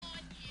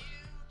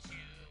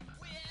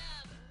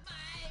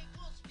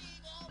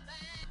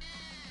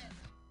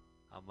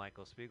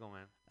Michael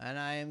Spiegelman. And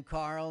I am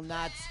Carl,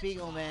 not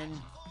Spiegelman.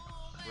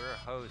 We're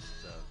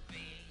hosts of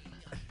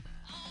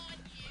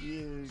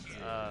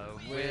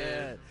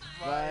with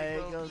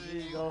Michael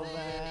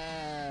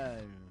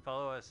Spiegelman.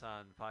 Follow us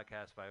on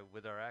podcast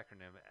with our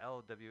acronym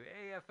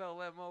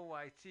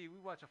LWAFLMOYT. We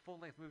watch a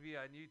full-length movie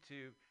on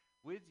YouTube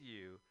with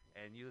you,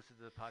 and you listen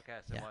to the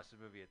podcast and watch the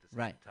movie at the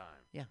same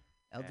time. Yeah.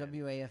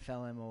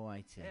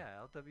 LWAFLMOYT.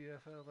 Yeah,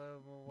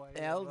 LWAFLMOYT.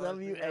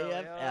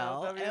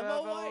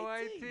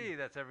 LWAFLMOYT.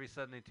 That's every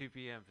Sunday, 2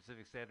 p.m.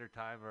 Pacific Standard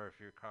Time, or if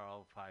you're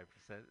Carl, 5%.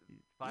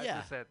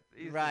 Eastern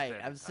right.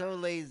 Standard I'm so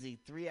lazy.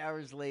 3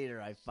 hours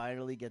later, I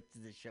finally get to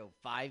the show,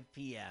 5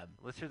 p.m.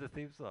 Let's hear the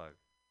theme song.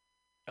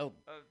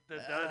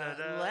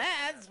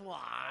 Let's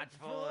watch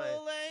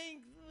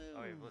full-length movie.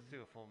 Oh, wait, let's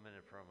do a full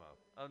minute promo.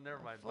 Oh, never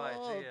mind. Bye. See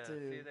ya.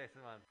 See you next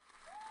month.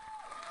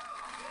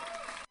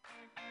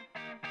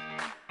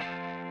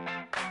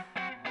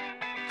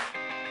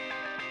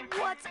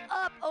 What's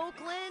up,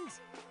 Oakland?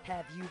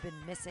 Have you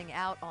been missing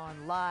out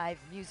on live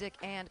music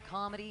and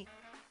comedy?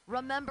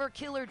 Remember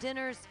Killer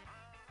Dinners?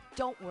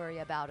 Don't worry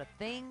about a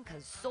thing,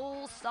 because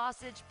Soul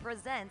Sausage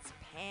Presents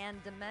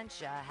Pan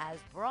Dementia has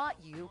brought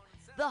you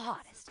the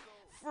hottest,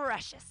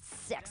 freshest,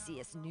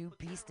 sexiest new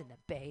beast in the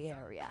Bay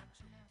Area.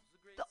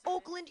 The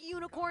Oakland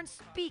Unicorn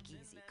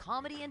Speakeasy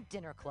Comedy and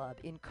Dinner Club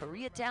in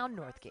Koreatown,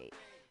 Northgate,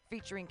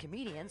 featuring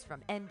comedians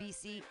from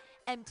NBC,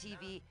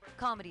 MTV,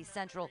 Comedy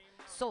Central,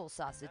 Soul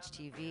Sausage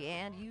TV,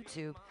 and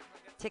YouTube.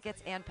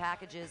 Tickets and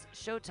packages,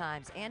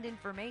 showtimes, and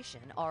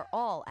information are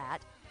all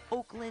at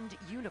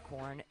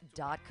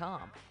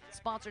oaklandunicorn.com.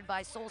 Sponsored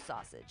by Soul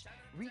Sausage,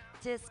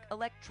 Retisk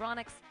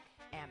Electronics,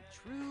 and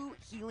True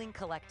Healing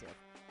Collective.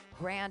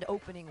 Grand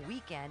opening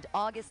weekend,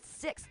 August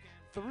 6th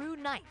through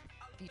 9th,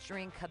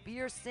 featuring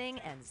Kabir Singh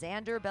and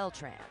Xander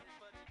Beltran.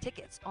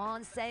 Tickets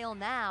on sale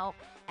now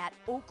at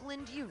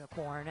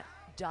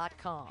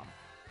oaklandunicorn.com.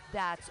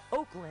 That's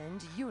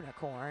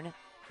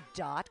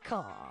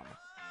oaklandunicorn.com.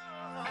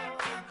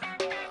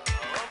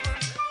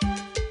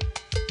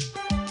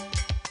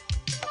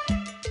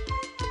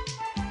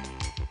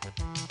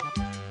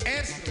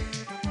 Eso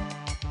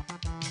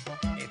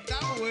está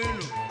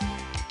bueno,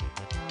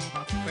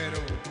 pero.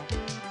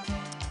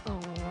 All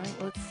right,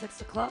 well, it's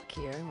 6 o'clock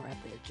here, and we're at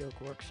the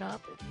Joke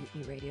Workshop at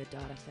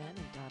MutinyRadio.fm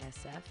and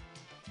 .sf.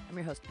 I'm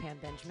your host, Pam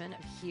Benjamin.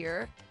 I'm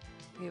here.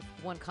 We have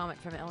one comic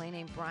from LA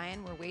named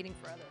Brian. We're waiting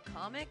for other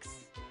comics.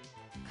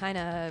 Kind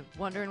of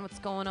wondering what's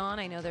going on.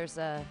 I know there's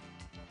a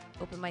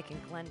open mic in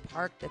Glen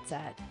Park that's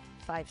at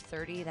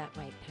 5:30. That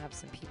might have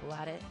some people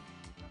at it.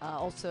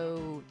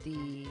 Also,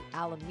 the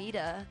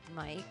Alameda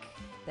mic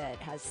that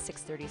has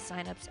 6:30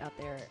 signups out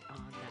there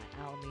on that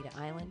Alameda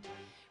Island,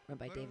 run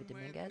by David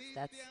Dominguez.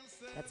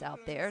 That's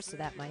out there, so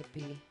that might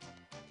be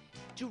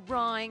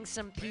drawing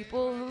some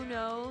people. Who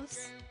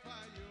knows?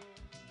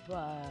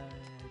 But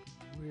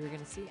we're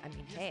gonna see. I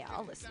mean, hey,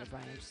 I'll listen to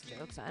Brian's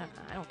jokes. I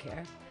don't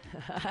care.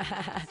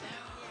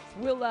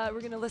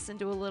 We're gonna listen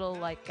to a little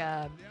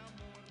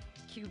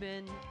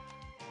Cuban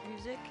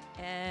music,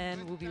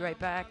 and we'll be right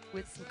back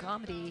with some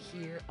comedy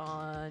here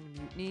on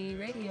Mutiny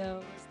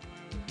Radio.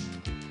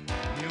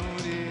 Mi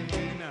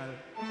original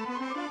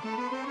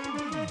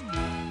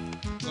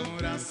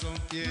corazón,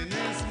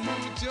 tienes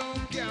mucho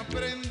que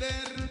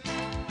aprender.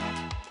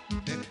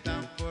 De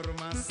esta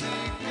forma sé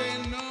que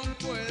no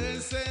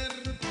puede ser.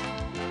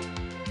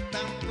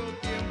 Tanto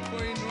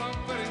tiempo y no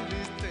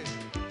aprendiste.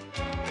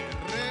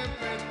 Te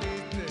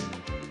repetiste.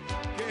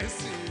 Qué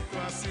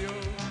situación.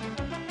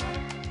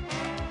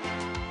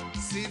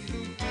 Si tú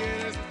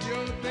quieres yo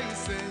te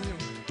enseño.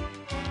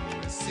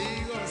 Pues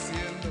sigo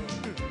siendo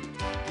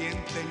quien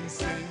te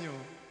enseño.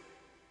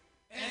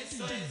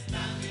 Eso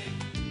está bien.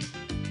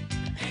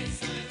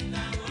 Eso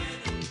está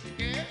bueno.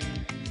 ¿Qué?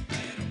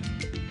 Pero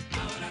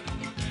ahora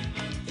cómo te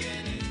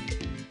mantienes.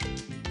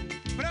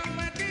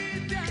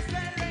 Prometiste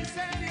hacerlo en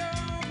serio,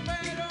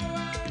 pero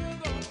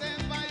algo te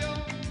falló.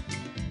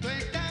 Tú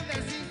estás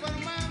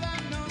desinformada,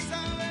 no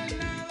sabes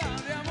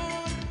nada de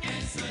amor.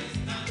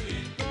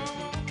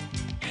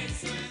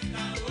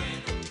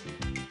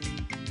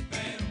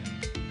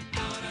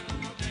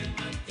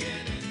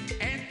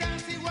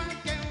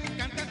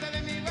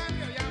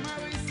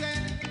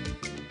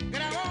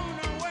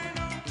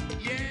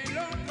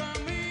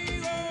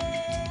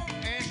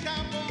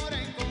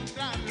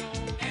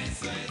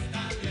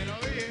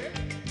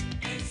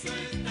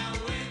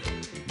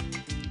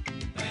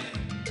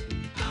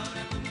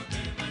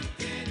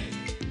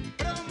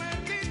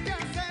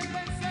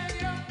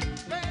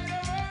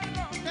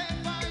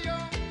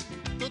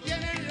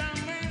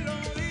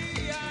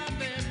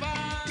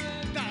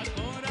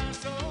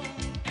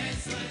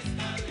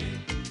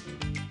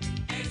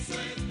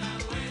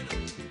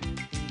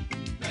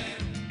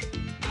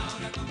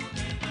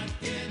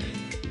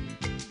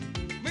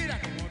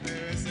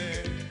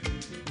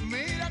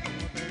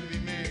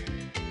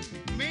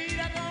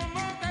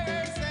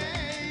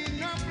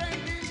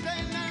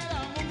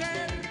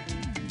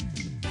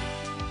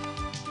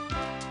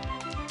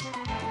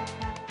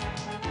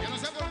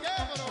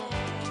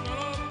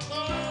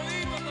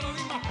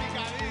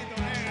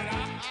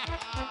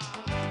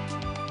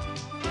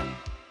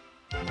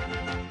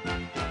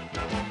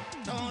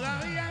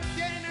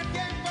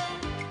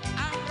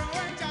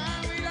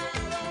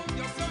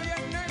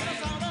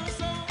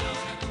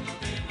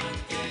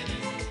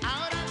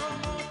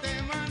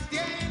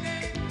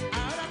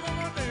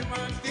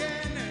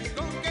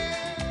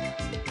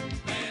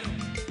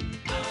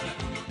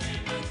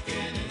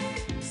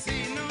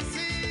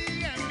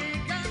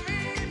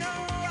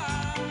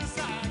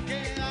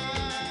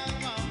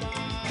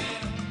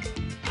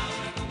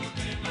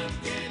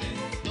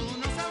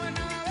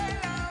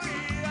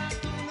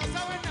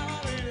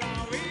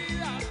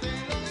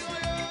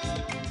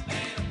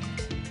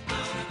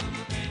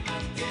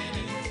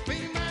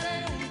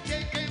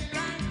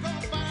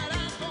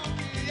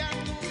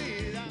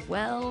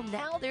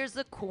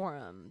 there's a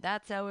quorum.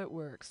 That's how it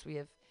works. We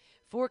have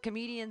 4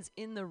 comedians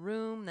in the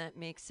room. That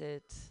makes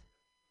it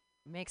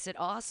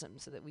awesome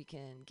so that we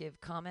can give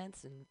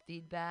comments and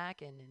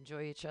feedback and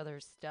enjoy each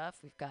other's stuff.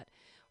 We've got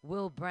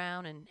Will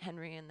Brown and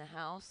Henry in the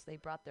house. They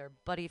brought their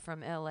buddy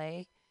from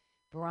LA,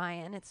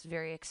 Brian. It's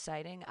very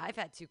exciting. I've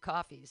had 2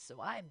 coffees,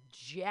 so I'm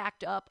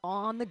jacked up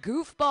on the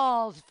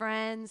goofballs,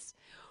 friends.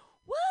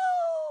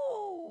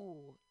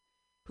 Woo!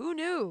 Who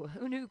knew?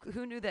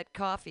 Who knew that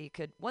coffee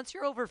could, once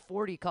you're over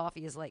 40,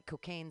 coffee is like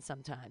cocaine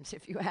sometimes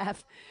if you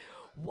have.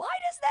 Why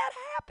does that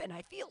happen?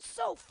 I feel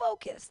so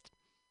focused.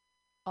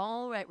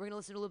 All right, we're going to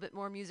listen to a little bit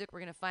more music.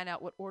 We're going to find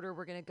out what order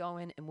we're going to go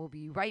in, and we'll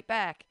be right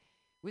back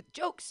with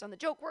jokes on the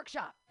Joke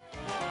Workshop.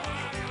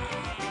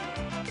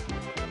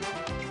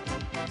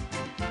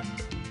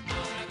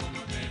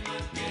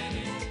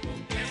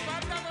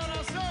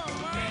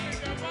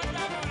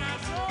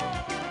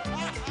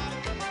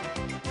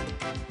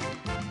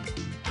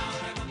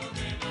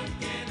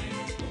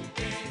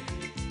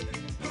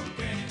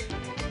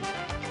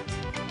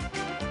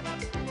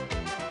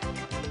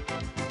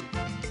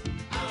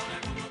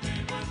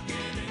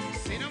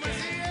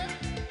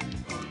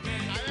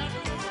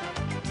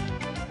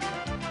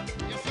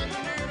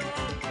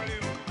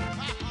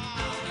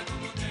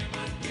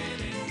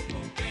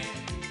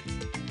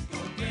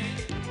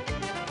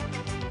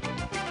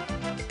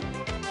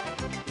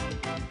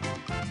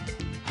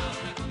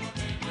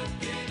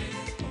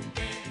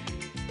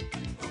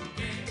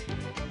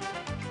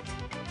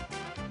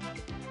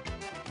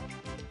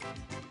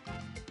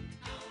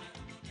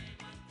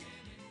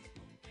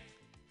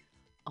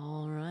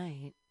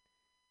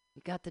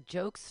 Got the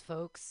jokes,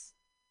 folks.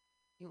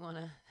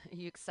 Are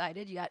you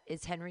excited?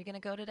 Is Henry going to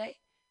go today?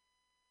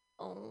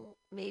 Oh,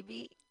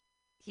 maybe.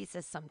 He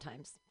says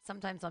sometimes.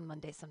 Sometimes on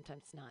Monday,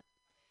 sometimes not.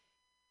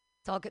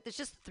 It's all good. There's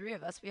just 3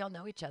 of us. We all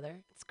know each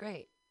other. It's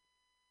great.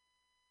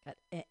 Got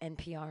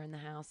NPR in the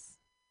house.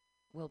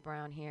 Will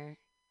Brown here.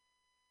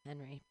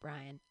 Henry,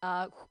 Brian.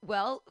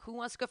 Well, who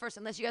wants to go first?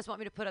 Unless you guys want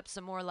me to put up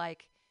some more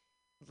like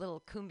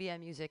little cumbia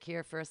music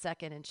here for a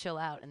second and chill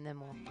out, and then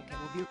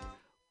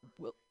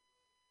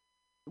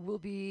we'll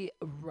be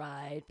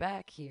right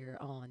back here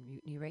on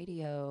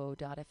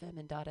MutinyRadio.fm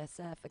and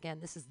 .sf. Again,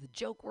 this is the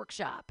Joke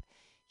Workshop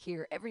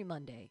here every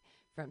Monday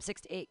from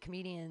 6 to 8.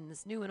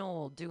 Comedians, new and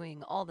old,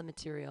 doing all the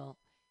material.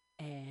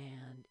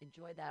 And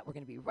enjoy that. We're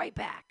going to be right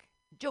back.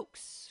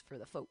 Jokes for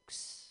the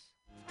folks.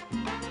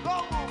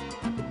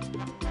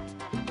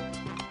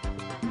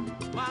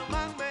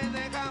 Mamá me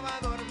dejaba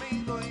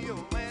dormido y yo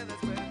me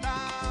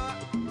despertaba.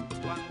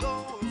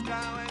 Cuando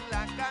buscaba en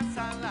la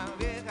casa la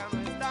vieja no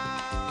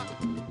estaba.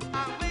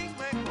 A mí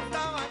me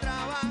costaba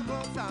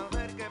trabajo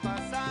saber qué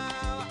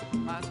pasaba.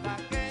 Hasta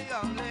que yo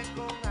hablé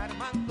con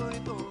Armando y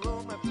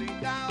todo me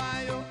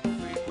explicaba yo.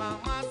 Mi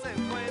mamá se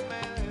fue y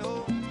me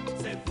dejó.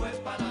 Se fue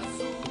para el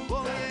azúcar.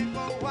 Oye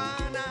con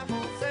Juana,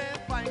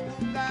 Josefa y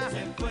Cuca.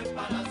 Se fue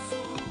para el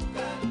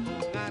azúcar.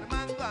 Con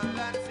Armando a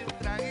darse un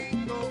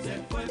traguito. Se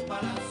fue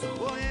para el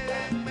azúcar.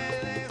 Oye, me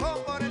dejó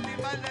por el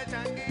timbal de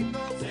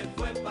changuito. Se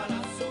fue para el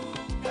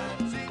azúcar.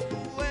 Si tú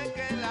ves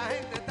que la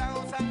gente está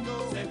gozando.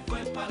 Se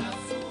fue para el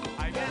azúcar.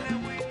 Ahí viene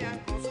William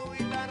con su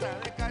guitarra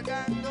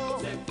descargando.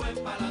 Se fue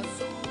para el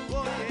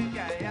azúcar. Oye, que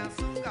hay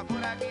azúcar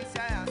por aquí si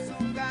hay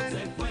azúcar.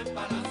 Se fue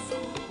para el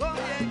azúcar.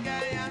 Oye, que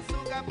hay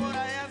azúcar por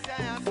allá si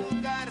hay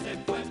azúcar. Se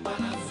fue para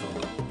el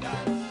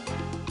azúcar.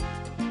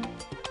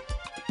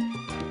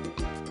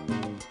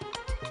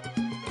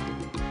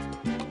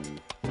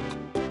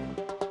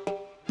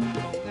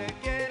 Donde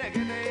quiere que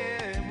te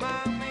lleve,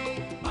 mami,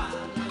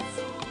 para el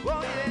azúcar.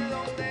 Oye,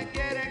 donde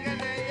quiere que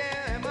te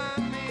lleve,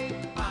 mami,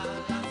 para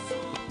el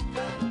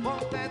azúcar.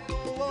 Ponte tu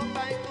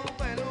bota y tu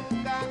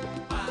peluca,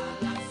 para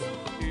el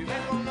azúcar. Y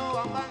ven con los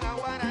bambán a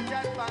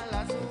guarachar para el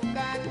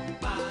azúcar,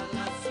 para el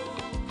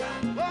azúcar.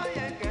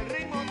 Oye, que el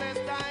ritmo te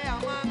está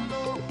llamando,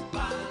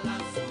 para el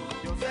azúcar.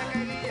 Yo sé que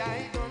Guilla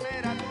y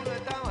Tonera tú lo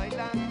estás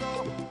bailando,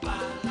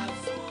 para el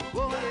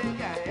azúcar. Oye,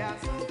 que hay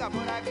azúcar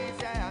por aquí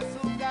si hay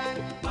azúcar,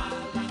 para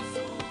el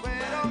azúcar.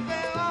 Pero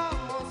que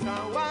vamos a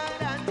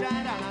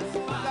guarachar al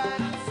azúcar.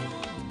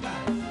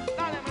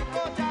 Dale, me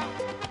cocha.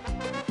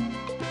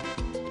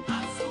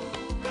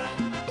 Azúcar.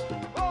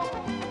 Oh.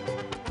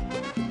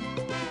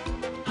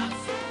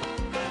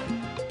 Azúcar.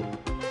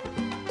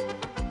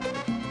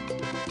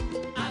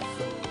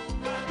 Azúcar.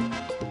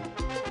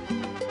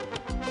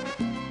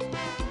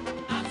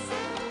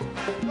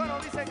 Bueno,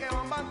 dice que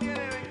Bambán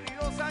tiene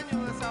 22 años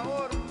de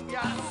sabor y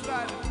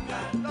azúcar.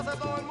 Entonces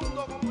todo el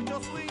mundo con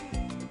mucho swing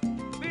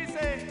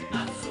dice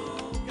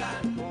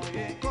azúcar.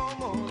 Oye,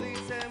 como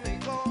dice mi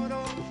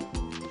coro.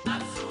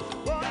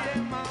 Azúcar.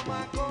 Oye,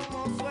 mamá,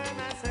 cómo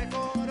suena ese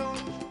coro.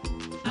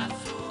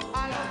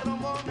 Azúcar. A los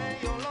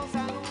trombones yo los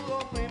saludo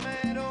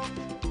primero.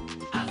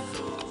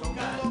 Azúcar. Son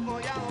Mundo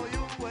Collado y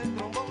un buen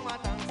trombón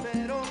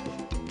matancero.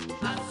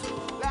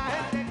 Azúcar. La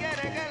gente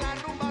quiere que la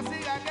rumba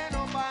siga, que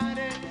no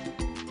pare.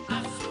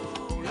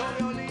 Azúcar. Los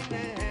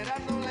violines,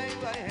 Gerardo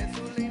Leiva y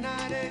Jesús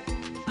Linares.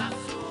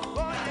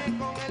 Azúcar. Oye,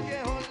 con el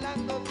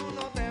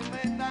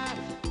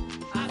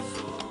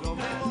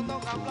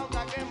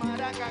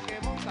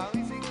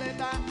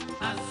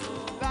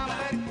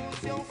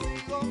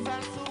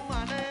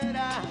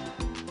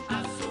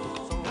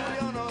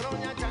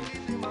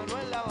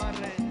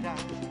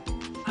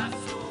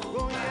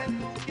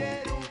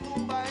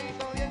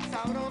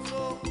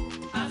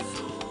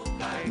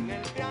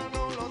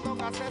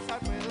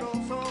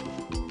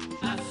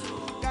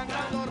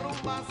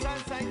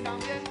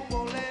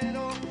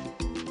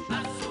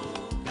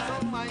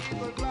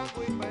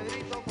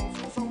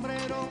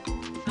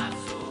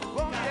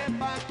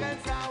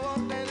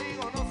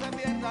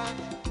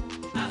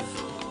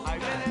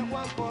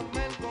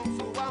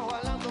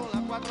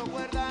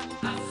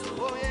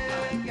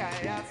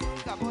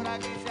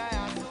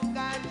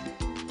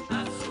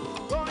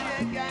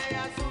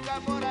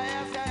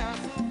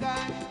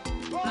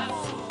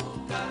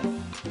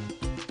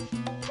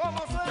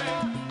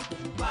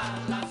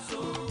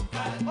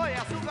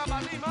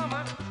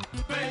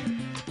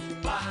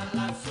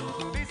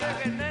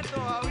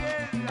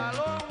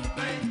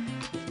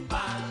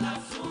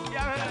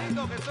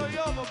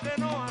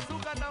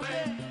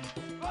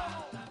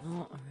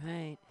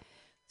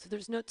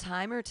There's no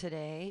timer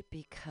today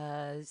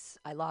because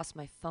I lost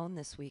my phone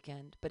this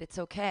weekend, but it's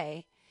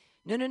okay.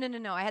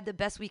 No. I had the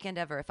best weekend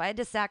ever. If I had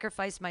to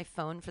sacrifice my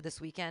phone for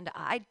this weekend,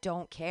 I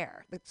don't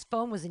care. This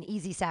phone was an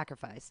easy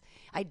sacrifice.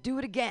 I'd do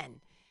it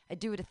again. I'd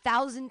do it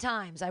 1,000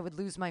 times. I would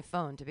lose my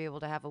phone to be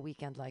able to have a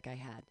weekend like I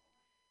had.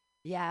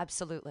 Yeah,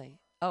 absolutely.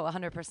 Oh,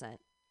 100%.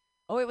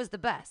 Oh, it was the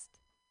best.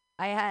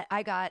 I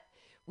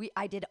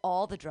did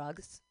all the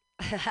drugs.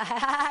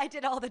 I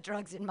did all the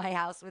drugs in my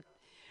house with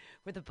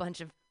a bunch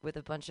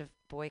of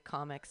boy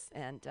comics,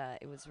 and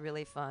it was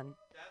really fun.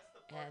 That's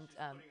the part And she's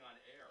putting on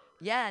air.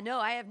 Right? yeah, no,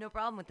 I have no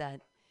problem with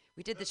that.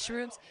 We did the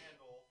shrooms.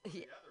 Handle for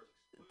the others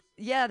exclusive.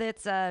 Yeah,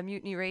 that's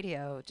Mutiny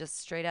Radio. Just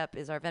straight up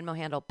is our Venmo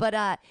handle. But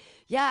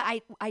yeah,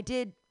 I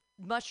did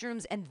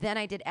mushrooms and then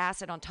I did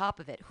acid on top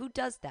of it. Who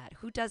does that?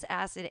 Who does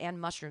acid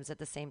and mushrooms at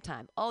the same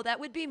time? Oh, that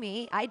would be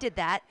me. I did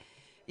that.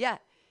 Yeah,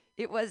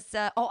 it was.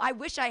 I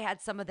wish I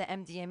had some of the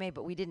MDMA,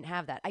 but we didn't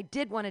have that. I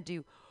did want to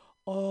do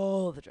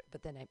all the,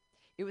 but then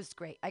it was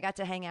great. I got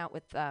to hang out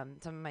with some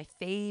of my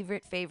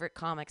favorite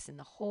comics in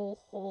the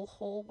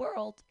whole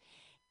world,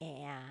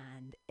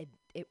 and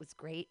it was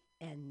great.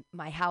 And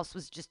my house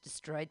was just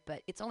destroyed,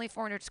 but it's only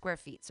 400 square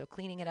feet, so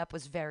cleaning it up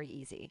was very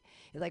easy.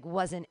 It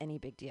wasn't any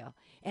big deal.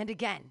 And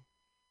again,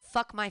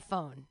 fuck my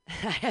phone.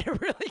 I had a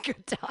really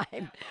good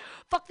time.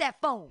 Fuck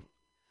that phone.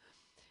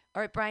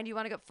 All right, Brian, do you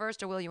want to go up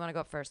first, or Will, you want to go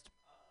up first?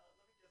 Let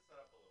me just set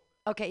up a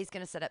little bit. Okay, he's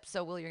going to set up.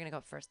 So, Will, you're going to go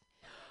up first.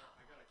 I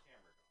got a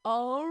camera going.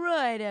 All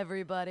right,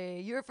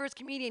 everybody. Your first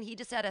comedian. He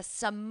just had a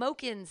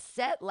smoking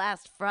set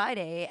last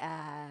Friday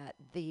at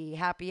the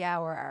Happy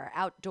Hour, our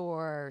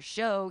outdoor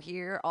show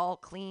here, all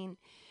clean.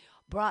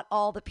 Brought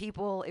all the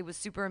people. It was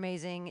super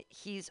amazing.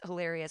 He's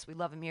hilarious. We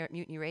love him here at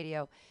Mutiny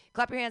Radio.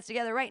 Clap your hands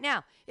together right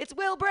now. It's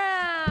Will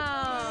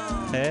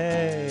Brown.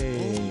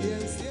 Hey.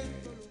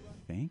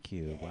 Thank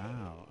you.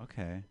 Wow.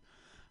 Okay.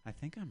 I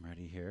think I'm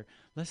ready here.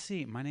 Let's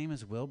see. My name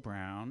is Will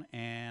Brown,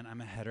 and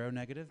I'm a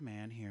heteronegative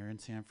man here in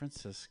San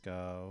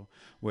Francisco,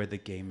 where the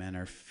gay men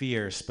are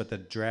fierce, but the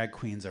drag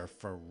queens are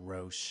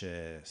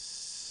ferocious,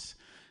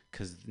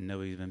 because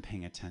nobody's been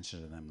paying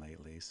attention to them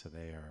lately, so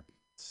they are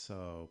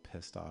so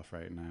pissed off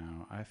right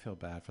now. I feel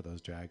bad for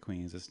those drag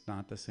queens. It's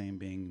not the same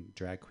being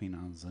drag queen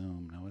on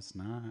Zoom. No, it's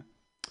not.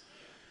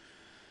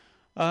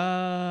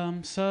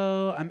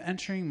 So I'm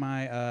entering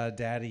my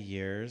daddy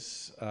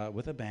years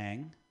with a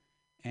bang.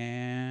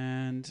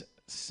 And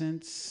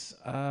since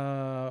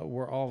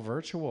we're all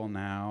virtual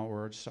now,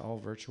 we're just all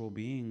virtual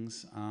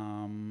beings,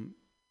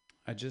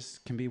 I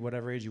just can be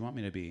whatever age you want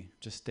me to be.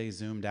 Just stay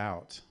zoomed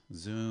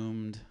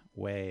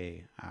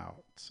way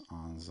out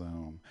on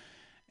Zoom.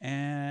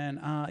 And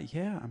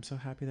yeah, I'm so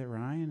happy that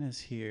Ryan is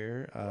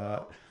here.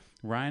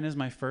 Ryan is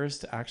my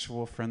first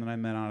actual friend that I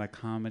met on a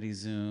comedy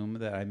Zoom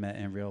that I met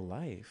in real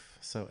life.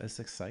 So it's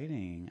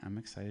exciting. I'm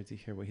excited to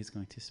hear what he's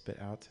going to spit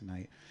out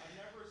tonight. I've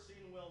never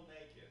seen Will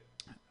naked.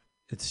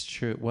 It's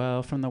true.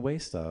 Well, from the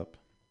waist up.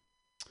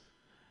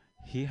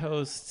 He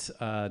hosts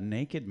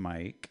Naked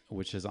Mike,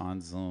 which is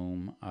on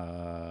Zoom.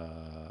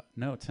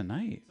 No,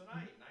 tonight.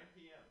 Tonight, 9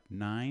 p.m.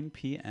 9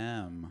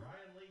 p.m.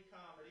 Ryan Lee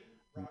Comedy,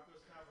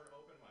 Rocco's Tavern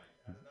Open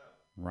Mic. Add it up.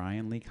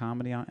 Ryan Lee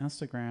Comedy on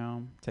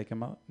Instagram. Take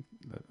him up.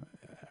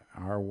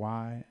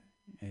 RYANLEE.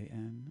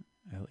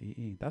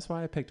 That's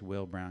why I picked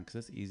Will Brown, because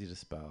it's easy to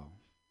spell.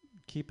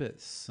 Keep it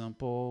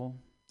simple.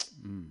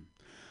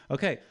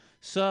 Okay,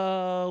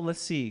 so let's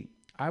see.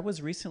 I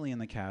was recently in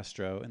the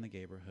Castro in the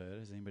neighborhood.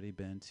 Has anybody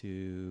been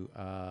to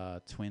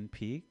Twin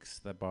Peaks,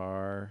 the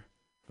bar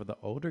for the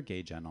older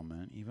gay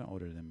gentlemen, even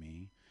older than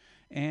me?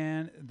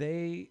 And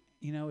they,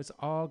 it's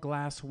all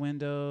glass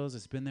windows.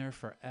 It's been there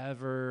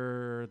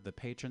forever. The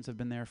patrons have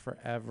been there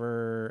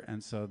forever.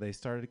 And so they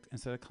started,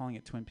 instead of calling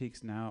it Twin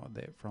Peaks now,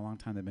 for a long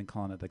time they've been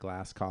calling it the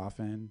Glass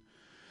Coffin,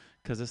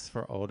 because it's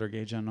for older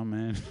gay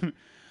gentlemen.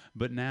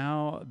 But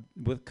now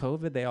with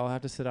COVID, they all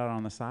have to sit out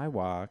on the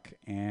sidewalk,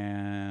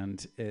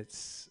 and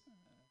it's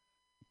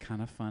kind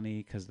of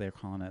funny because they're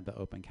calling it the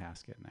open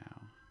casket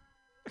now.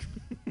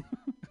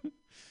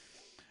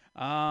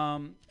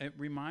 It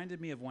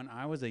reminded me of when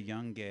I was a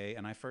young gay,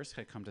 and I first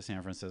had come to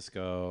San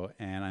Francisco,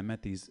 and I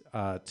met these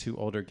two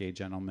older gay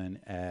gentlemen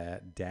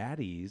at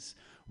Daddy's,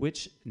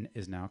 which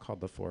is now called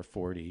the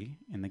 440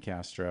 in the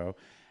Castro.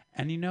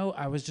 And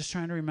I was just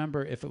trying to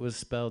remember if it was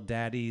spelled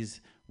Daddy's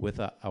with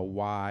a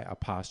Y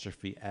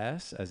apostrophe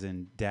S, as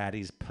in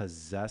Daddy's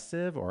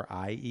possessive, or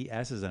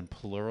IES as in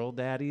plural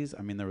daddies.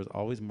 I mean, there was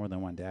always more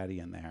than one daddy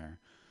in there.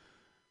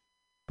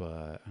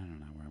 But I don't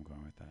know where I'm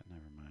going with that.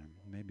 Never mind.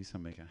 Maybe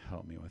somebody can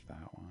help me with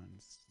that one.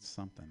 It's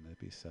something to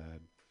be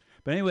said.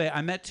 But anyway,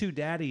 I met two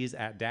daddies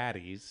at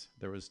Daddy's.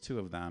 There was two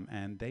of them,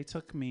 and they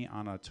took me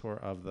on a tour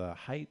of the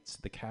Heights,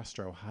 the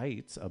Castro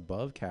Heights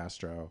above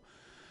Castro,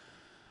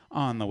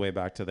 on the way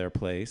back to their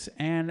place.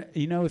 And,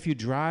 if you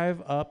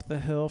drive up the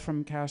hill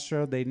from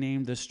Castro, they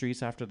named the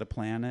streets after the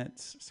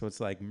planets. So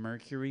it's like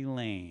Mercury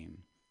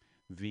Lane,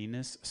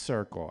 Venus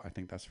Circle. I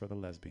think that's for the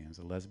lesbians.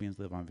 The lesbians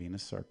live on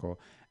Venus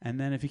Circle. And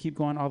then if you keep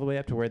going all the way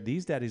up to where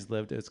these daddies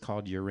lived, it's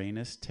called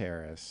Uranus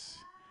Terrace.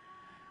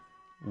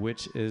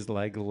 which is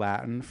like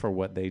Latin for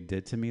what they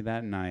did to me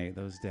that night.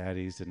 Those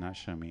daddies did not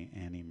show me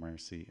any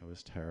mercy. It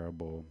was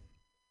terrible.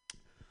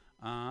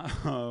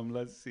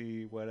 Let's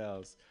see what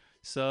else.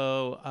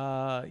 So,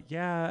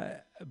 yeah,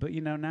 but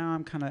now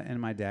I'm kind of in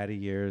my daddy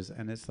years,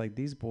 and it's like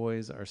these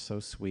boys are so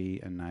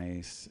sweet and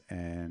nice,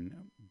 and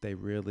they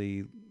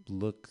really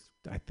look,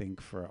 I think,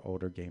 for an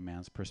older gay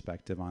man's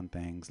perspective on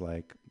things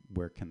like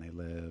where can they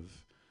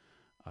live,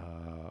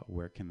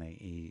 where can they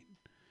eat.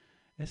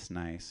 It's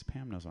nice.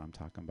 Pam knows what I'm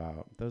talking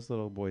about. Those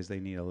little boys, they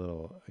need a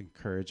little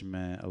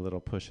encouragement, a little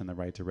push in the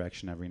right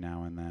direction every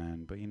now and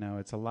then. But,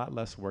 it's a lot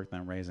less work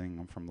than raising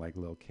them from like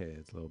little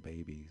kids, little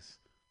babies.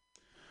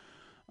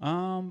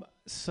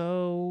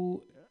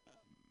 So,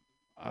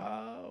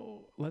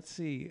 let's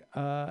see.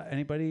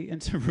 Anybody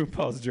into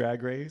RuPaul's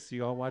Drag Race?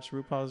 You all watch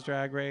RuPaul's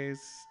Drag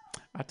Race?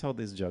 I told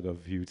this joke a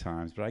few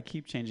times, but I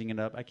keep changing it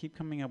up. I keep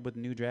coming up with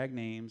new drag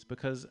names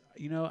because,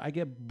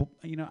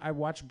 I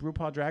watch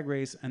RuPaul Drag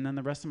Race and then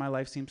the rest of my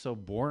life seems so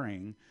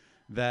boring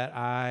that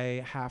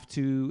I have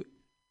to,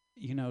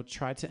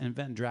 try to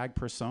invent drag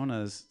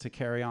personas to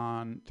carry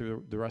on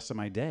through the rest of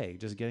my day,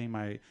 just getting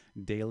my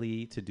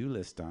daily to-do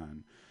list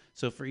done.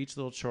 So for each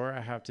little chore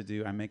I have to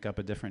do, I make up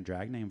a different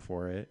drag name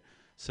for it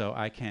so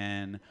I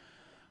can,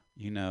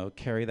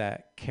 carry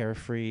that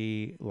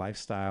carefree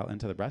lifestyle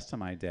into the rest of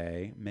my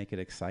day, make it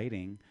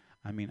exciting.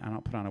 I mean, I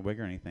don't put on a wig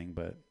or anything,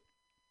 but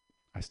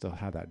I still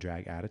have that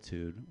drag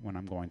attitude when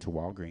I'm going to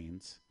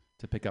Walgreens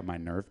to pick up my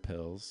nerve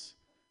pills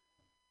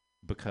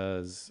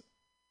because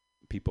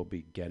people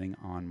be getting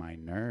on my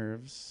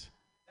nerves.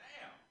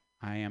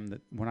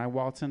 Damn. When I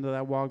waltz into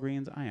that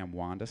Walgreens, I am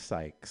Wanda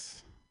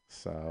Sykes.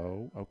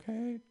 So,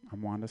 okay,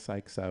 I'm Wanda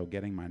Sykes, so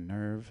getting my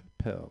nerve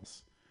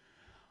pills.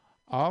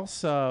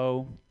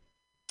 Also,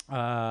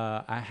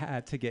 I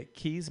had to get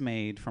keys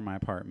made for my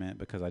apartment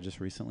because I just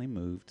recently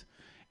moved.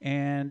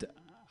 And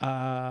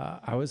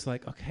I was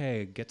like,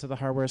 okay, get to the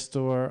hardware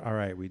store. All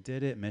right, we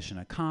did it. Mission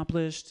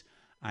accomplished.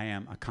 I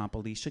am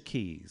Accomplisha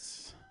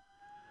Keys.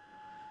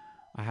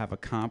 I have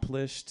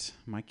accomplished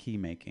my key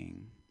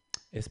making.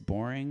 It's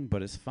boring,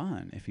 but it's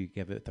fun if you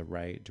give it the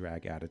right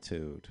drag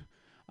attitude.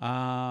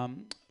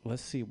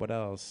 Let's see what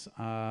else.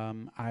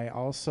 I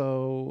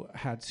also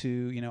had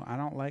to, I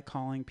don't like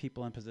calling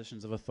people in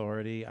positions of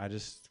authority. I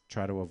just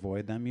try to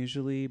avoid them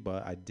usually,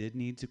 but I did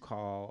need to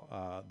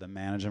call the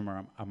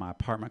manager of my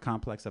apartment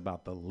complex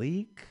about the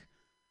leak.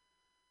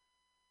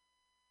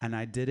 And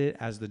I did it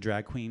as the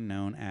drag queen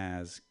known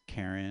as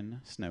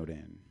Karen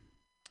Snowden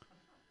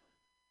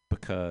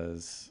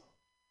because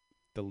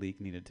the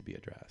leak needed to be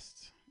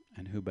addressed.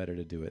 And who better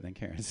to do it than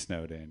Karen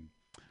Snowden?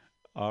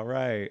 All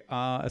right.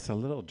 It's a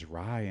little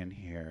dry in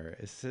here.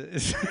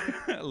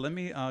 Let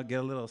me get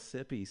a little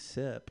sippy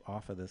sip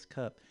off of this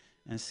cup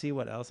and see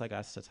what else I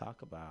got to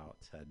talk about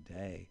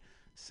today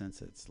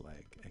since it's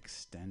like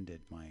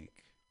extended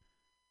mic.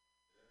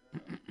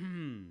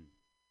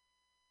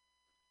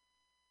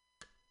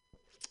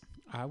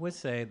 I would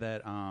say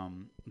that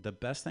the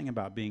best thing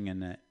about being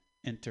in an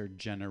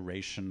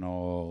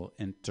intergenerational,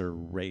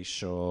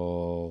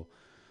 interracial,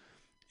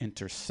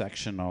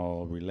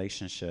 intersectional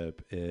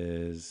relationship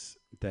is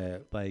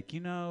that, like,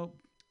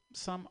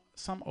 some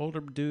older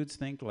dudes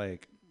think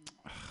like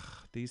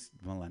these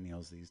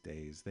millennials these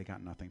days, they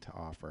got nothing to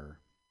offer.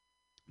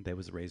 They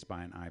was raised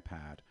by an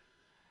iPad.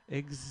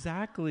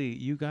 Exactly.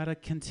 You got to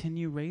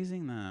continue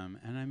raising them.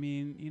 And I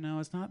mean,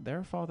 it's not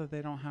their fault that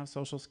they don't have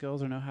social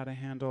skills or know how to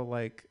handle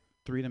like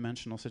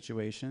three-dimensional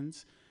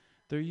situations.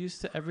 They're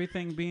used to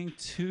everything being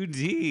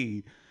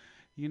 2D.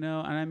 And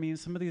I mean,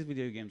 some of these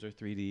video games are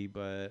 3D,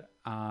 but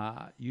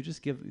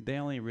they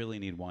only really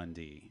need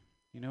 1D.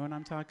 You know what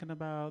I'm talking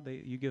about?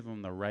 You give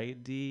them the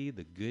right D,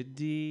 the good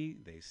D,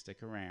 they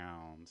stick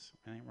around.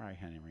 Ain't right,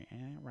 Henry?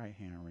 Ain't right,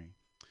 Henry?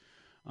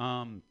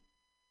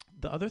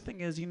 The other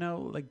thing is,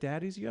 like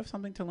daddies, you have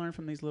something to learn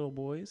from these little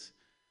boys.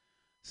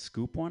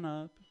 Scoop one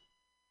up,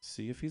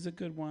 see if he's a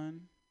good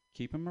one,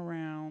 keep him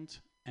around,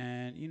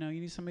 and, you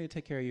need somebody to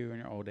take care of you in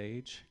your old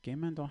age. Gay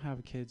men don't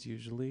have kids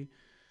usually.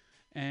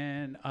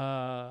 And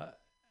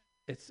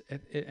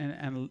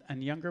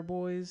and younger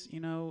boys,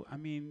 I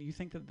mean, you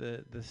think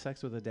that the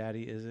sex with a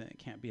daddy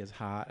can't be as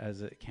hot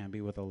as it can be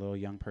with a little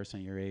young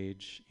person your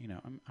age.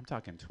 I'm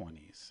talking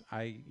 20s.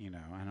 I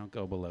don't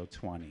go below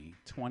 20,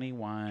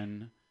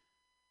 21.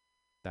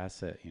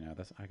 That's it.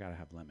 I gotta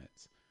have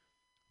limits.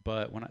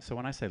 But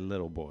when I say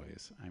little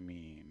boys, I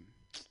mean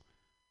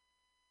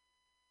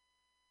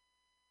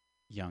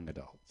young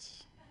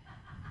adults.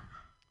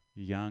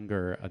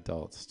 Younger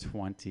adults,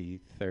 20,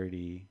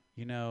 30,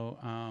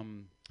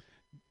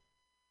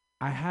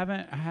 I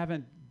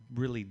haven't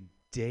really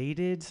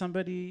dated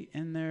somebody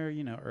in their,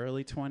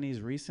 early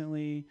 20s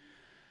recently,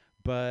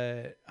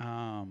 but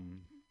I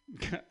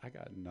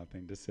got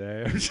nothing to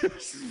say. I'm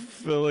just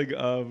filling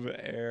up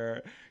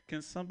air.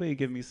 Can somebody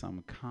give me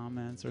some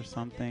comments or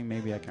something?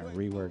 Maybe I can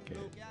rework it.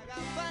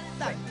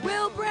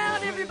 Will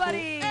Brown,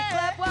 everybody!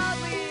 Clap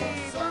wildly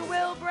for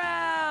Will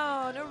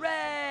Brown!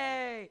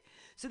 Hooray!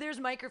 So there's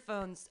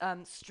microphones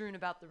strewn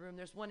about the room.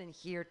 There's one in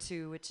here,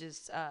 too, which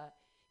is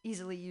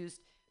easily used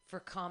for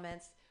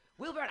comments.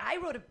 Wilbert, I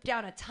wrote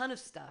down a ton of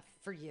stuff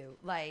for you.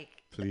 Like,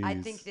 Please. I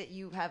think that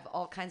you have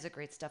all kinds of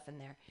great stuff in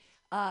there.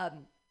 I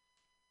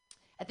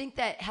think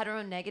that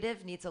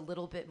heteronegative needs a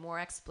little bit more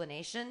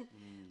explanation.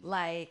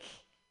 Like,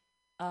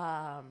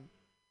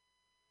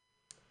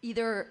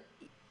 either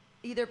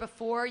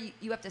before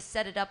you have to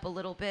set it up a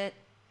little bit,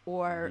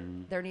 or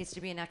there needs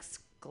to be an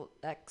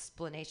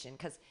explanation.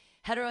 Because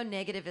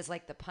heteronegative is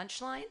like the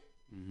punchline,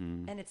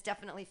 and it's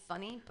definitely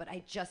funny, but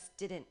I just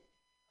didn't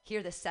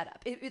hear the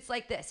setup. It's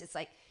like this. It's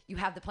like you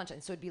have the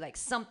punchline, so it'd be like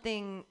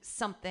something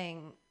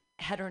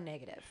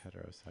heteronegative.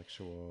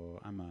 Heterosexual.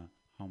 I'm a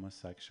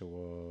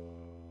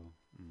homosexual.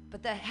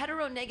 But the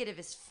heteronegative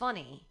is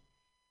funny.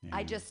 Yeah.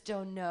 I just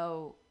don't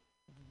know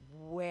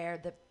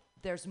where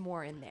there's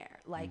more in there.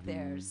 Like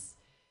is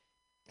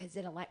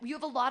it you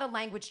have a lot of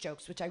language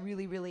jokes, which I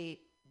really, really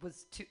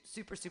was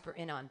super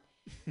in on.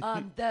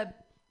 The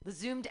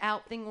zoomed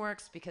out thing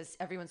works because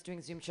everyone's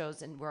doing Zoom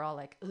shows and we're all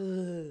like,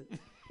 ugh.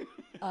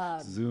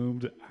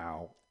 Zoomed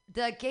out.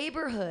 The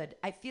gayborhood,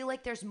 I feel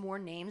like there's more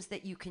names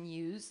that you can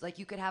use. Like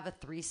you could have a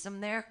threesome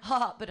there,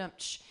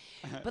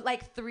 but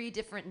like 3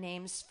 different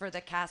names for the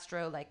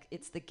Castro. Like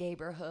it's the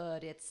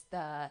gayborhood.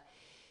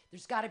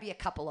 There's got to be a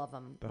couple of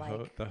them. The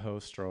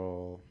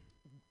hostrol.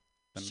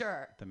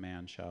 Sure. The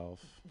man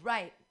shelf.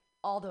 Right.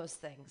 All those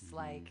things.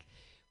 Like,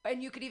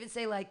 and you could even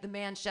say like the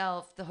man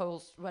shelf, the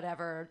host,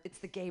 whatever. It's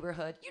the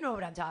gayborhood. You know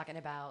what I'm talking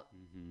about.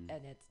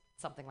 And it's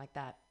something like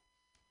that.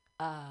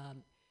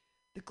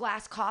 The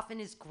glass coffin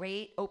is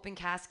great. Open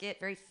casket,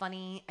 very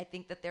funny. I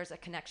think that there's a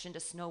connection to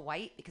Snow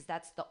White because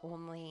that's the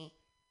only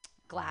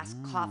glass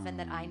coffin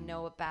that I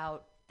know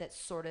about that's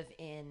sort of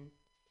in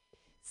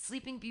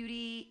Sleeping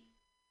Beauty.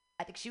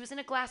 I think she was in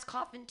a glass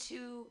coffin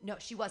too. No,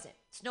 she wasn't.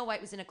 Snow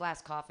White was in a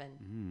glass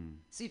coffin.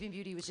 Sleeping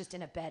Beauty was just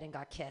in a bed and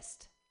got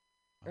kissed.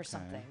 Or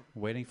something.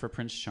 Waiting for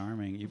Prince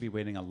Charming. You'd be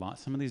waiting a lot.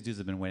 Some of these dudes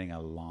have been waiting a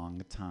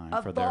long time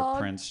for their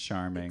Prince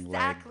Charming,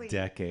 exactly. like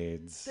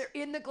decades. They're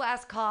in the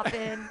glass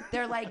coffin.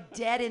 They're like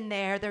dead in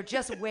there. They're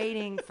just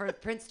waiting for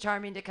Prince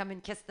Charming to come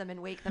and kiss them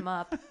and wake them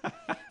up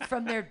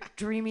from their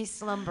dreamy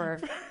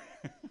slumber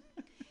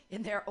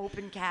in their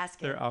open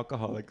casket. Their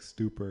alcoholic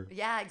stupor.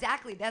 Yeah,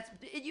 exactly.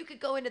 You could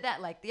go into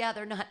that. Like, yeah,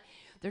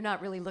 they're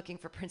not really looking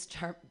for Prince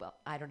Charming. Well,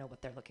 I don't know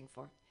what they're looking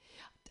for,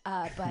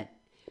 but.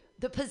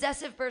 The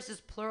possessive versus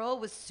plural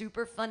was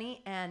super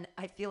funny, and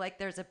I feel like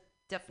there's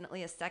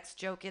definitely a sex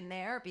joke in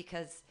there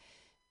because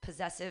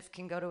possessive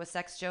can go to a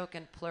sex joke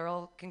and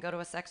plural can go to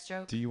a sex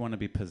joke. Do you want to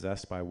be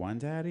possessed by one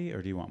daddy,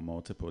 or do you want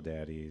multiple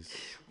daddies?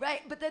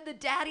 Right, but then the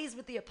daddies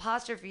with the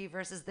apostrophe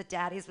versus the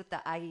daddies with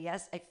the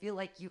IES, I feel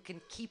like you can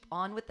keep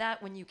on with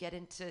that when you get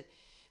into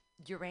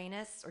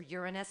Uranus or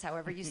Uranus,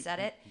 however you said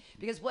it.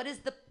 Because what is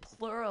the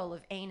plural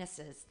of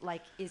anuses?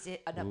 Like, is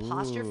it an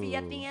apostrophe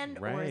at the end,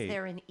 or is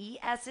there an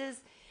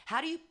ES's? How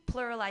do you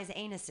pluralize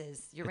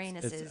anuses?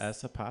 Uranuses. It's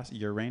S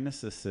apostrophe.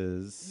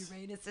 Uranuses.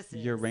 Uranuses.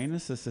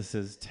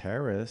 Uranuses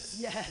terrace.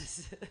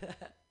 Yes.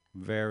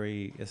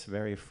 It's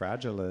very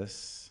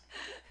fragilis.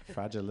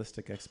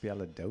 Fragilistic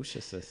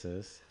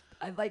expialidocious.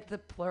 I like the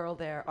plural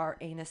there. Are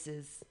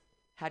anuses.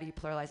 How do you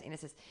pluralize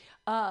anuses?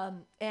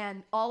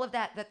 And all of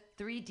that, the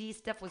 3D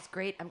stuff was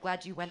great. I'm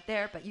glad you went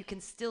there, but you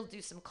can still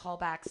do some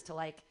callbacks to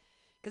like,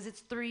 because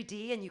it's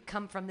 3D and you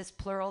come from this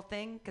plural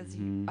thing because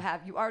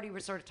you already were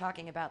sort of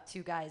talking about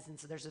 2 guys, and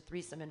so there's a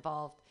threesome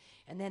involved,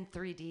 and then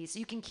 3D. So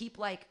you can keep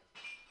like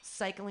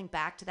cycling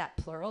back to that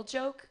plural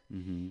joke,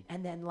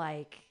 and then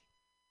like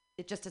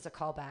it just as a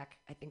callback.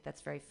 I think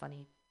that's very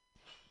funny.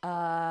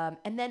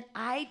 And then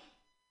I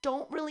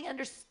don't really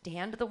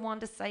understand the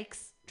Wanda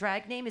Sykes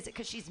drag name. Is it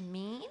because she's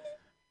mean?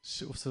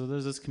 So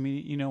there's this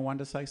comedian, you know,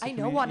 Wanda Sykes? I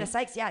know Wanda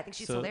Sykes. Yeah, I think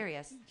she's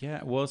hilarious.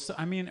 Yeah, well,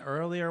 I mean,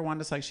 earlier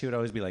Wanda Sykes, she would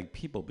always be like,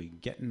 people be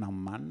getting on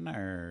my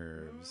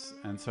nerves.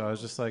 And so I was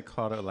just like,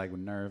 called it like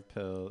nerve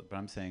pill, but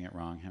I'm saying it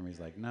wrong. Henry's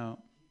like, no.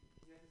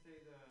 You have to say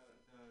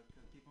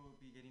the people would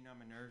be getting on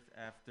my nerves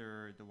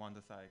after the Wanda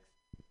Sykes.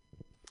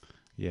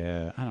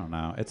 Yeah, I don't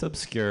know. It's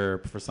obscure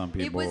for some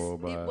people.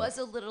 It was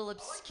a little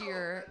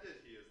obscure. How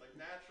offended he is. Like,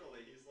 naturally,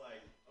 he's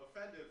like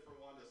offended for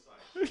Wanda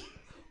Sykes.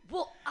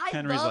 Well, I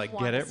Henry's love like,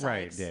 Wanda get it Sykes.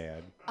 right,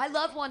 Dad. I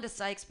love Wanda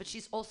Sykes, but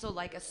she's also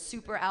like a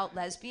super out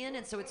lesbian,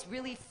 and so it's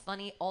really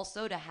funny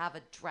also to have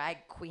a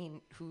drag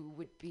queen who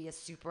would be a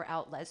super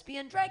out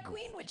lesbian drag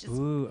queen, which is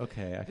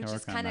okay, I can which work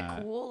is kind on of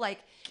that. cool. Like,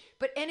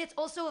 and it's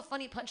also a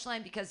funny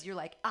punchline because you're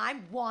like,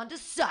 I'm Wanda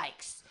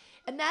Sykes,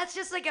 and that's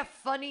just like a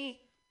funny.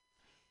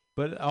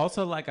 But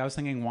also, like, I was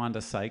thinking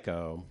Wanda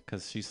Psycho,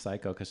 because she's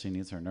psycho because she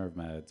needs her nerve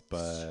meds.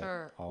 But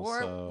Sure.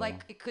 also, Or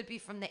like it could be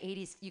from the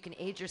 80s. You can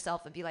age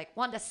yourself and be like,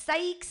 Wanda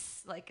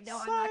Sykes. Like, no,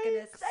 I'm not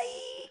gonna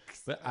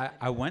Sykes. But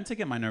I went to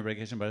get my nerve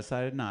medication, but I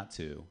decided not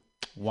to.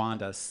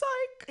 Wanda Psych.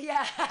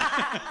 Yeah.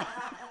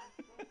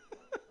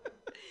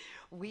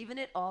 Weaving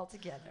it all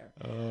together.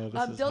 Oh,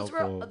 this is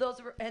helpful.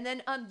 Those were, and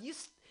then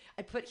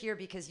I put here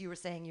because you were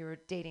saying you were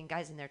dating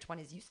guys in their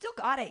 20s. You still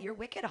got it. You're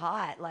wicked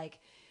hot. Like,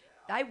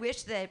 I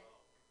wish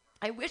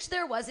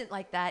there wasn't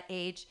like that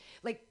age.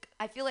 Like,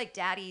 I feel like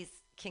daddies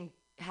can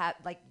have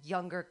like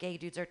younger gay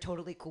dudes are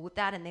totally cool with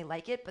that and they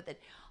like it. But then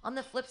on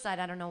the flip side,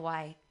 I don't know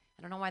why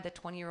the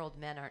 20-year-old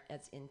men aren't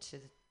as into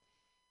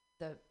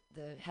the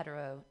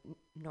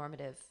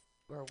heteronormative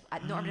or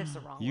normative's the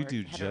wrong You word.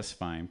 do just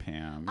fine,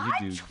 Pam. You I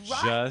do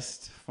try.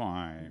 just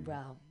fine.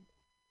 Well,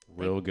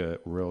 real good.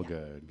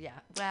 Good. yeah.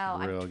 Well,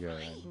 Real I'm good.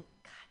 trying. God.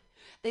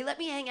 They let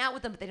me hang out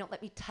with them, but they don't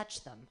let me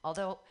touch them.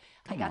 Although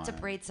I got to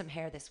braid some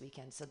hair this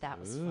weekend, so that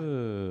was fun.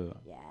 Ooh.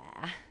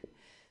 Yeah,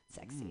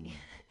 sexy.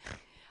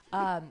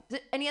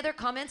 Any other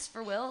comments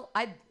for Will?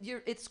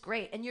 It's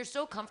great, and you're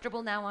so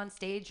comfortable now on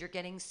stage. You're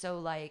getting so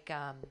like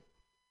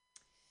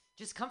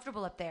just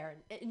comfortable up there,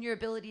 and your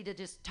ability to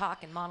just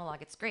talk and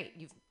monologue. It's great.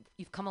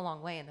 You've come a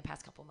long way in the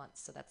past couple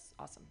months, so that's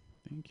awesome.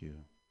 Thank you.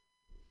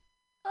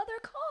 Other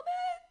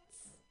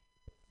comments?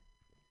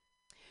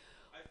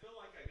 I feel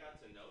like I got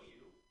to know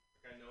you.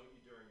 Like I know you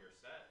during your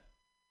set.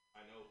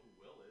 I know who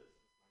Will is.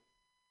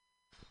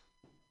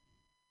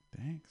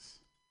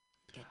 Thanks.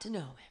 Get to know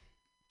him.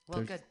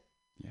 Well, There's- good.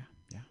 Yeah.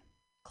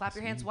 Clap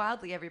your hands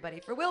wildly, everybody,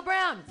 for Will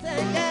Brown. Sé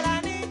que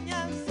la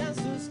niña se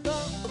asustó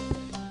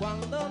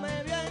cuando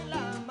me vio en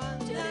la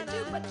mañana.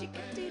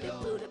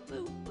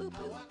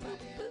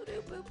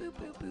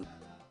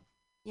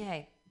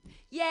 Yay.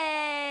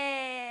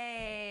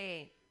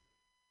 Yay!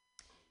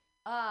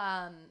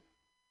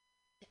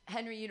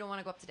 Henry, you don't want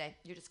to go up today.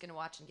 You're just going to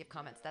watch and give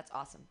comments. That's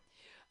awesome.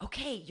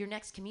 Okay, your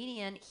next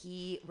comedian,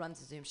 he runs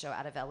a Zoom show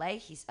out of LA.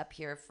 He's up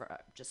here for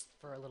just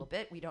for a little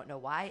bit. We don't know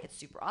why. It's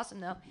super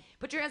awesome, though.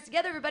 Put your hands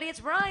together, everybody.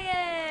 It's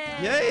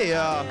Ryan! Yay!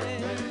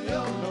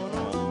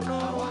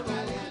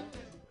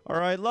 All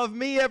right, love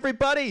me,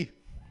 everybody.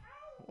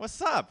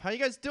 What's up? How you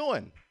guys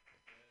doing?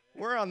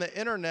 We're on the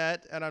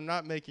internet, and I'm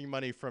not making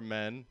money from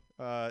men.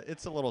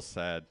 It's a little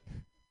sad.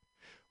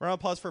 Round of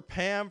applause for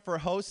Pam for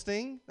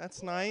hosting.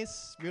 That's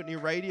nice. Mutiny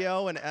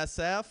Radio and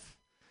SF.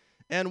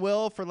 And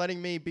Will for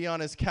letting me be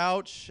on his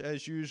couch,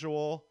 as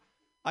usual.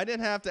 I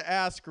didn't have to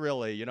ask,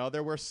 really. You know,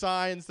 there were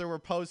signs, there were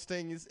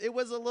postings. It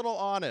was a little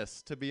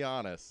honest, to be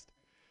honest.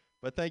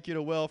 But thank you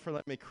to Will for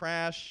letting me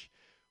crash.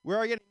 We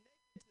are getting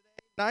naked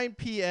today, 9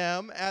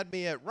 p.m. Add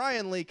me at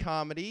Ryan Lee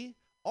Comedy,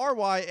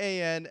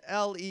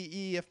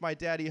 RyanLee. If my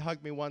daddy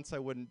hugged me once, I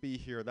wouldn't be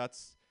here.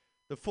 That's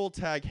the full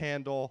tag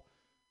handle.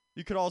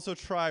 You could also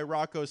try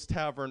Rocco's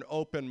Tavern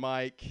open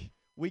mic.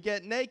 We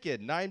get naked,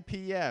 9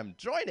 p.m.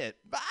 Join it.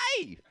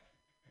 Bye.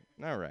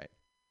 All right.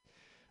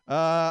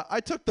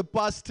 I took the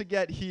bus to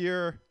get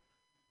here.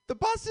 The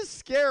bus is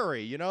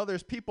scary. You know,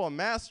 there's people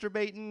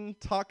masturbating,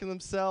 talking to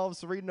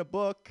themselves, reading a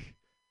book.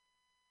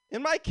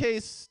 In my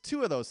case,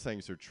 2 of those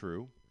things are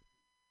true.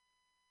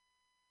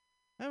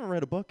 I haven't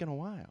read a book in a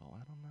while.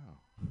 I don't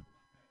know.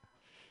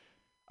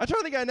 I turn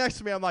to the guy next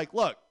to me. I'm like,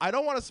 look, I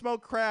don't want to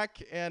smoke crack,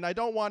 and I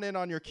don't want in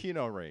on your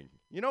Keno ring.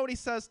 You know what he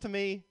says to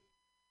me?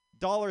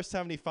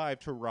 $1.75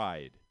 to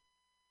ride.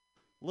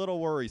 Little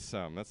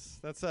worrisome. That's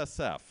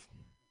SF.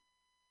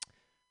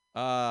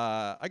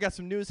 I got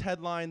some news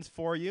headlines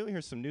for you.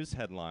 Here's some news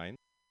headlines.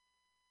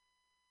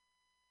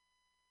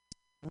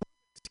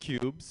 Rubik's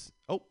Cubes.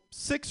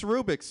 6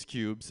 Rubik's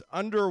Cubes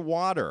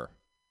underwater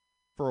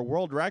for a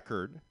world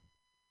record.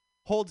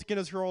 Holds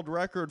Guinness World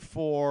Record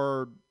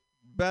for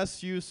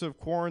best use of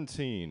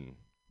quarantine.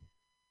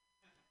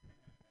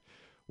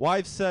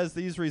 Wife says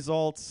these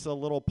results a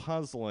little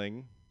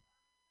puzzling.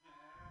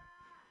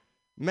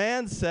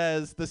 Man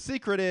says the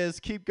secret is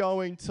keep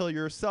going till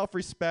your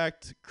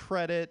self-respect,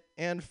 credit,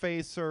 and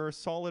face are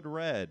solid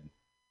red.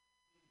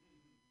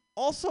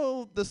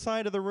 Also, the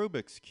side of the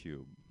Rubik's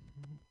Cube.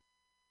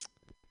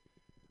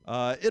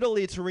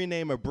 Italy to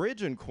rename a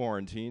bridge in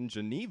quarantine,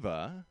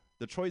 Geneva.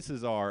 The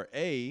choices are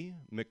A,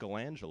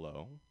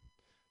 Michelangelo,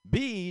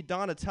 B,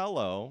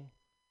 Donatello,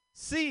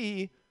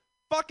 C,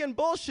 fucking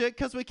bullshit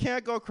because we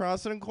can't go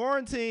across it in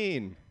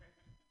quarantine.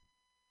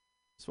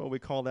 That's what we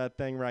call that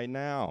thing right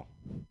now.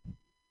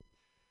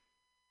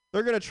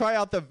 They're going to try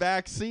out the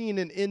vaccine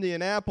in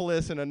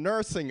Indianapolis in a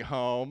nursing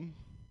home.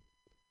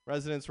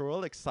 Residents were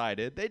real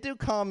excited. They do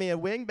call me a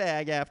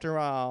wingbag after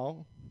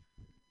all.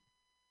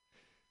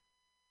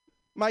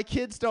 My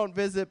kids don't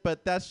visit,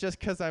 but that's just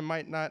because I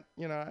might not,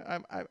 you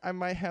know, I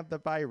might have the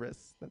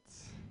virus.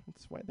 That's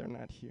why they're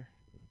not here.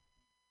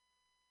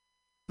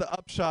 The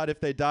upshot, if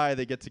they die,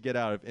 they get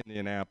out of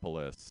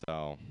Indianapolis.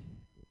 So,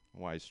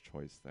 wise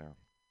choice there.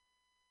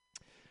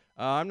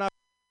 I'm not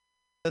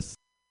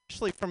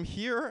actually from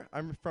here.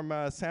 I'm from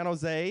San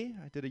Jose.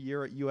 I did a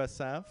year at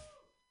USF.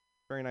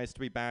 Very nice to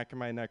be back in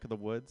my neck of the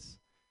woods.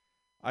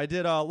 I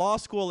did law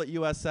school at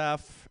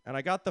USF, and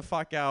I got the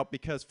fuck out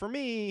because for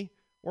me,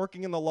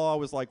 working in the law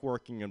was like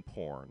working in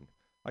porn.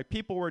 Like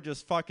people were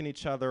just fucking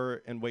each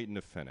other and waiting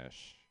to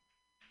finish.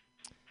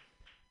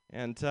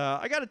 And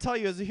I got to tell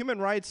you, as a human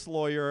rights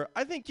lawyer,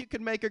 I think you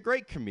could make a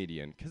great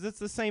comedian because it's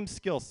the same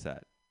skill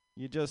set.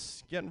 You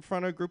just get in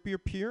front of a group of your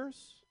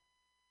peers,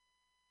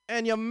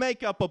 and you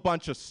make up a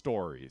bunch of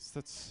stories.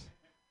 That's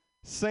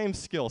same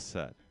skill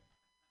set.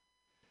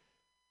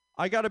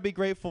 I got to be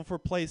grateful for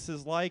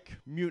places like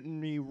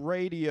Mutiny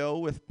Radio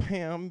with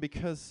Pam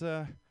because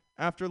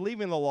after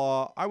leaving the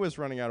law, I was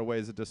running out of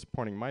ways of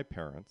disappointing my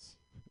parents.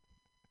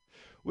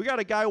 We got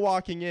a guy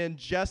walking in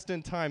just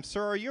in time.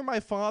 Sir, are you my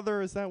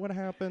father? Is that what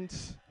happened?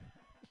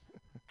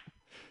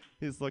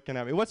 He's looking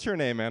at me. What's your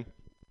name, man?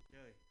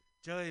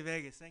 Joey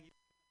Vegas. Thank you.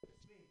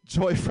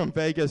 Joy from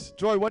Vegas.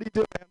 Joy, what do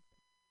you do,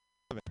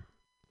 man?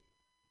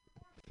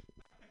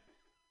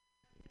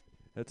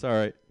 It's all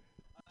right.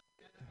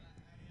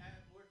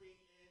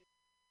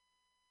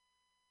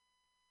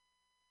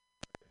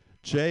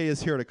 Jay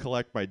is here to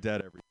collect my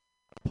debt every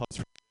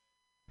plus.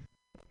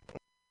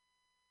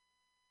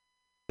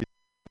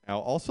 Now,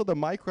 also the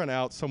mic ran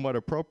out somewhat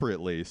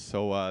appropriately,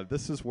 so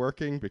this is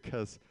working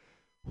because,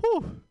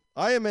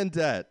 I am in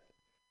debt.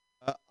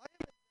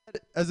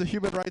 As a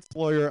human rights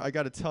lawyer, I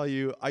got to tell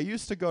you, I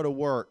used to go to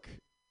work,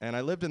 and I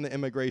lived in the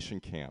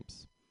immigration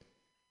camps.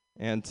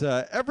 And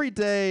every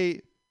day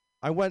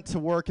I went to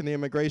work in the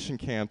immigration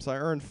camps, I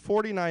earned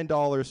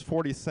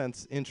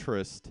 $49.40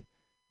 interest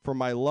for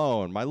my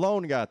loan. My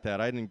loan got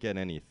that. I didn't get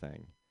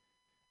anything.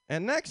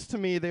 And next to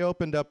me, they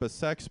opened up a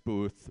sex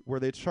booth where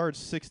they charged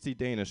 60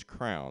 Danish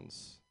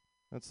crowns.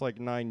 That's like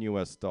 $9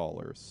 US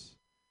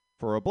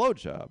for a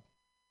blowjob.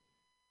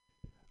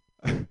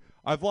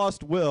 I've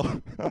lost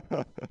Will.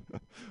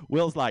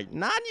 Will's like,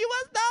 $9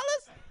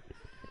 US?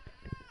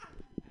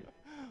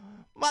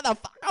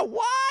 Motherfucker,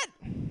 what?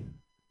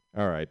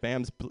 All right,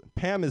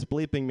 Pam is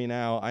bleeping me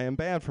now. I am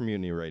banned from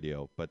Mutiny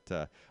Radio,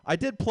 but I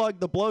did plug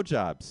the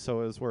blowjobs,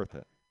 so it was worth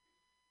it.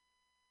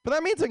 But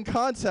that means in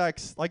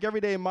context, like every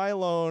day my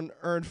loan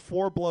earned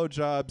 4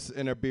 blowjobs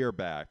and a beer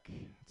back.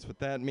 That's what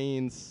that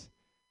means.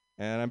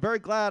 And I'm very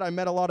glad I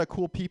met a lot of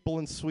cool people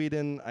in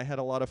Sweden. I had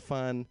a lot of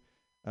fun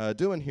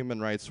doing human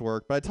rights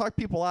work. But I talk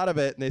people out of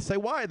it, and they say,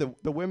 why?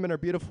 The women are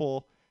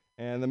beautiful.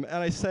 And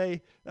I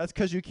say, that's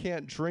because you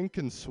can't drink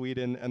in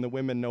Sweden, and the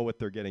women know what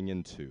they're getting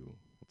into.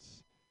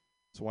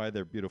 That's why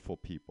they're beautiful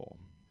people.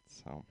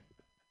 So.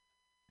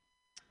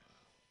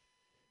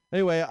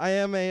 Anyway, I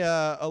am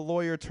a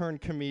lawyer turned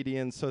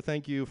comedian, so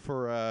thank you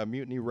for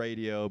Mutiny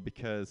Radio,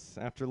 because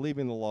after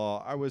leaving the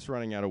law, I was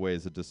running out of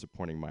ways of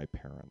disappointing my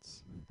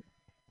parents.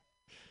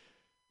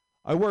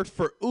 I worked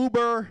for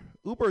Uber.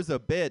 Uber's a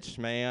bitch,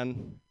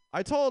 man.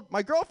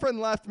 My girlfriend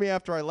left me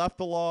after I left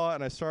the law,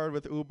 and I started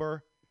with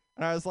Uber,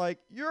 and I was like,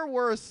 you're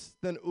worse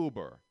than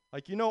Uber.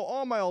 Like, you know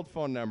all my old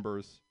phone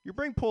numbers. You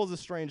bring pools of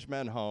strange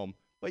men home,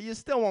 but you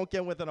still won't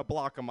get within a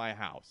block of my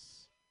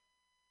house.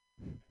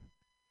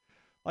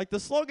 Like,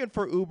 the slogan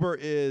for Uber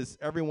is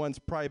everyone's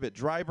private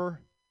driver.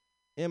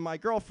 In my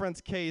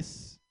girlfriend's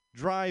case,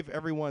 drive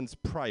everyone's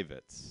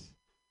privates.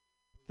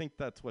 I think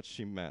that's what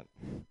she meant.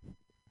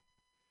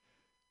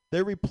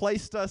 They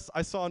replaced us.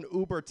 I saw an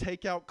Uber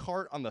takeout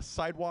cart on the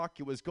sidewalk.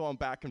 It was going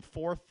back and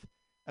forth.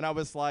 And I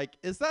was like,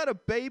 is that a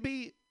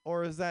baby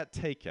or is that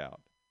takeout?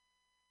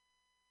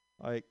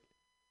 Like,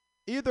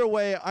 either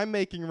way, I'm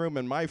making room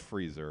in my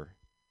freezer.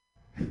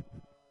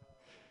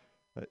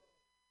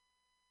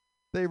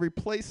 They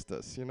replaced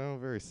us, you know,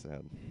 very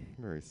sad,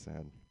 very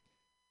sad.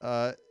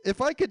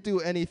 If I could do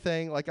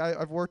anything, like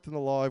I've worked in the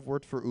law, I've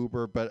worked for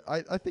Uber, but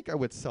I think I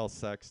would sell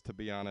sex, to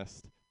be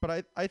honest.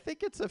 But I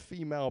think it's a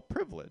female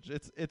privilege.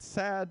 It's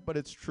sad, but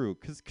it's true.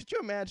 Because could you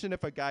imagine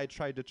if a guy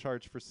tried to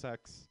charge for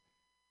sex?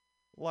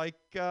 Like,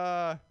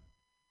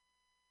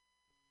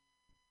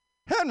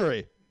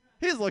 Henry,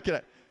 he's looking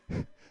at,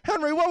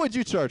 Henry, what would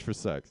you charge for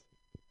sex?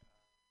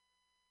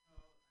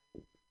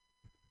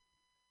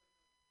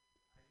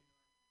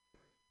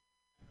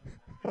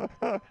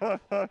 All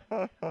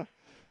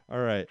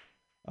right.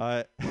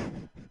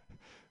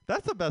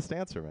 That's the best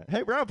answer, man.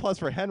 Hey, round of applause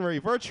for Henry.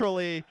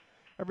 Virtually,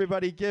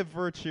 everybody give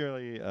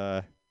virtually.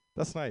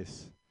 That's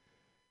nice.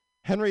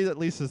 Henry at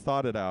least has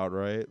thought it out,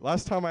 right?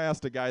 Last time I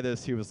asked a guy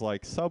this, he was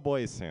like,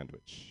 Subway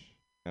sandwich.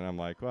 And I'm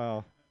like,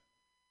 well,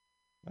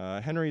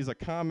 Henry's a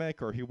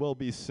comic, or he will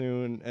be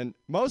soon. And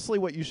mostly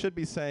what you should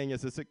be saying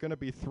is it going to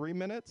be 3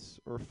 minutes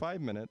or 5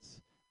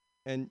 minutes?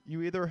 And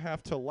you either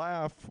have to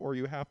laugh or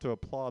you have to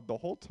applaud the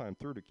whole time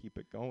through to keep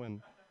it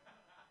going.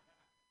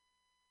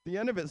 The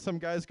end of it, some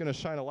guy's going to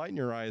shine a light in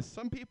your eyes.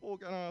 Some people will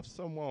get off,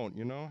 some won't,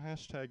 you know?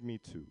 Hashtag me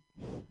too.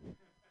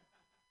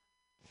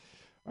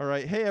 All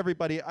right. Hey,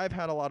 everybody. I've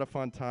had a lot of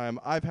fun time.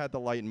 I've had the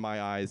light in my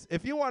eyes.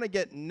 If you want to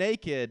get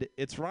naked,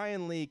 it's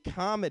Ryan Lee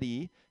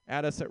Comedy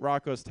at us at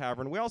Rocco's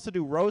Tavern. We also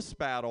do roast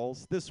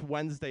battles this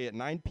Wednesday at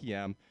 9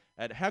 p.m.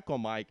 at Heckle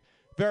Mike.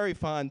 Very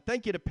fun.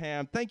 Thank you to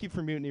Pam. Thank you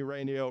for Mutiny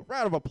Radio.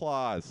 Round of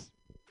applause.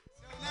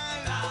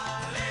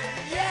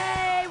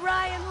 Yay,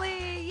 Ryan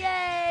Lee!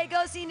 Yay!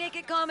 Go see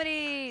Naked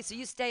Comedy. So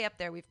you stay up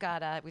there. We've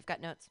got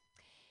notes.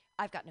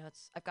 I've got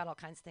notes. I've got all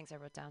kinds of things I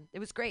wrote down. It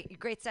was great.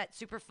 Great set.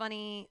 Super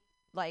funny.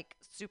 Like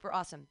super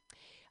awesome.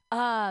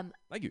 Thank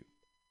you.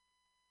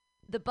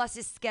 The bus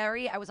is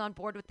scary. I was on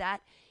board with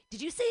that.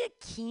 Did you say a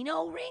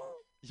Keno ring?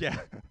 Yeah.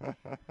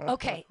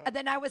 Okay. And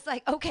then I was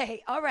like,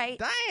 okay, all right.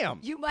 Damn.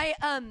 You might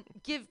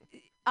give.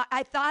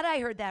 I thought I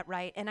heard that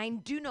right, and I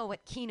do know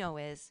what Keno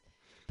is,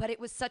 but it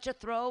was such a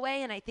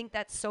throwaway, and I think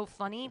that's so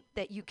funny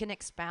that you can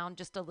expound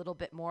just a little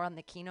bit more on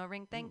the Keno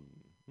ring thing.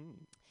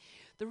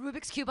 The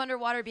Rubik's Cube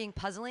underwater being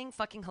puzzling,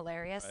 fucking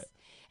hilarious. Right.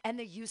 And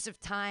the use of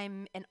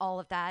time and all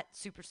of that,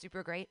 super,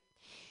 super great.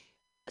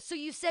 So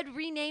you said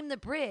rename the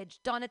bridge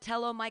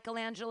Donatello,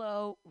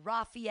 Michelangelo,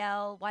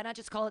 Raphael. Why not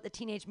just call it the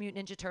Teenage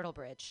Mutant Ninja Turtle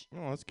Bridge?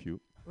 Oh, that's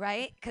cute.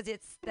 Right? Because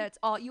that's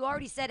all. You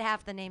already said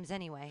half the names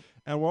anyway.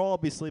 And we'll all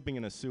be sleeping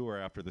in a sewer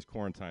after this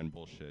quarantine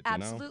bullshit. You know?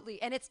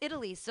 Absolutely. And it's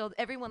Italy, so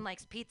everyone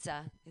likes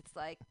pizza. It's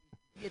like,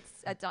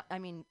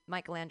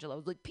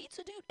 Michelangelo, like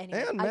pizza, dude.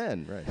 Anyway, And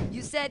men, right?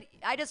 You said,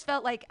 I just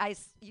felt like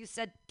you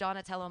said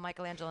Donatello,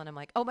 Michelangelo, and I'm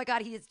like, oh my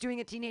God, he is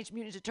doing a Teenage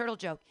Mutant Ninja Turtle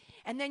joke.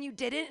 And then you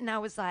did it, and I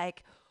was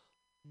like,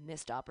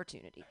 missed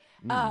opportunity.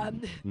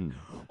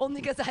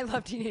 Only because I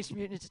love Teenage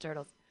Mutant Ninja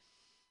Turtles.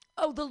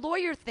 Oh, the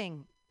lawyer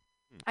thing.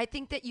 I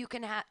think that you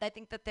can I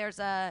think that there's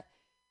a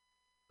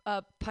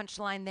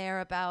punchline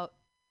there about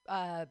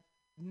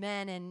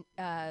men and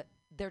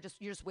you're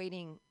just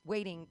waiting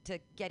to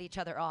get each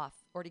other off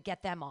or to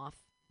get them off,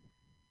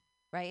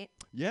 right?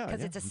 Yeah.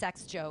 Because yeah. it's a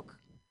sex joke,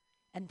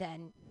 and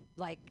then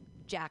like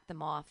jack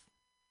them off,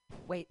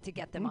 wait to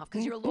get them off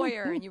because you're a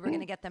lawyer and you were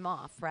gonna get them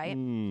off, right?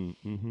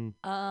 Mm-hmm.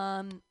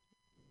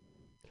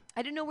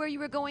 I didn't know where you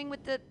were going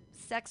with the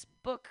sex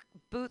book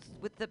booth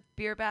with the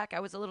beer back. I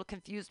was a little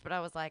confused, but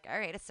I was like, all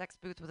right, a sex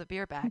booth with a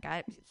beer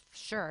back.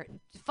 Sure.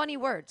 Funny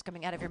words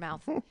coming out of your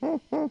mouth.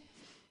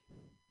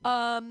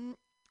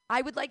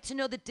 I would like to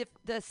know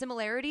the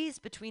similarities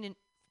between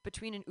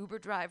an Uber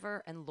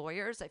driver and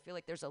lawyers. I feel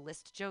like there's a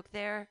list joke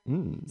there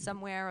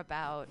somewhere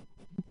about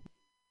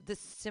the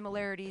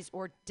similarities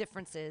or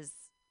differences.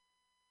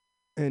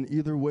 And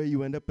either way,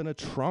 you end up in a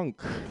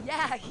trunk.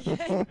 Yeah, you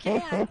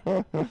can.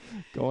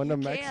 Going to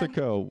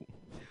Mexico.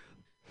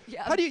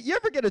 Yeah. How do you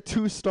ever get a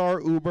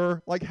 2-star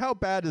Uber? Like, how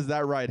bad does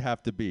that ride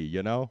have to be,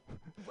 you know?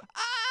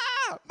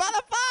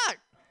 Motherfucker!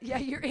 Yeah,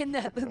 you're in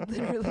that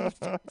literally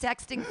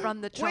texting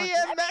from the trunk. We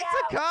in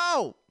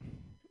Mexico!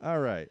 All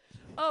right.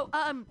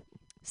 Oh,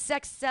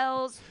 sex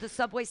sells, the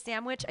Subway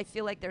sandwich. I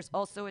feel like there's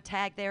also a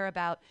tag there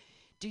about,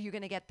 do you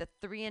going to get the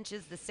 3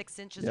 inches, the 6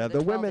 inches, Yeah, or the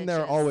the 12 women there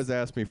inches? always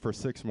ask me for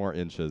 6 more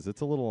inches.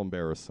 It's a little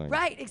embarrassing.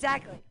 Right,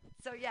 exactly.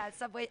 So yeah,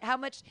 Subway. How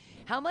much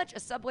a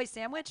Subway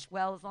sandwich?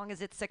 Well, as long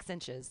as it's 6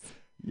 inches.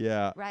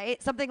 Yeah.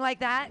 Right, something like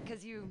that.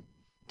 Because you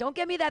don't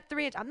get me that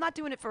 3 inch. I'm not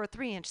doing it for a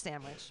 3-inch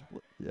sandwich.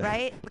 Yeah.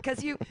 Right?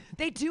 Because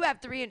they do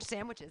have 3-inch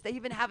sandwiches. They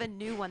even have a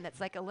new one that's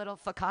like a little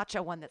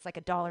focaccia one that's like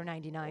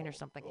 $1.99 or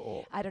something.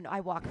 I don't know.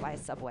 I walk by a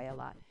Subway a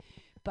lot.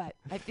 But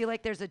I feel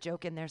like there's a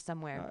joke in there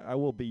somewhere. I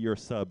will be your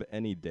sub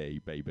any day,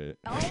 baby.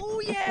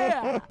 Oh,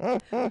 yeah.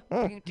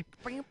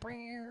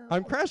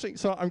 I'm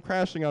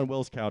crashing on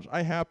Will's couch.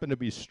 I happen to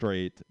be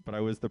straight, but I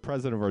was the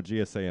president of our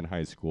GSA in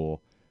high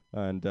school.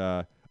 And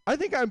I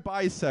think I'm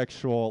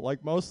bisexual,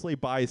 like mostly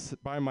by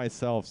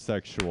myself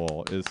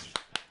sexual is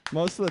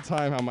most of the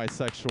time how my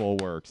sexual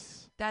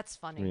works. That's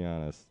funny. To be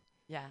honest.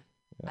 Yeah,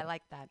 I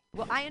like that.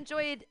 Well, I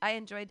enjoyed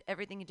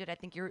everything you did. I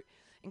think you're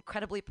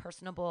incredibly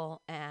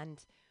personable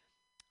and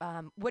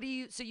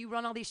so you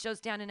run all these shows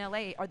down in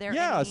LA. Are there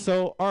any?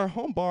 So our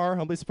home bar,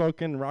 Humbly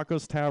Spoken,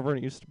 Rocco's Tavern,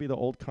 it used to be the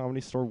old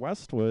Comedy Store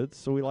Westwood.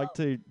 So we like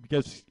to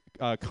give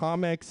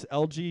comics,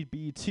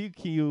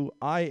 LGBTQIA,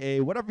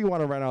 whatever you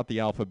want to run out the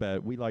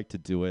alphabet, we like to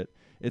do it.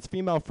 It's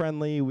female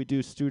friendly. We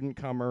do student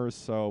comers,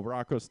 so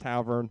Rocco's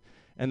Tavern.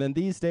 And then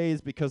these days,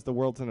 because the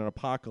world's in an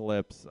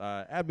apocalypse,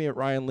 add me at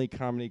Ryan Lee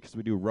Comedy because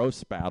we do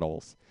roast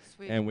battles.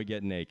 Sweet. And we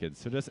get naked.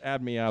 So just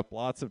add me up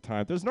lots of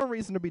time. There's no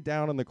reason to be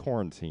down in the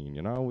quarantine,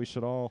 you know? We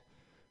should all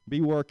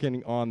be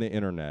working on the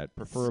internet,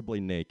 preferably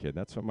naked.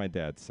 That's what my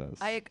dad says.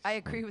 I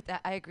agree with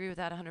that. I agree with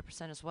that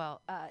 100% as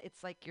well.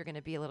 It's like you're going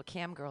to be a little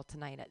cam girl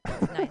tonight.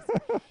 It's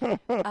nice.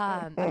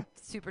 I'm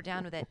super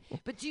down with it.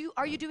 But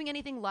are you doing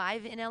anything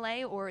live in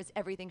LA or is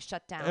everything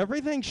shut down?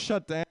 Everything's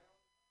shut down.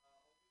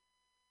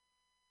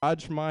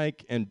 Garage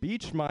mic and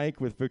beach mic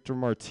with Victor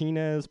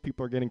Martinez.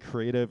 People are getting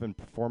creative and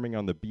performing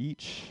on the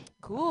beach.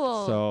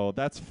 Cool. So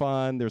that's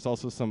fun. There's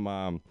also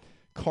some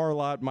car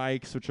lot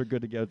mics, which are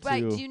good to go to.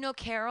 Right. Do you know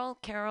Carol?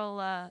 Carol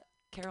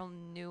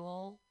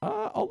Newell?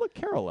 I'll look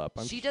Carol up.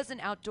 She does an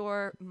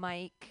outdoor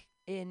mic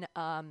in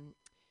a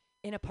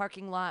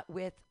parking lot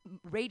with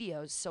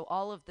radios, so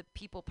all of the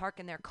people park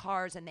in their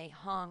cars and they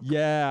honk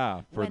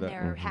when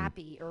they're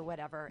happy or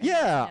whatever.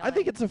 Yeah, I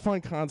think it's a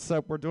fun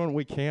concept. We're doing what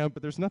we can,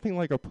 but there's nothing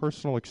like a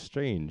personal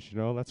exchange. You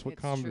know, that's what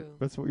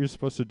that's what you're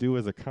supposed to do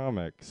as a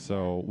comic.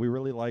 So we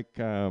really like,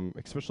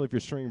 especially if you're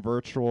streaming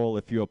virtual,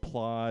 if you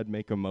applaud,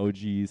 make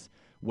emojis,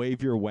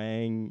 wave your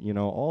wang, you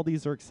know, all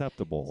these are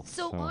acceptable.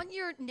 So on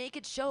your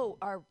naked show,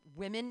 are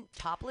women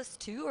topless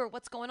too, or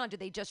what's going on? Do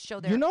they just show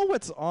their... You know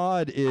what's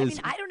odd is... I mean,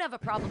 I don't have a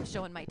problem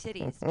showing my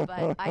titties,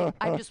 but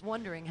I'm just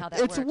wondering how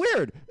that works. It's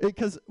weird,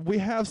 because we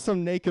have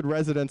some naked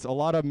residents. A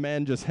lot of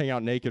men just hang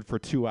out naked for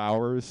 2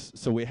 hours,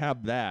 so we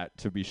have that,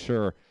 to be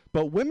sure.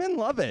 But women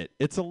love it.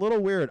 It's a little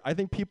weird. I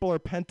think people are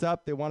pent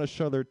up. They want to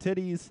show their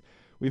titties.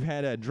 We've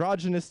had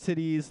androgynous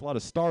titties, a lot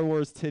of Star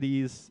Wars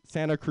titties,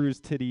 Santa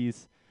Cruz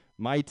titties,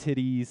 my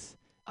titties,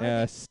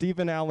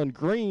 Stephen Allen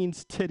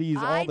Green's titties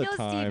all the time.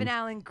 I know Stephen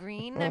Allen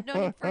Green. I've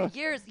known him for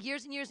years and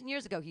years and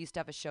years ago. He used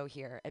to have a show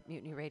here at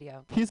Mutiny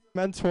Radio. He's a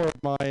mentor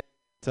of mine.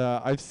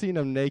 I've seen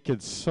him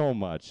naked so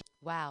much.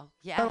 Wow. I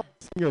Yeah. don't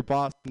see your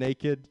boss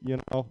naked,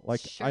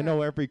 Like, I know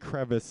Sure. every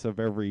crevice of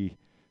every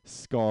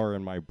scar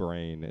in my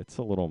brain. It's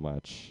a little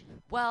much.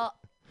 Well,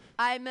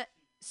 I'm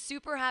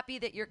super happy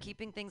that you're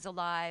keeping things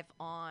alive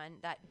on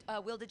that.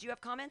 Will, did you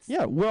have comments?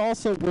 Yeah, we're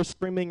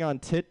streaming on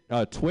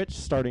Twitch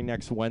starting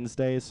next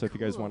Wednesday, so if you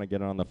guys Cool. want to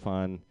get on the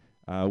fun.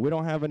 We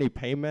don't have any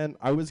payment.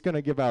 I was going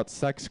to give out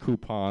sex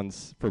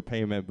coupons for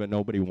payment, but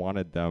nobody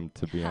wanted them,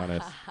 to be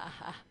honest.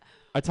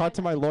 I talked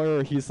to my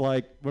lawyer. He's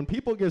like, when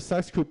people give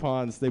sex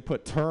coupons, they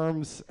put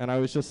terms, and I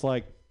was just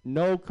like,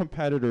 no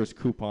competitors'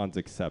 coupons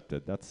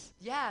accepted.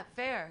 Yeah,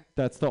 fair.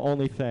 That's the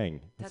only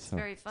thing. That's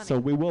very funny. So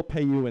we will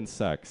pay you in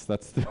sex.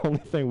 That's the only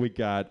thing we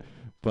got.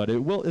 But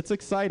it's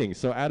exciting.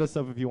 So add us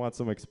up if you want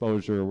some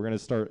exposure. We're going to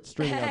start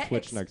streaming on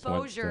Twitch next Wednesday.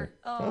 Exposure.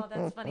 Oh,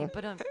 that's funny.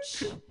 But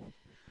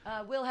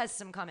Will has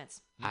some comments.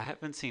 I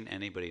haven't seen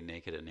anybody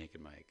naked at Naked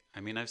Mike. I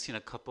mean, I've seen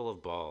a couple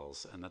of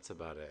balls, and that's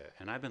about it.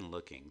 And I've been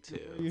looking,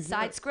 too.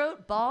 Side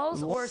scrote?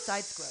 Balls or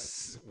side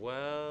scrote?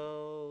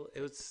 Well,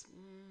 it's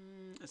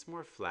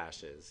more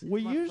flashes.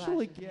 We More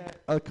usually flashes.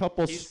 get a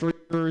couple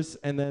streakers,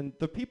 and then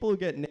the people who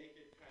get naked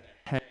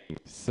kind of hang.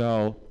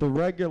 So the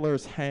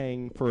regulars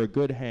hang for a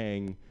good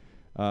hang,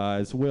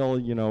 as Will,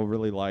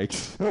 really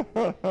likes.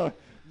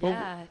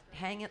 Yeah,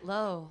 hang it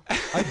low.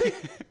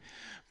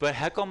 But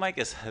Heckle Mike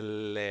is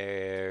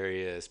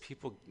hilarious.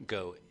 People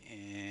go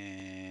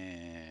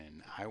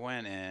in. I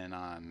went in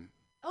on.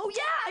 Oh,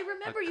 yeah, I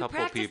remember you couple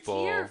practiced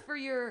people. here for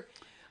your.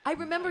 I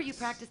remember you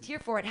practiced here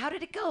for it. How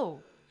did it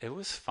go? It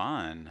was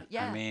fun.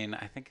 Yeah. I mean,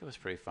 I think it was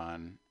pretty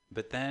fun.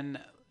 But then,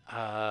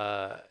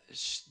 yeah,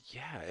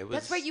 it was.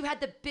 That's right. You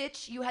had the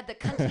bitch. You had the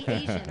cunty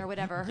Asian or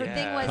whatever. Her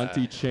thing was.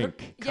 Cunty chink.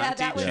 Yeah,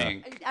 that was.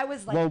 chink. I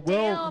was like, Well,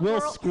 damn,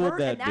 Will her, schooled her,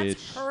 that and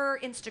that's bitch. her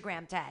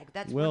Instagram tag.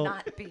 That's Will- we're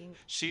not being.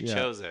 She Yeah.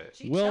 chose it.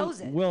 She Will chose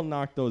it. Will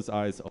knock those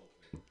eyes open.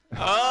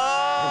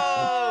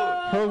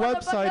 Oh! Her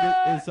website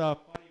motherfucker! is Funny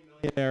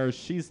Millionaires.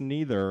 She's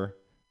neither,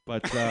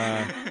 but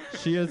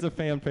she is a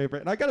fan favorite.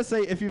 And I gotta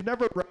say, if you've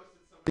never roasted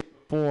somebody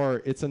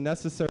before, it's a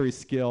necessary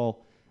skill.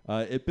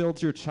 It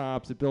builds your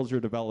chops, it builds your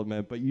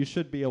development, but you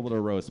should be able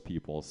to roast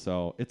people.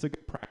 So it's a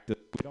good practice.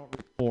 We don't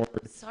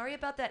record. Sorry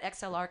about that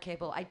XLR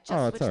cable. I just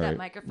Oh, it's switched that alright.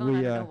 microphone. We,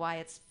 I don't know why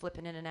it's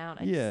flipping in and out.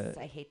 I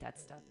hate that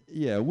stuff.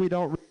 Yeah, we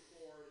don't record.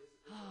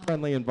 It's a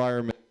friendly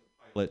environment.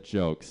 Pilot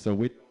jokes. So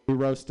we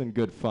roast in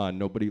good fun.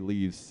 Nobody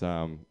leaves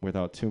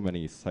without too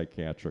many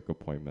psychiatric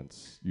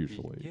appointments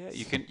usually. Yeah,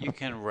 you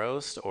can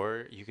roast,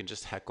 or you can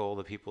just heckle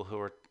the people who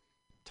are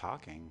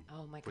talking.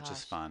 Oh my gosh. Which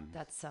is fun.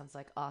 That sounds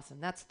like awesome.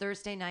 That's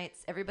Thursday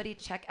nights. Everybody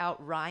check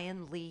out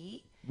Ryan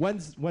Lee.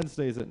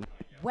 Wednesdays at 9.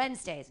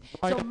 Wednesdays.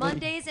 Ryan So Lee.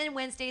 Mondays and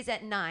Wednesdays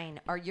at 9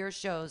 are your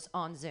shows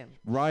on Zoom.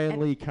 Ryan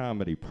And Lee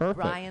comedy. Perfect.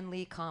 Ryan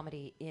Lee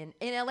comedy in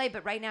LA,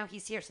 but right now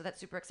he's here, so that's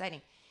super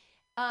exciting.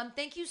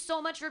 Thank you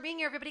so much for being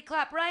here. Everybody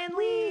clap. Ryan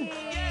Lee.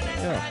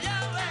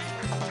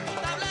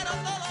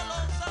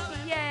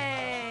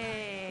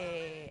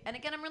 Yay. And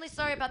again, I'm really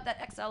sorry about that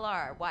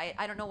XLR. Why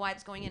I don't know why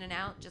it's going in and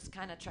out. Just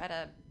kind of try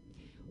to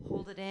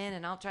hold it in,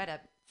 and I'll try to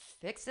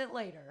fix it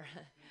later.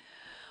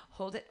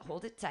 Hold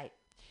it tight.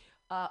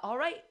 All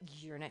right,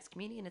 your next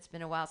comedian. It's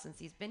been a while since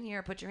he's been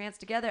here. Put your hands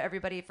together,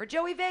 everybody, for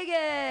Joey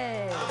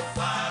Vegas.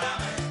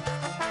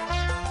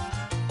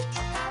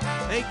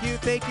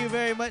 Thank you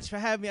very much for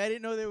having me. I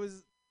didn't know there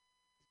was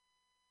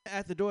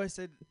at the door. I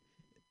said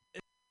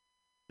to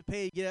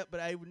pay to get up, but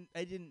I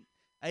didn't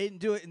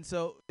do it, and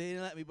so they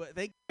didn't let me. But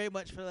thank you very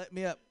much for letting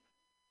me up.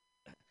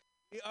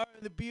 We are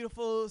in the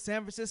beautiful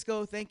San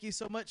Francisco. Thank you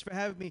so much for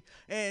having me.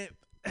 And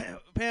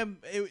Pam,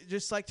 I would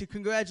just like to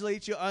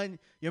congratulate you on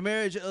your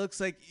marriage. It looks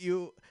like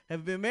you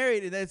have been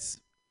married, and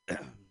that's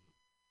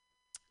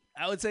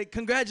I would say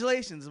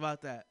congratulations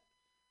about that.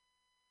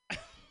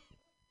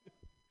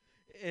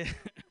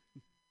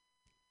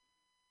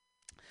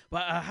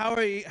 But how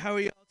are you all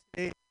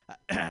today?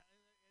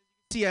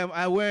 See,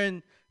 I'm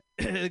wearing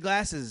the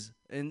glasses,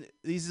 and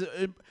these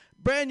are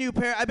brand new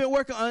pair. I've been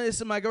working on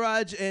this in my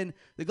garage, and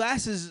the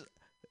glasses,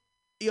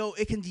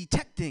 it can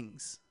detect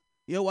things.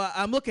 While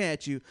I'm looking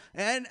at you,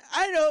 and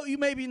I know you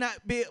maybe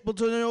not be able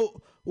to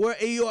know where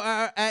you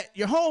are at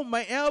your home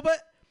right now, but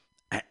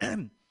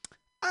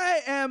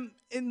I am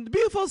in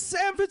beautiful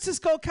San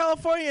Francisco,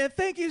 California, and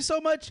thank you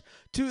so much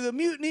to the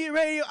Mutiny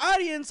Radio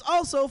audience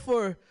also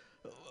for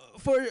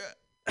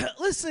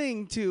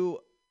listening to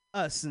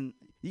us. And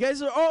you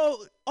guys are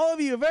all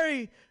of you are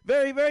very,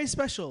 very, very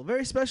special,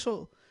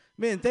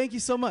 man. Thank you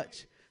so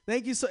much.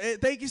 Thank you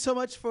so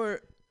much for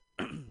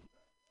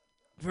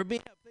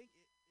being up.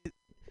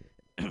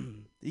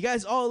 You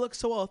guys all look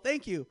so well.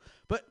 Thank you.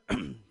 But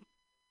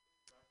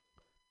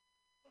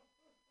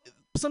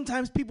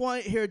sometimes people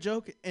want to hear a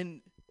joke,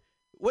 and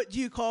what do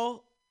you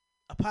call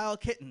a pile of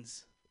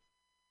kittens?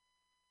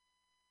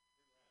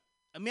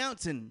 A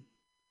mountain.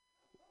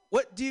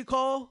 What do you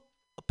call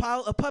a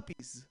pile of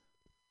puppies?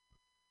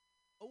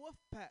 A wolf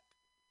pack.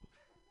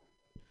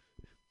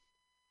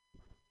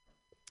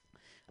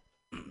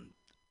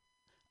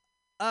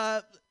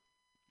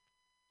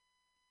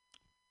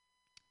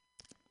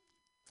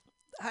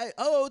 hi.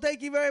 Oh,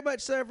 thank you very much,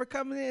 sir, for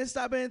coming in and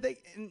stopping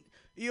and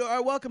you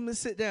are welcome to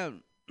sit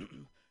down.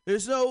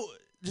 There's no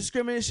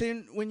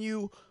discrimination when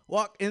you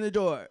walk in the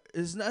door.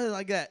 There's nothing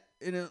like that.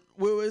 And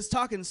we was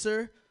talking,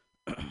 sir,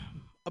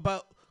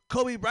 about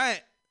Kobe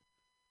Bryant.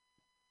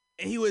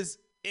 And he was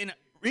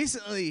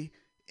recently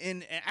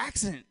in an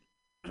accident.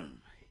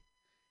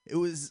 It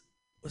was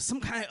some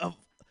kind of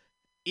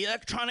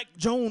electronic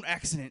drone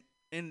accident.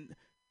 And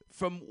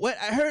from what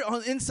I heard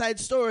on the inside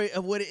story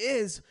of what it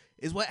is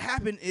what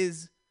happened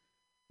is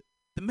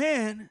the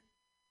man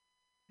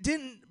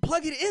didn't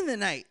plug it in the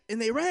night,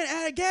 and they ran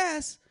out of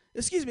gas.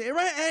 They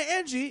ran out of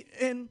energy,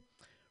 and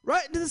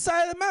right into the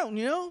side of the mountain,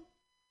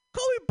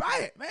 Kobe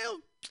Bryant,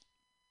 man.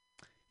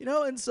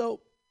 And so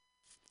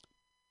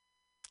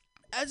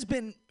that's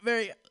been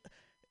very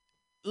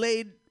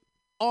laid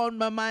on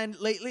my mind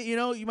lately.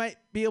 You might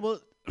be able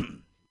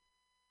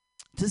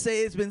to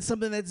say it's been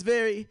something that's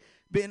been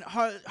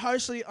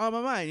harshly on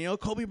my mind.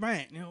 Kobe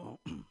Bryant,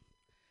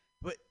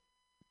 But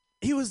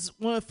he was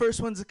one of the first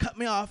ones to cut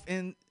me off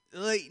in the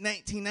late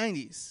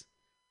 1990s.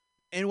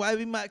 And why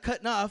we might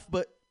cutting off,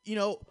 but,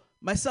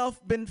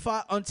 myself been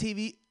fought on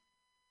TV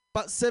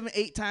about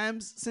 7-8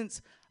 times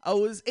since I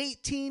was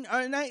 18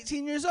 or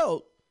 19 years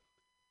old.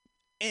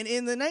 And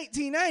in the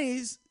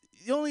 1990s,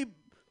 the only,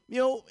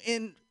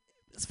 in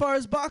as far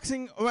as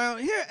boxing around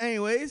here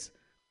anyways,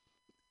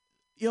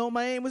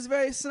 my name was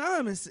very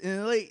synonymous in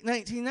the late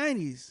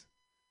 1990s.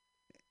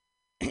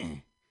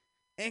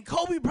 And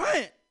Kobe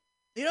Bryant,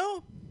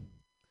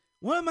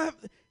 one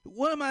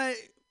of my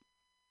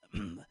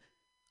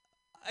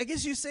I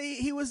guess you say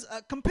he was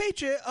a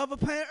compatriot of a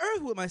planet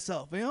Earth with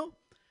myself, and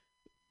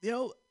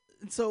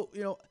so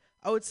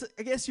I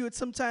guess you would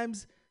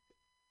sometimes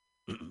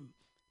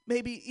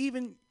maybe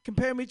even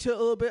compare me to a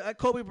little bit like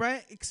Kobe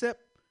Bryant,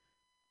 except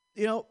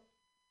I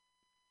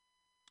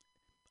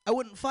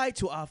wouldn't fight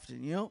too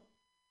often, It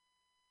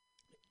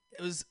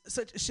was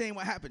such a shame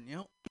what happened,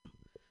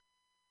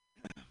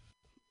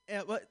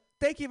 Yeah, but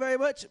thank you very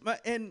much.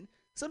 And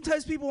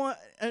sometimes people want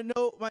to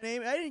know my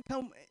name. I didn't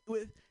come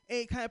with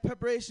any kind of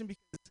preparation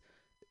because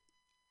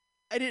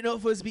I didn't know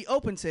if it was to be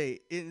open today.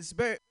 It's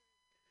very,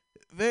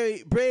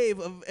 very brave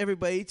of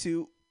everybody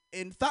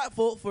and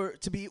thoughtful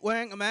to be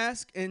wearing a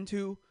mask and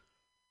to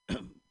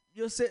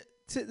sit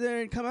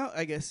there and come out,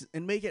 I guess,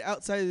 and make it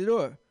outside of the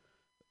door.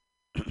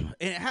 And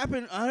it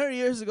happened 100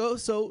 years ago,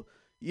 so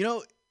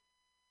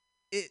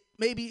it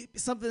may be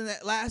something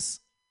that lasts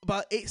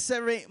about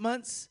 7 or 8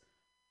 months.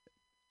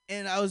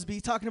 And I was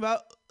talking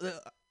about the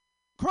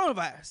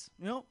coronavirus,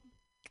 and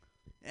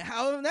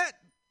how that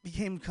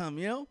became come,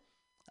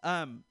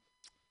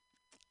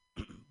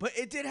 But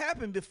it did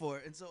happen before,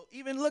 and so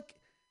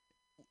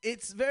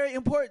it's very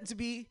important to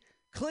be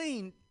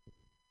clean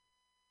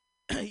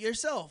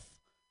yourself.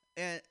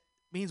 And it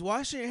means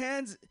washing your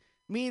hands,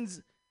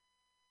 means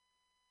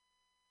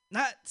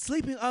not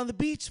sleeping on the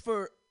beach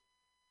for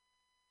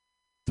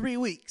 3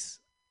 weeks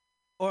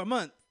or a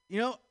month.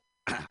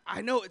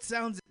 I know it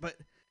sounds, but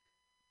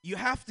you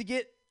have to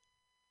get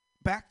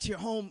back to your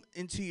home,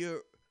 into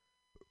your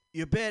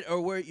bed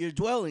or where you're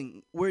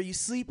dwelling, where you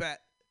sleep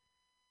at,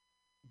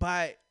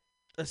 by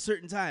a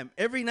certain time.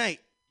 Every night,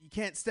 you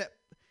can't step.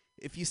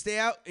 If you stay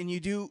out and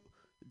you do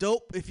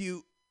dope, if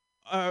you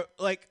are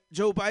like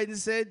Joe Biden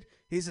said,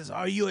 he says,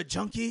 "Are you a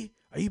junkie?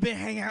 Are you been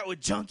hanging out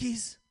with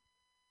junkies?"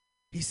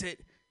 He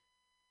said,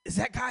 "Is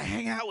that guy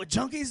hanging out with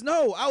junkies?"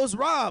 No, I was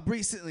robbed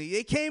recently.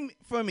 They came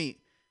for me.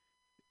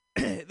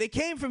 They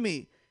came for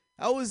me.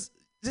 I was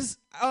just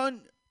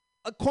on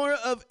a corner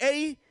of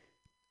A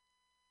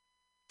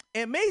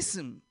and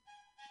Mason,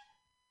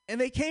 and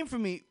they came for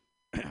me,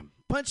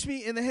 punched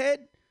me in the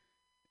head,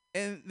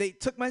 and they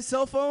took my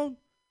cell phone.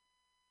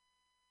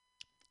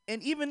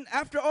 And even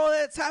after all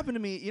that's happened to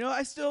me,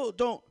 I still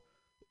don't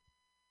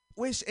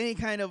wish any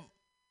kind of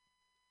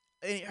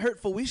any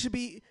hurtful. We should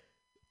be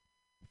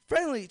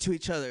friendly to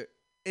each other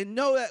and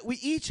know that we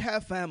each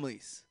have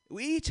families.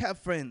 We each have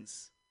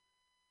friends.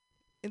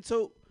 And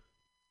so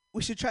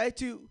we should try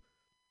to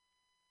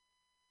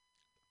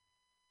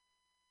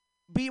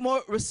be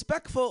more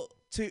respectful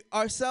to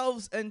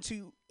ourselves and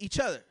to each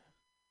other.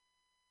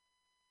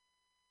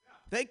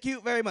 Thank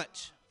you very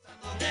much.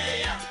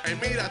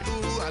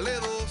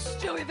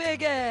 Joey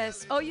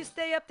Vegas. Oh, you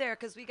stay up there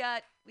because we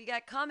got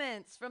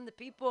comments from the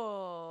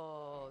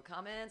people.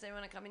 Comments. I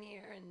want to come in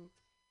here and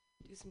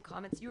do some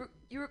comments. You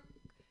were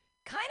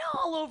kind of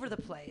all over the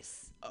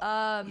place.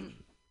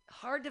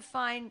 Hard to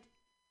find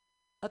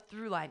a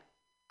through line.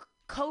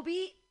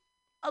 Kobe,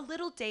 a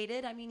little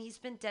dated. I mean, he's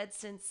been dead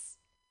since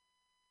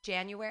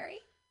January.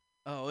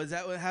 Oh, is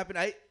that what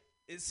happened?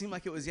 It seemed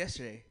like it was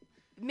yesterday.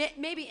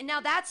 Maybe, and now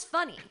that's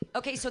funny.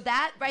 Okay, so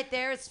that right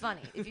there is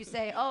funny. If you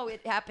say, "Oh,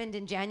 it happened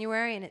in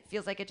January," and it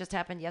feels like it just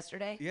happened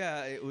yesterday.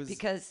 Yeah, it was.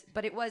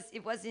 But it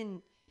was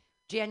in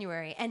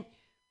January, and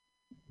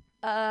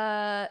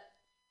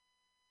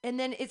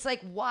then it's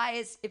like,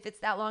 if it's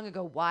that long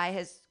ago, why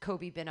has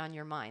Kobe been on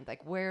your mind?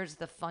 Like, where's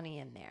the funny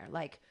in there?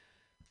 Like,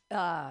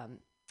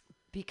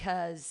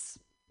 because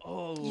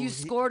you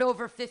scored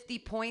over 50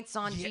 points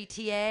on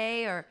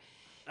GTA, or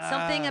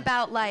Something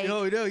about like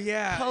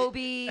yeah.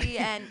 Kobe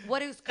and what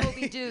does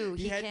Kobe do?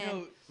 He had can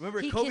no-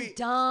 remember he Kobe- can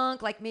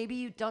dunk. Like maybe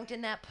you dunked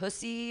in that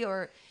pussy,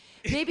 or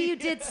maybe you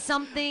did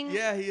something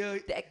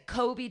that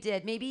Kobe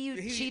did. Maybe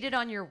you cheated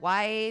on your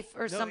wife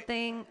or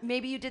something.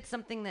 Maybe you did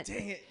something that.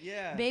 Dang it!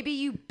 Yeah. Maybe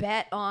you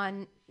bet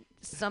on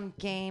some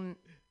game,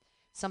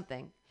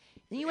 something.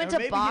 And you went Or to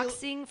maybe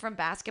boxing from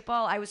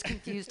basketball. I was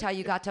confused how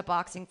you got to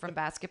boxing from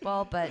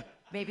basketball, but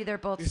maybe they're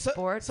both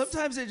sports.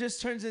 Sometimes it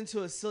just turns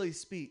into a silly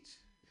speech.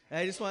 And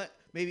I just want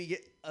maybe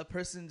get a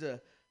person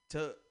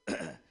to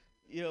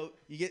you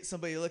get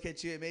somebody to look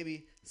at you, and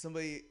maybe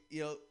somebody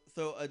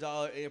throw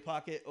 $1 in your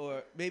pocket,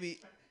 or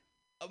maybe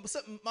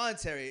something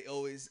monetary.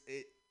 Always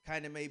it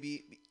kind of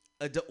maybe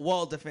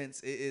wall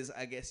defense is,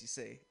 I guess you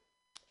say.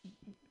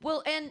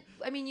 Well, and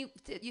I mean,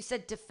 you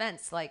said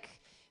defense, like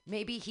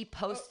maybe he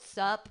posts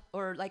up,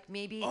 or like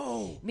maybe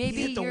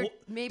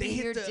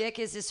your dick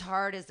is as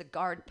hard as the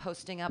guard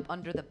posting up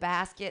under the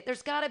basket.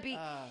 There's got to be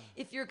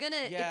if you're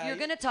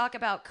gonna talk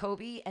about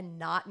Kobe and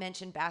not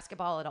mention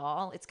basketball at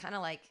all, it's kind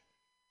of like,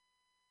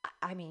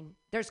 I mean,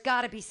 there's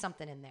got to be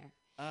something in there.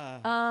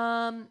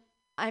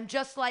 I'm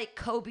just like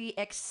Kobe,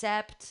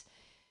 except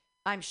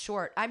I'm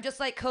short. I'm just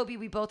like Kobe.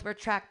 We both wear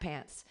track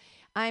pants.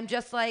 I'm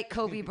just like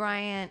Kobe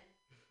Bryant.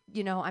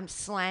 I'm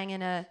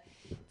slanging a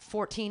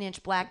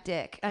 14-inch black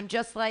dick. I'm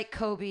just like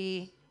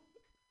Kobe.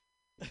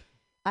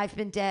 I've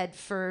been dead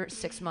for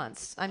 6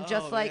 months. I'm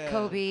just like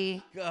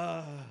Kobe.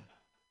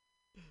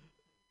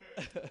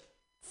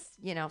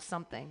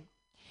 Something.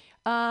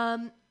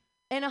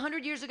 And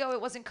 100 years ago, it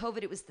wasn't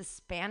COVID. It was the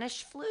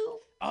Spanish flu.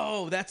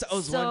 Oh, that's what I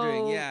was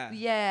wondering. Yeah.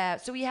 Yeah.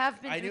 So we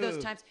have been through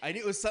those times. I knew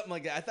it was something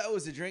like that. I thought it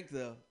was a drink,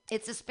 though.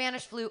 It's the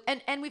Spanish flu.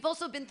 And we've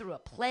also been through a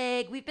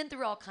plague. We've been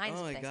through all kinds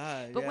of things. Oh,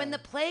 my God. But when the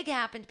plague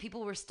happened,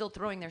 people were still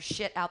throwing their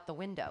shit out the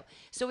window.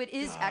 So it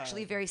is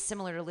actually very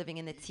similar to living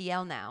in the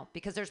TL now,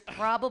 because there's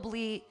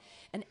probably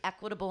an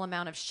equitable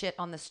amount of shit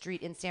on the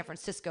street in San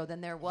Francisco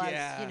than there was,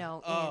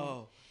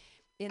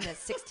 in the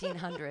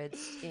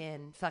 1600s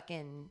in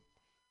fucking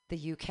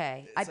the UK.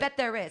 I bet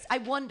there is. I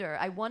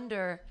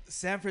wonder.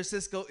 San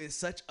Francisco is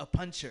such a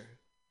puncher.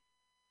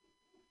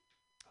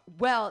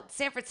 Well,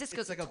 San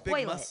Francisco's like a a big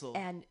toilet, muscle.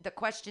 and the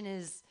question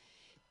is,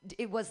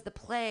 it was the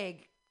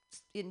plague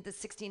in the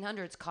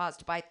 1600s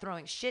caused by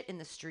throwing shit in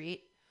the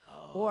street,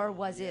 or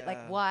was it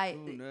like why?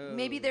 Who knows?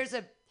 Maybe there's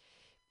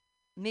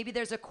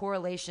a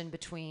correlation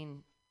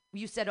between.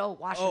 You said,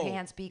 wash your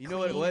hands, be clean. You know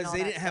what it was? and all They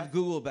that didn't stuff. have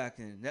Google back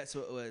then. That's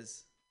what it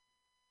was.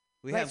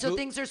 So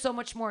things are so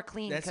much more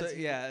clean. That's what.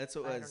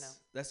 I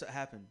That's what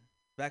happened.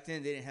 Back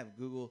then, they didn't have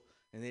Google,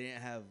 and they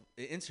didn't have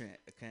an internet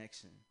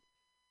connection.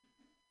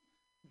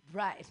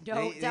 Right.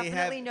 No,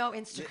 definitely no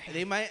Instagram.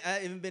 They might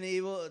even been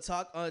able to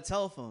talk on a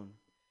telephone.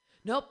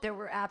 Nope, there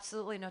were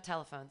absolutely no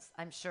telephones,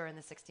 I'm sure, in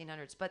the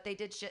 1600s. But they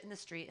did shit in the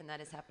street, and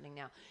that is happening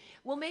now.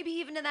 Well, maybe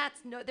even in that,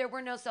 there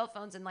were no cell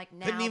phones, and like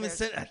now Couldn't even there's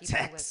send a people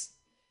text.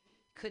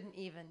 Couldn't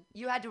even.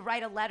 You had to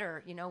write a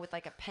letter, with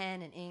like a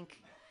pen and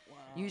ink. Wow.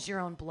 Use your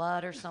own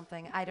blood or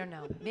something. I don't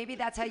know. Maybe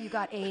that's how you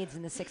got AIDS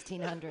in the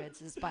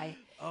 1600s, is by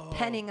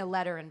penning a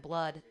letter in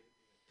blood.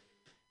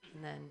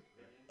 And then,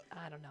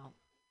 I don't know,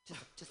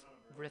 just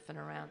riffing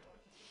around.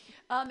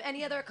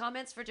 Any other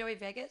comments for Joey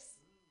Vegas?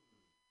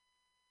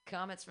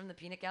 Comments from the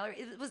peanut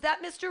gallery? Was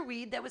that Mr.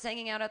 Weed that was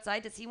hanging out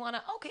outside? Does he want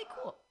to? Okay,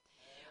 cool.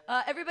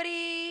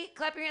 Everybody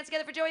clap your hands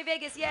together for Joey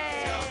Vegas. Yay!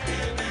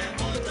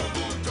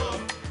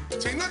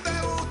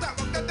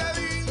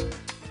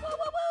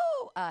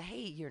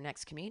 Hey, your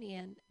next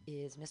comedian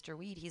is Mr.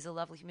 Weed. He's a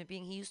lovely human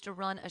being. He used to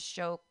run a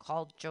show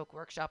called Joke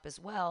Workshop as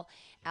well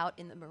out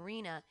in the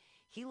marina.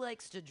 He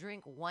likes to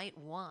drink white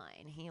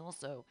wine. He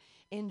also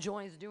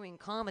enjoys doing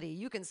comedy.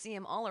 You can see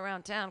him all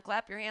around town.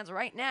 Clap your hands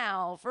right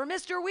now for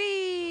Mr.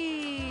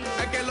 Weed.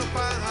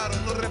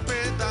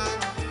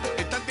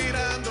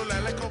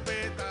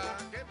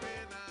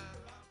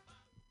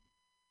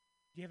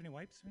 Do you have any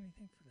wipes or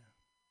anything for that?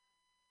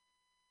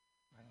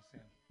 I don't see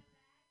them.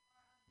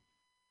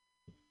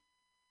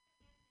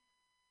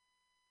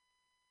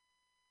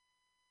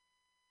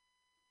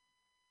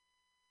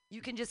 You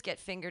can just get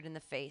fingered in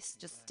the face,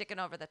 just sticking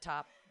over the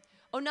top.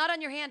 Oh, not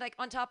on your hand, like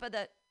on top of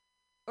the,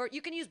 or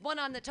you can use one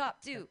on the top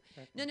too.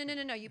 No.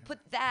 You put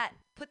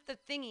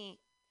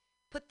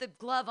the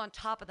glove on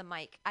top of the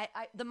mic.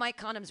 The mic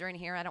condoms are in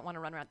here. I don't want to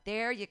run around.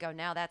 There you go.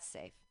 Now that's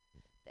safe.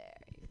 There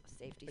you go.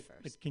 Safety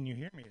first. But can you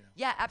hear me though?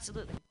 Yeah,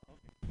 absolutely.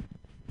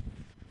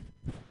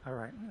 All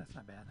right, that's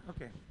not bad.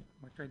 Okay, I'm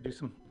gonna try to do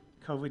some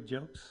COVID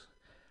jokes.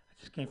 I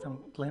just came from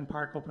Glen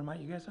Park open mic.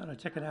 You guys ought to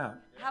check it out.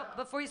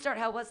 Before you start,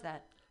 how was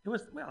that? It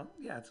was,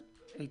 it's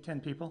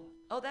 8-10 people.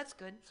 Oh, that's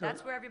good. So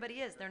that's where everybody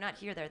is. They're not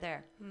here, they're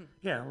there.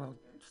 Yeah, well,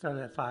 it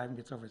started at 5 and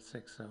gets over at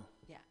 6, so.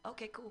 Yeah,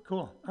 okay, cool.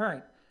 Cool, all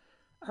right.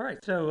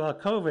 So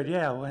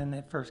COVID, when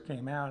it first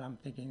came out, I'm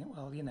thinking,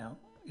 well,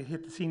 it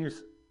hit the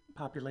seniors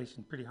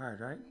population pretty hard,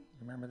 right?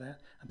 You remember that?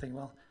 I'm thinking,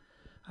 well,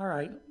 all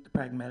right, the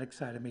pragmatic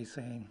side of me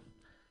saying,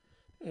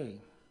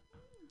 hey,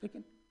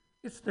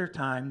 it's their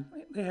time.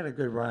 They had a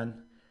good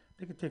run.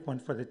 They can take one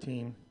for the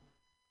team.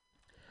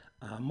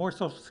 More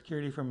Social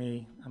Security for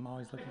me. I'm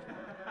always looking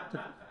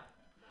for.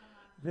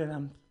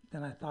 Then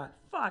I thought,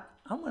 fuck,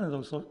 I'm one of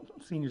those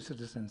senior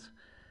citizens,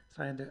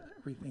 so I had to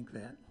rethink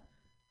that.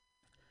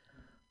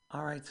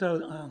 All right,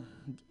 so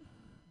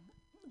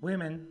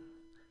women,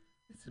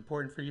 it's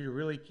important for you to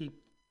really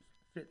keep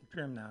fit and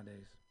trim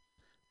nowadays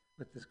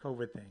with this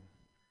COVID thing,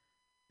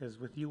 because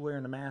with you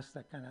wearing a mask,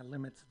 that kind of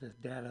limits the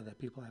data that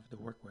people have to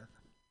work with.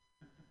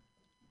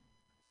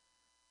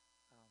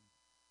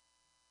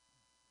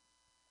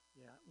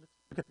 Yeah, let's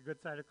look at the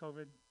good side of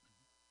COVID.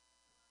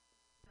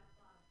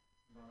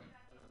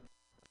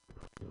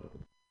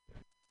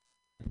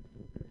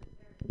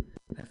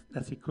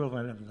 That's the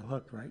equivalent of the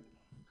hook, right?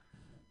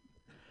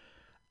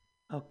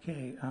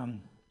 Okay,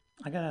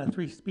 I got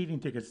 3 speeding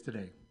tickets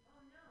today.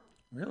 Oh,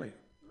 no. Really?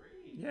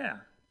 3? Yeah,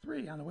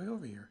 3 on the way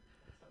over here.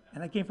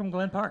 And I came from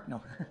Glen Park,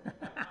 no.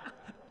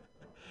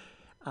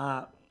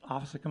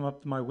 Officer come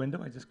up to my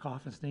window, I just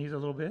cough and sneeze a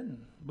little bit,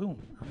 and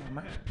boom,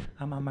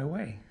 I'm on my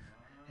way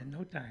in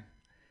no time.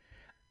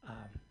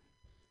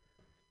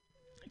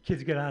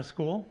 Kids get out of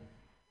school.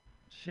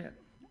 Shit,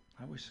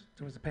 I wish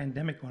there was a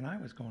pandemic when I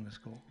was going to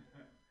school.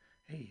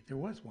 Hey, there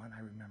was one, I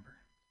remember.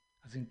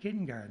 I was in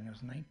kindergarten, it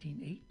was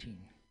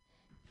 1918.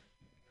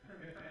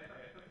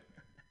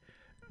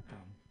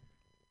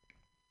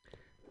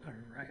 All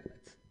right,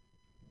 let's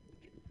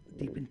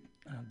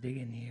dig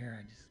in here.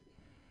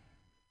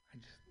 I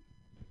just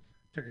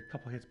took a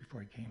couple hits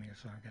before I came here,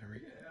 so I've got to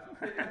read.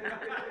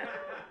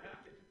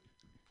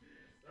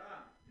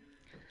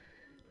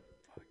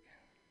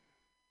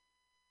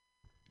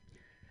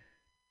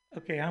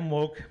 Okay, I'm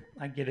woke.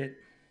 I get it.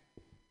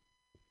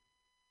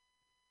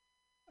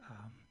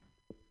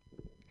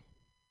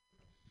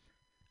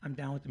 I'm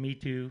down with the Me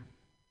Too,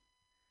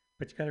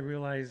 but you got to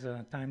realize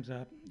time's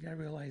up. You got to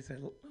realize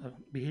that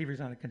behavior's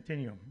on a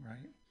continuum,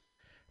 right?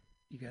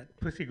 You got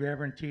pussy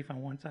grabber and chief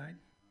on one side.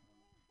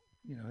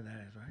 You know who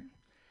that is, right?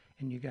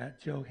 And you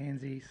got Joe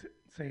Hansy,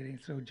 say it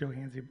ain't so, Joe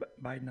Hansy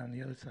Biden on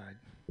the other side.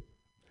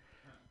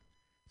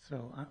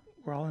 So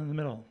we're all in the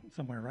middle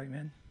somewhere, right,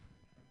 man?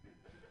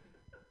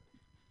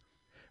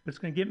 But it's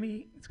going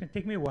to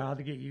take me a while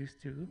to get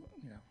used to,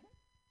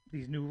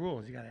 these new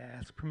rules. You got to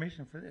ask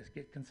permission for this,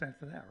 get consent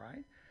for that,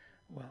 right?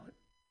 Well,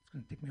 it's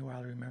going to take me a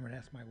while to remember to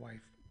ask my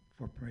wife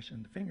for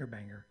permission to finger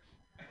bang her.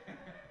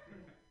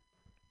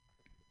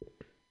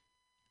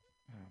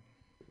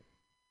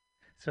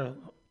 So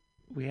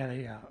we had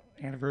a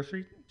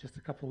anniversary just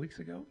a couple of weeks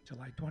ago,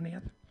 July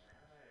 20th,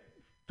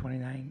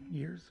 29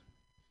 years,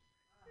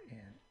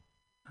 and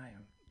I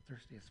am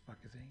thirsty as fuck.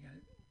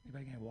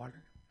 Anybody got any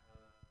water?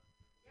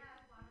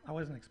 I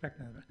wasn't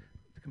expecting it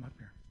to come up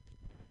here.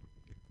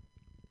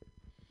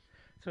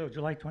 So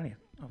July 20th.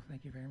 Oh,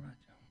 thank you very much.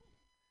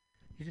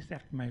 You're just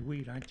after my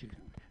weed, aren't you?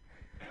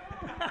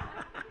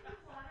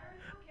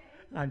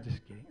 I'm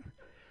just kidding.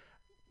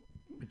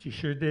 But you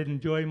sure did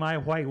enjoy my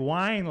white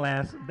wine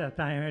that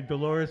time at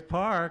Dolores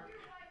Park.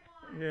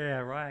 Yeah,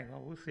 right.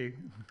 Well, we'll see.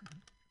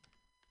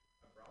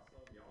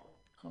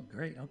 Oh,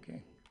 great.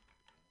 Okay.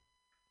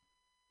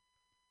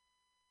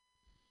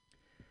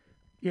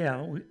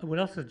 Yeah. What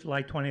else is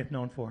July 20th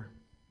known for?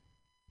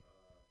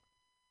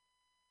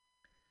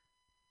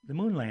 The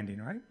moon landing,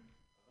 right?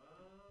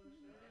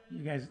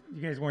 You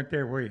guys weren't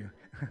there, were you?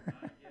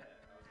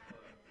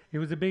 It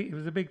was a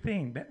big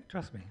thing.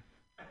 Trust me.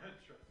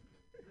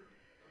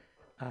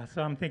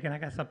 So I'm thinking I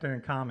got something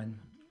in common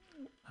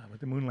with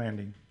the moon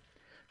landing.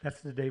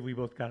 That's the day we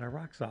both got our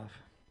rocks off.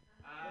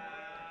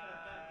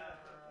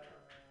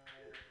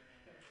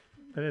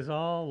 But it's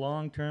all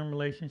long-term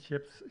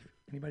relationships.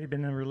 Anybody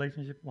been in a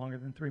relationship longer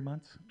than 3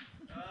 months?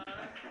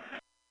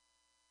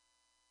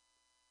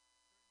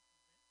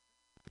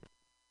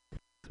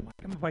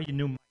 I'm gonna buy you a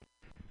new mic.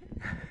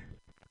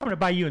 I'm gonna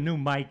buy you a new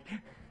mic.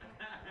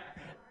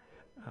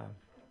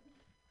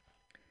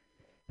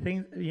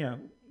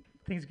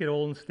 Things get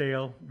old and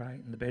stale, right,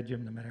 in the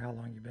bedroom, no matter how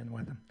long you've been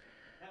with them.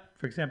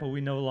 For example,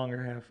 we no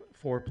longer have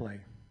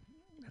foreplay.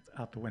 That's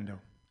out the window.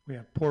 We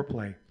have pour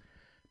play.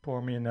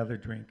 Pour me another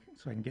drink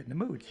so I can get in the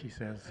mood, she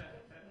says.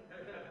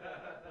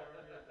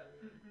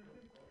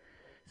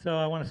 So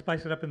I want to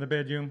spice it up in the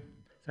bedroom,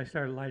 so I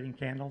started lighting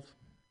candles.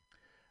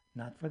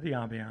 Not for the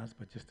ambiance,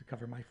 but just to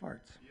cover my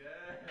farts. Yeah.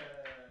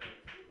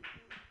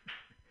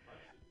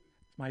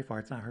 It's my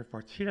farts, not her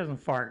farts. She doesn't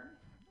fart.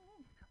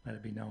 Let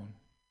it be known.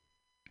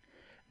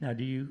 Now,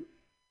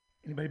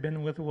 anybody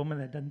been with a woman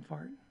that doesn't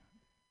fart?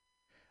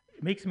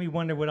 It makes me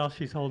wonder what else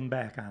she's holding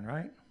back on,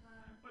 right?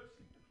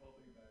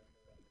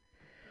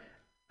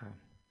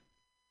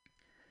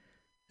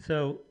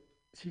 So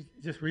she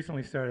just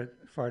recently started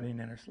farting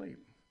in her sleep.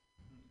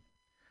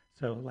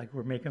 So like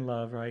we're making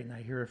love, right? And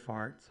I hear her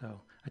fart,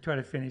 so I try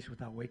to finish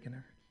without waking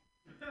her.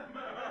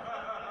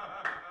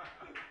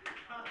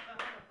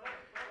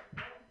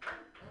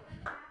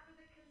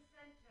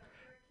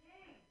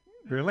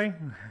 Really?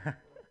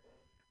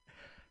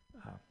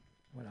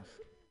 What else?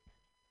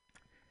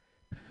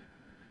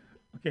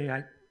 Okay,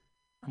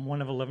 I'm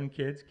one of 11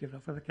 kids. Give it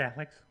up for the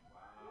Catholics.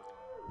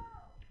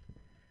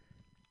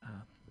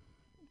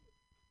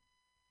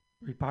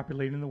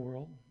 repopulating the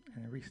world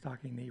and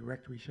restocking the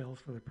rectory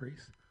shelves for the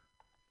priests.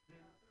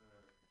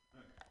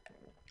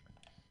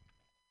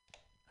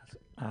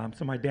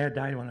 So my dad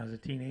died when I was a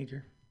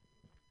teenager,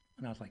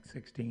 when I was like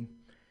 16.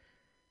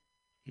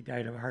 He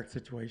died of a heart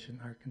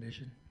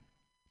condition.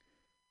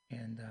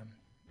 And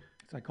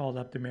so I called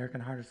up the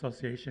American Heart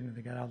Association, and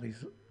they got all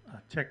these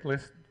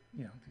checklists,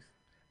 these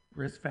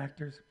risk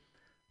factors,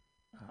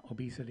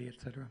 obesity,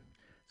 etc.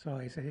 So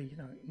I said, hey, you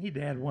need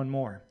to add one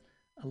more,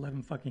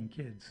 11 fucking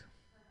kids.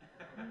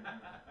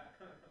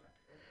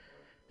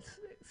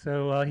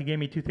 So he gave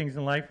me two things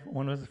in life.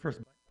 One was the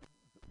first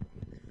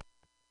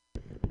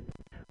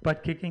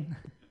butt kicking.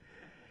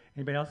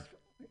 Anybody else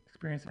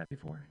experienced that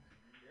before?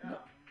 Yeah. No,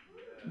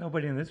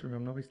 nobody in this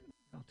room. Nobody's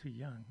all too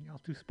young. You're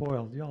all too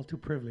spoiled. You're all too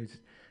privileged.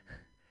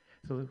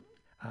 So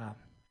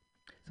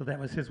that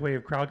was his way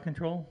of crowd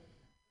control.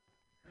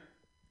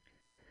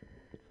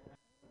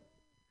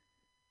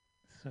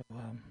 So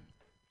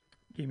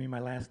gave me my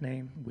last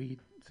name, Weed.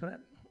 So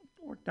that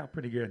worked out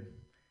pretty good,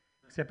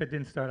 except it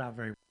didn't start out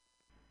very well.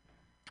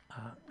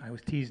 I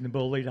was teasing the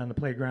bullied on the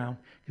playground,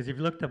 because if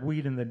you looked up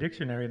weed in the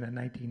dictionary in the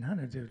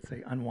 1900s, it would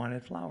say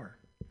unwanted flower.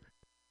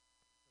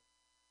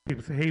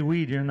 People say, hey,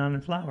 weed, you're an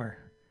unwanted flower.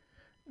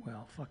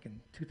 Well,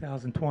 fucking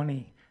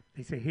 2020,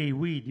 they say, hey,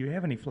 weed, do you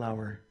have any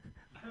flower?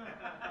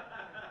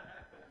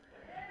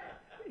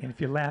 And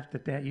if you laughed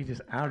at that, you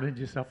just outed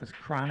yourself as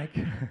chronic.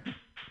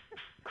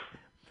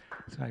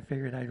 So I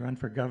figured I'd run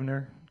for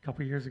governor a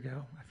couple years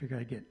ago. I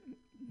figured I'd get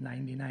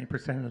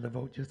 99% of the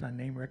vote just on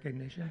name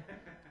recognition.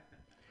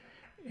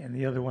 And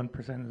the other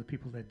 1% of the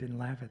people that didn't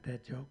laugh at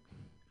that joke.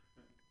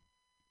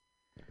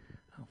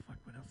 Oh, fuck,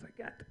 what else I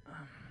got?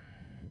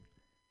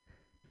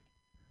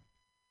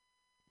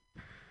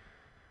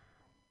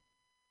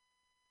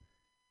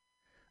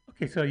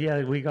 Okay, so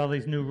yeah, we got all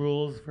these new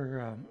rules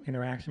for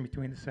interaction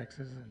between the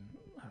sexes and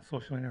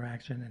social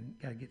interaction, and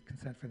got to get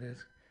consent for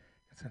this,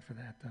 consent for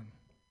that.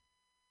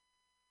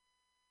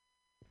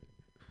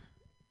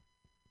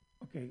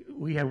 Okay,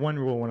 we had one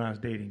rule when I was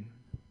dating.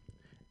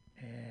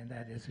 And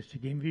that is, if she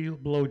gave you a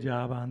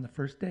blowjob on the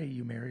first day,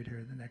 you married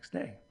her the next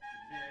day.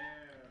 Yeah.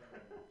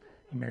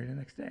 You married her the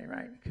next day,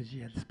 right? Because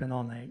you had to spend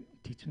all night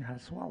teaching her how to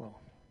swallow.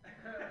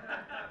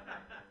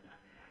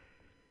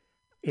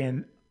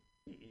 And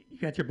you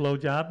got your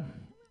blowjob.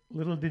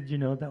 Little did you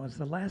know that was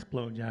the last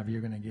blowjob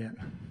you're going to get,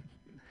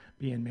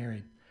 being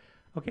married.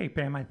 Okay,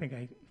 Pam, I think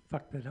I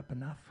fucked it up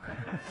enough.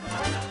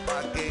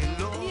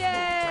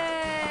 Yay!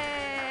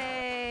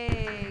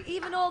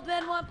 Even old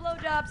men want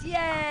blowjobs.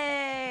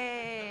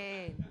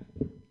 Yay!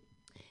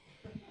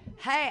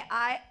 Hey,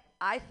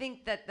 I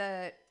think that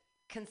the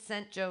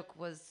consent joke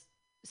was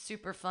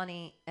super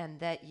funny, and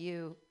that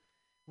you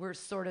were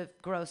sort of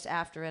gross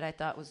after it. I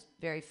thought was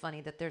very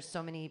funny that there's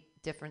so many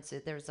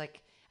differences. There's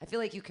like, I feel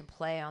like you can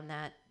play on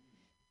that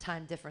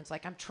time difference.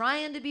 Like, I'm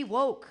trying to be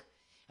woke,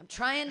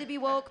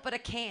 but I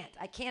can't.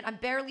 I'm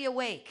barely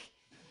awake,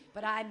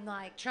 but I'm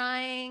like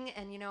trying,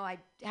 and I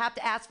have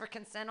to ask for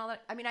consent. All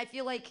that. I mean, I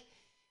feel like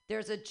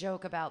there's a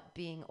joke about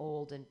being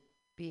old and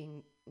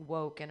being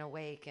woke and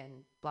awake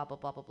and blah, blah,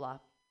 blah, blah, blah.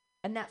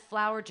 And that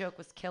flower joke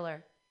was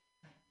killer.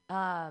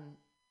 And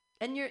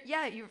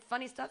you're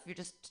funny stuff. You're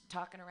just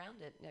talking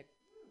around it.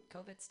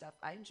 COVID stuff.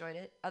 I enjoyed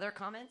it. Other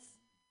comments?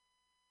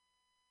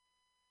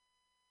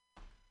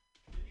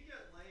 Did you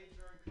get laid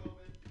during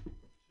COVID?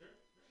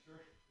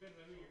 Sure. Depends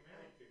on who you're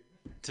married to.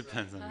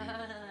 Depends on who you're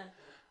married.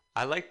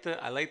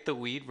 I like the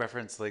weed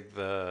reference, like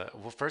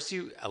first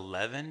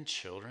 11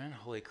 children.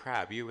 Holy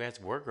crap, you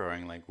guys were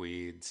growing like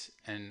weeds,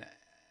 and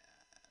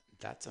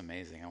that's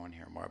amazing. I want to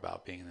hear more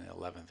about being the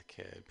 11th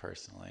kid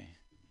personally.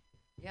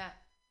 Yeah.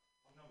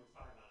 I'm number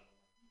 5 out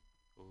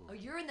of 11. Oh,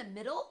 you're in the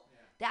middle? Yeah.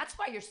 That's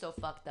why you're so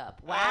fucked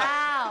up.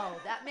 Wow,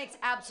 that makes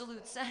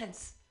absolute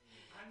sense.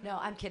 No,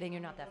 I'm kidding.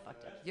 You're not that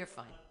fucked up. You're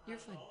fine. You're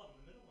fine. The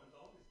middle one's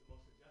always the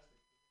most adjusted.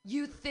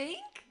 You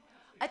think?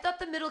 I thought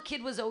the middle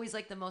kid was always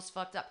like the most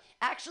fucked up.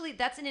 Actually,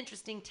 that's an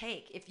interesting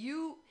take.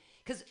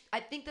 Because I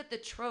think that the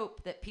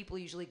trope that people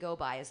usually go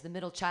by is the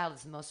middle child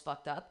is the most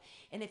fucked up.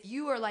 And if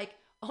you are like,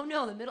 oh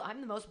no, I'm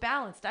the most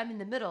balanced, I'm in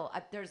the middle,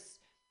 there's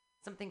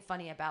something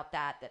funny about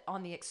that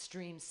on the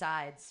extreme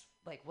sides,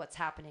 like what's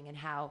happening and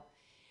how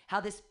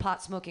this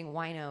pot-smoking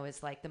wino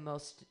is like the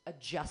most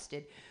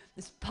adjusted.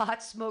 This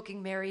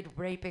pot-smoking, married,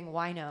 raping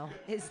wino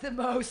is the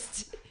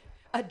most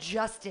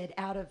adjusted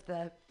out of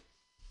the...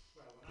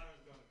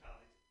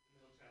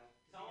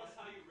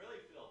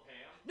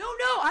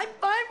 No, I'm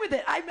fine with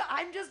it.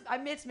 I'm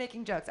just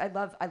making jokes. I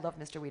love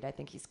Mr. Weed. I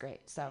think he's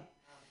great. So.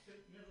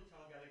 Middle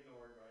child got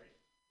ignored, right?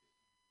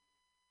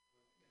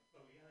 So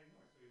we got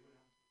ignored. So we went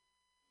on.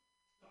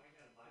 So I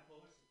got a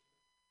bipolar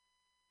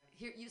sister.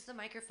 Here, use the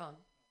microphone.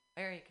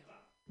 There you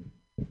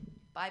go.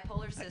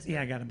 Bipolar sister.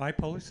 I got a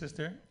bipolar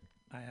sister.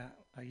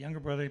 A younger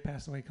brother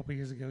passed away a couple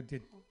years ago.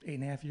 Did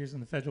 8.5 years in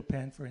the federal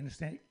pen for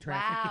interstate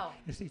trafficking. Wow.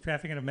 Interstate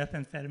trafficking of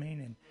methamphetamine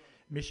in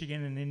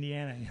Michigan and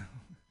Indiana.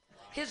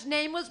 His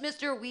name was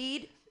Mr.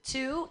 Weed,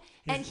 too,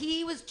 and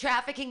he was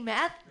trafficking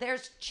meth.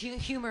 There's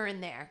humor in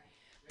there.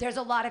 There's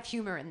a lot of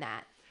humor in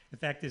that. In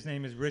fact, his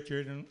name is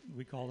Richard, and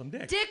we call him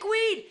Dick.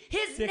 Dickweed.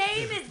 His Dick-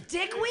 name is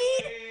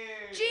Dickweed.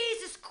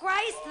 Jesus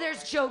Christ,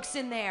 there's jokes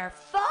in there.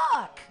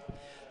 Fuck.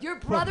 Your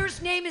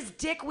brother's name is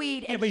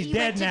Dickweed, and but he's he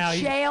dead went now. to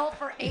He's- jail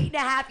for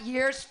 8.5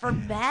 years for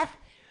meth.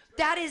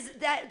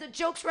 The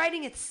joke's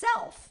writing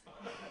itself.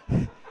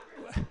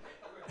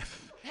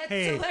 That's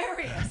Hey.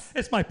 hilarious.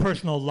 It's my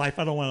personal life.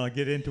 I don't want to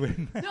get into it.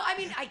 No, I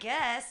mean, I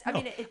guess. I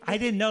No, mean, I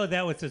didn't know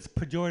that was a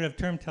pejorative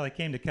term till I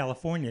came to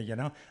California, you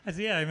know. I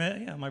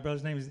said, my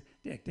brother's name is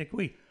Dick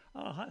Weed.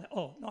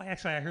 No,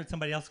 actually, I heard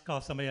somebody else call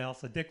somebody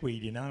else a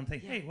dickweed, you know. I'm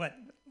thinking, hey,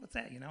 what's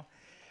that, you know?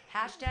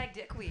 Hashtag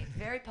Dickweed,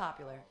 very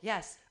popular.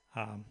 Yes.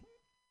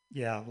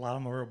 Yeah, a lot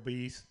of them are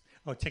obese.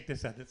 Oh, check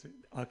this out.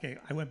 Okay,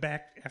 I went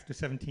back after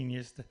 17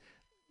 years to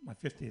my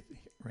 50th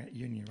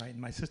reunion, right? And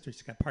my sister,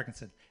 she's got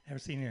Parkinson's. I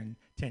haven't seen her in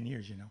 10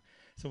 years, you know.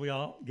 So we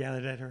all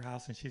gathered at her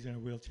house, and she's in a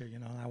wheelchair, you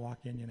know, and I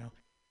walk in, you know.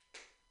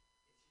 She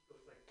goes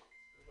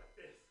like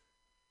this.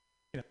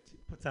 You know, she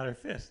puts out her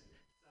fist.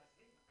 So I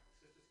say, hey, my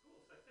sister's cool.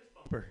 So I fist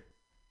bump her.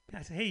 And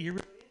I say, hey, you're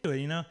really into it,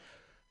 you know?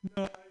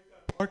 No, I've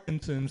got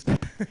Parkinson's.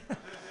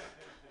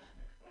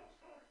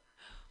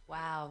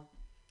 Wow.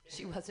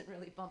 She wasn't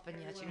really bumping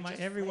yet. She was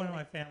just Everyone in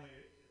my flailing. family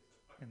is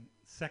a fucking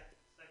section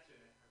in our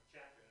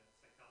chapter in a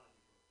psychology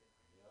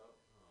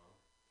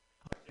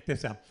book. Check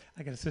this out.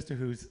 I got a sister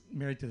who's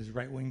married to this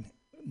right-wing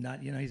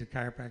nut. You know, he's a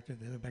chiropractor.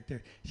 They live back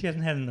there. She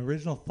hasn't had an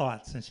original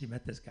thought since she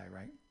met this guy,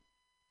 right?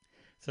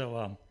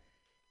 So,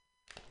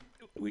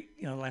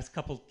 the last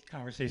couple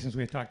conversations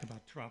we had talked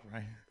about Trump,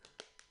 right?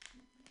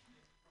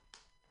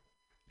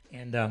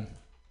 And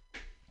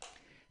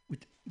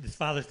this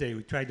Father's Day,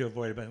 we tried to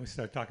avoid it, but we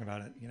started talking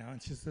about it, you know.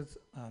 And she says,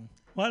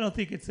 well, I don't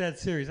think it's that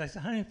serious. I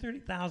said,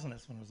 130,000.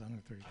 That's when it was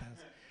 130,000.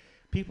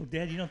 People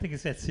dead. You don't think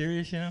it's that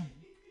serious, you know?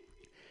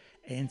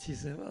 And she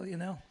said, well, you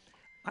know,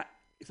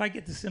 if I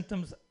get the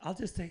symptoms, I'll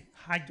just take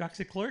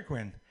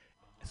hydroxychloroquine.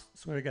 I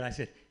swear to God, I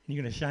said, and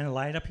you're going to shine a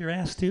light up your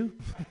ass, too?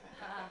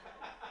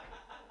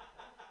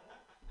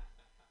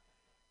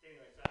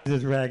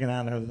 Just ragging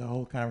on her the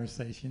whole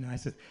conversation. You know, I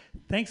said,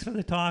 thanks for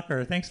the talk,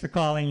 or thanks for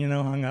calling, you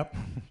know, hung up.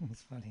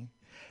 It's funny.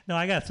 No,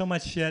 I got so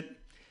much shit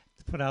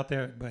to put out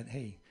there, but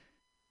hey,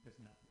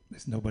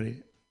 there's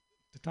nobody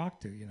to talk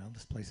to, you know.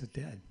 This place is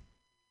dead.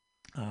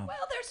 Well,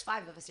 there's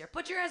 5 of us here.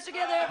 Put your hands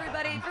together,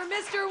 everybody, for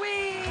Mr.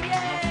 Weed.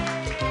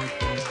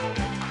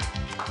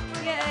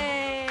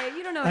 Yay! Yay!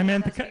 You don't know.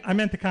 I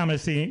meant the comedy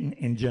scene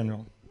in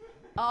general.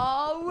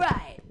 All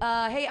right.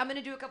 Hey, I'm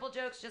gonna do a couple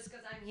jokes just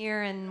because I'm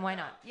here, and why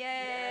not?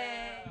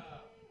 Yay!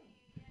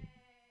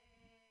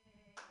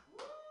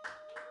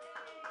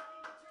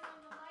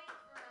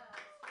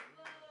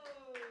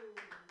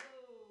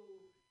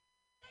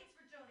 Thanks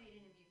for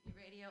donating to Mutiny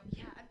Radio.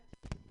 Yeah,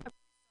 I'm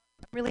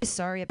really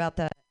sorry about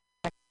that.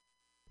 God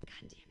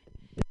damn it.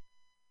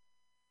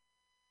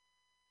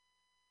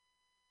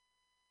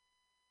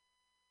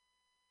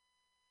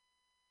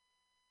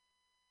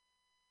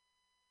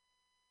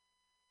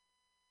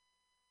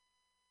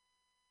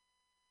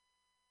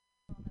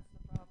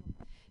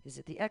 Is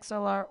it the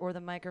XLR or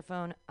the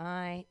microphone?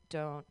 I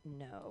don't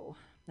know.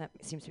 That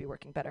seems to be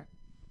working better.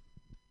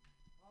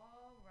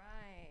 All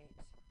right.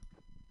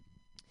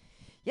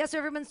 Yes,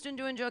 everyone's been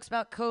doing jokes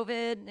about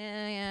COVID.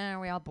 Yeah, are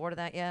we all bored of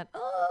that yet?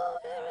 Oh,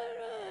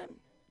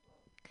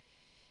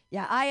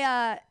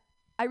 yeah,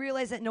 I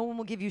realize that no one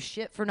will give you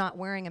shit for not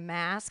wearing a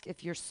mask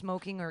if you're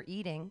smoking or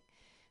eating.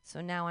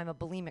 So now I'm a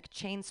bulimic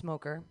chain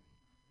smoker,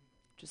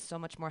 which is so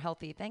much more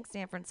healthy. Thanks,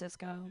 San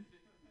Francisco.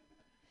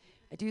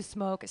 I do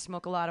smoke. I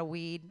smoke a lot of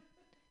weed.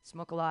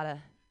 Smoke a lot of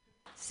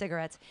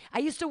cigarettes. I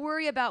used to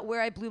worry about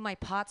where I blew my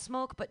pot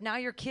smoke, but now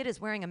your kid is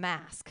wearing a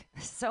mask.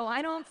 So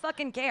I don't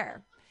fucking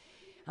care.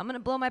 I'm going to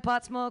blow my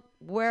pot smoke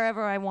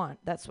wherever I want.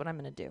 That's what I'm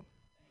going to do.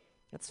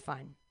 That's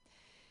fine.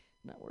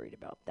 Not worried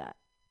about that.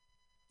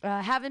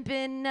 Haven't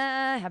been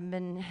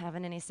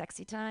having any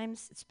sexy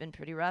times. It's been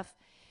pretty rough.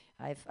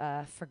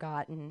 I've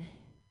forgotten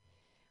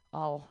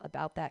all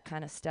about that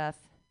kind of stuff.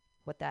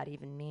 What that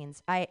even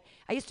means. I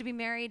used to be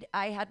married.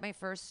 I had my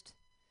first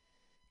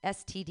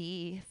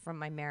STD from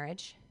my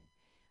marriage.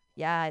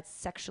 Yeah, it's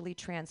sexually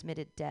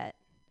transmitted debt.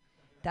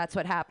 That's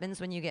what happens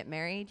when you get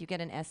married. You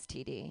get an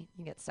STD.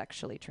 You get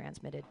sexually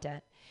transmitted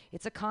debt.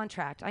 It's a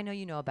contract. I know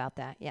you know about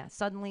that. Yeah,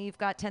 suddenly you've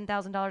got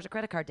 $10,000 of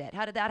credit card debt.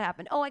 How did that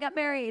happen? Oh, I got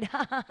married.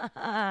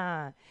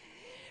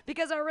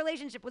 Because our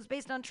relationship was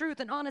based on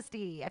truth and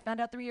honesty. I found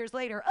out 3 years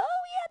later, oh,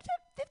 we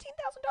had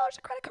 $15,000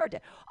 of credit card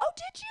debt. Oh,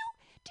 did you?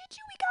 Did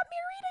you? We got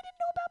married? I didn't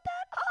know about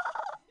that.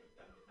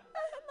 I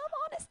love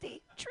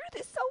honesty. Truth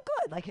is so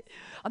good. Like,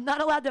 I'm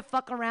not allowed to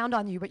fuck around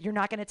on you, but you're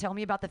not going to tell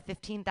me about the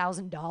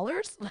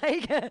 $15,000?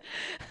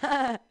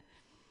 Like,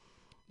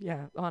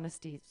 yeah,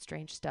 honesty,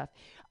 strange stuff.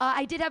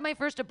 I did have my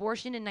first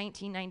abortion in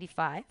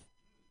 1995.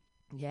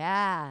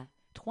 Yeah,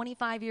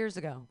 25 years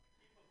ago.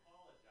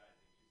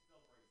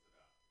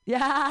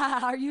 Yeah,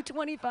 are you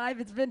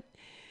 25? It's been.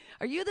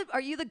 Are you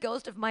the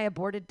ghost of my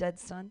aborted dead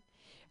son?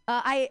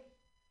 I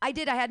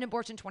did. I had an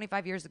abortion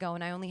 25 years ago,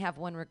 and I only have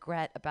one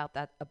regret about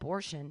that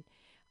abortion,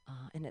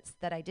 and it's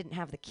that I didn't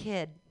have the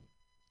kid.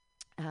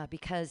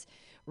 because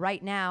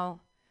right now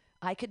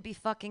I could be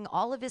fucking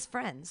all of his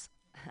friends.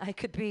 I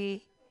could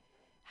be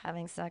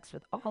having sex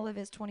with all of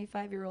his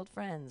 25-year-old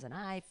friends, and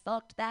I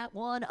fucked that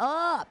one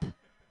up.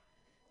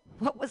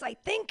 What was I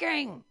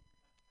thinking?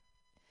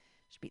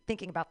 Should be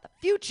thinking about the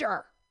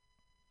future.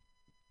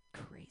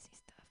 Crazy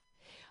stuff.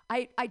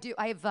 I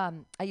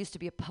used to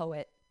be a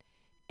poet,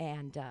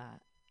 and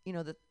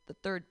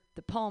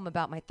the poem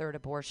about my third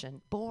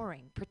abortion,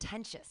 boring,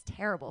 pretentious,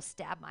 terrible,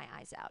 stabbed my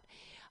eyes out.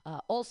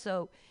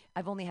 Also,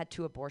 I've only had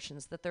 2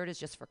 abortions. The third is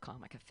just for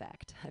comic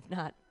effect.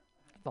 I've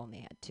only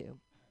had 2.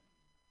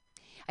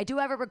 I do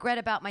have a regret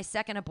about my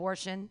second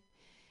abortion.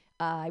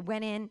 I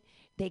went in,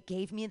 they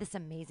gave me this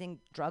amazing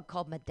drug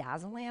called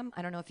midazolam.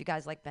 I don't know if you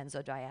guys like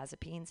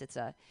benzodiazepines.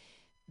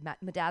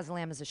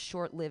 Midazolam is a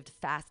short-lived,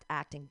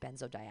 fast-acting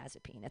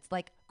benzodiazepine. It's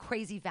like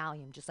crazy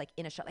Valium, just like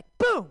in a shot, like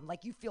boom,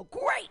 like you feel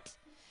great.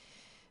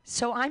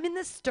 So I'm in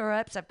the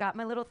stirrups. I've got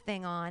my little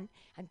thing on.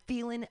 I'm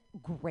feeling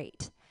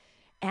great.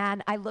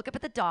 And I look up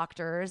at the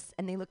doctors,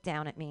 and they look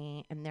down at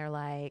me, and they're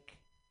like,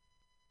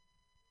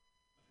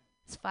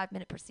 it's a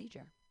 5-minute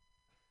procedure.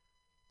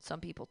 Some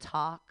people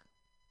talk.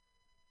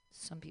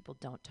 Some people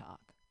don't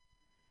talk.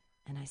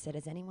 And I said,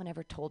 has anyone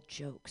ever told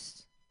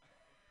jokes?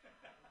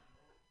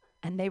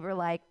 And they were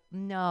like,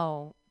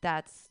 no,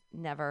 that's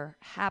never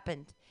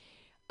happened.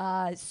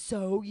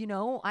 So,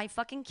 I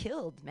fucking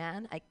killed,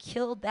 man. I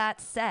killed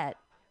that set.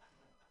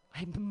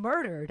 I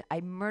murdered.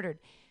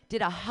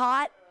 Did a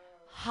hot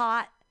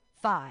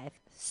 5.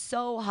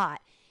 So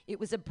hot. It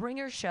was a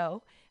bringer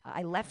show.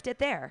 I left it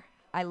there.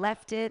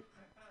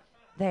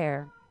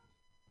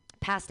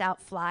 Passed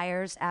out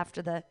flyers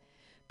after the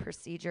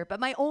procedure. But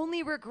my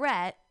only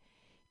regret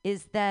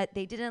is that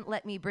they didn't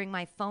let me bring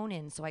my phone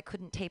in, so I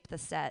couldn't tape the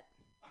set.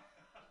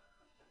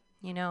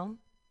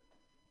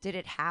 Did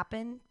it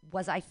happen?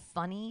 Was I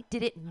funny?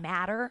 Did it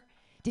matter?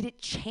 Did it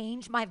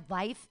change my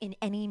life in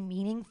any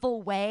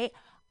meaningful way?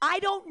 I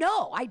don't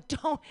know. I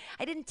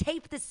didn't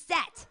tape the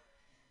set.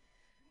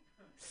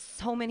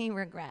 So many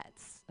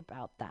regrets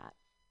about that.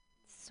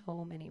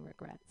 So many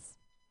regrets.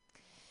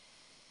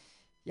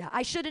 Yeah,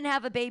 I shouldn't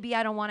have a baby.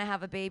 I don't want to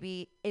have a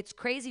baby. It's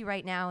crazy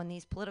right now in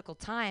these political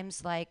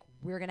times. Like,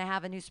 we're going to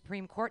have a new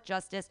Supreme Court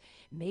justice.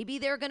 Maybe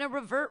they're going to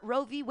revert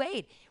Roe v.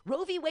 Wade.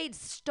 Roe v. Wade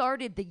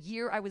started the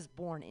year I was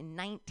born, in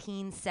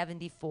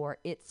 1974.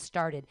 It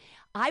started.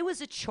 I was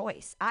a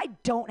choice. I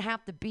don't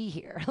have to be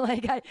here.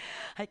 Like,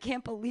 I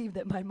can't believe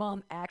that my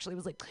mom actually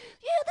was like,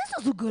 yeah,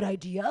 this is a good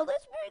idea.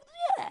 Let's make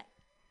that.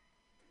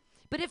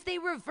 But if they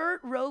revert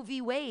Roe v.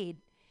 Wade,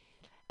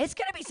 it's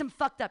going to be some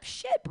fucked up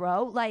shit,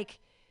 bro. Like,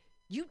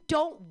 you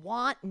don't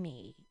want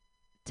me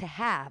to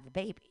have a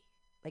baby.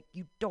 Like,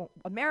 you don't.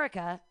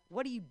 America,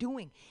 what are you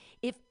doing?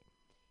 If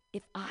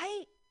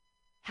I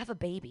have a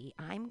baby,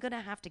 I'm going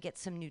to have to get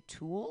some new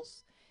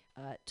tools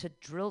to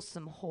drill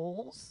some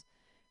holes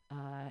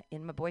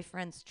in my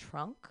boyfriend's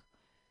trunk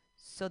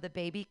so the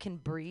baby can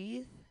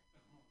breathe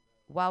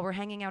while we're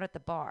hanging out at the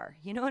bar.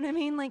 You know what I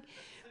mean? Like,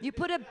 you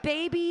put a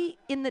baby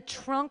in the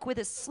trunk with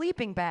a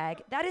sleeping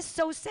bag, that is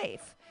so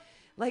safe.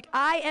 Like,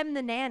 I am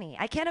the nanny.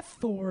 I can't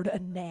afford a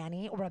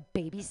nanny or a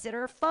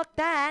babysitter. Fuck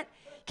that.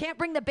 Can't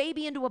bring the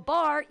baby into a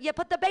bar. You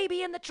put the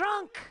baby in the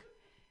trunk.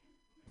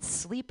 It's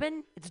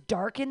sleeping. It's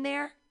dark in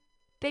there.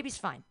 Baby's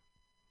fine.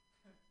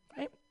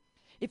 Right?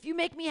 If you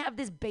make me have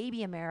this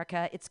baby,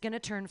 America, it's going to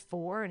turn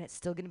 4, and it's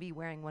still going to be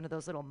wearing one of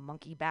those little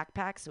monkey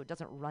backpacks so it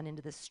doesn't run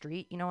into the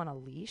street, on a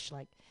leash.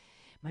 Like,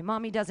 my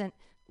mommy doesn't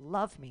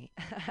love me.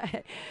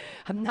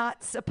 I'm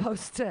not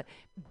supposed to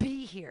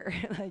be here.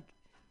 Like,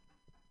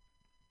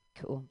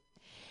 cool.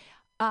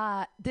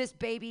 This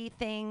baby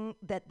thing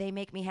that they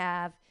make me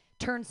have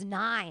turns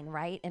 9,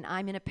 right? And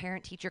I'm in a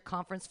parent-teacher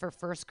conference for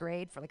first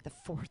grade for like the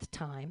 4th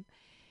time.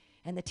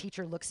 And the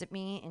teacher looks at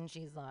me and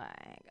she's like,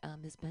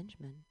 Miss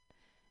Benjamin,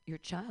 your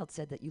child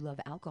said that you love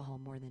alcohol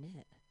more than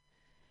it.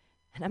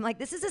 And I'm like,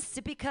 this is a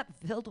sippy cup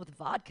filled with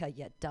vodka,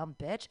 you dumb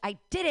bitch. I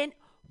didn't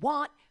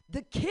want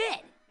the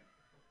kid.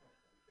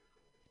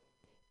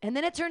 And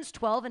then it turns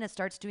 12 and it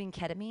starts doing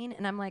ketamine.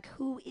 And I'm like,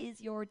 who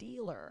is your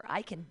dealer?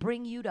 I can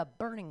bring you to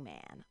Burning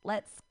Man.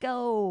 Let's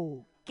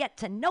go get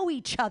to know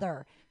each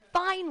other.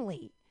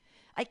 Finally,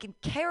 I can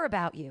care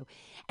about you.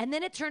 And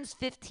then it turns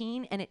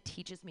 15 and it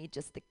teaches me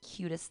just the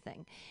cutest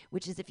thing,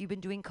 which is if you've been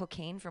doing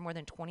cocaine for more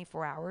than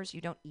 24 hours,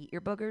 you don't eat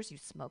your boogers, you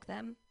smoke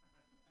them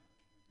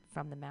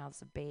from the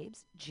mouths of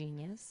babes.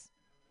 Genius.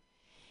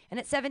 And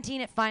at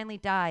 17, it finally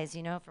dies,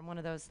 from one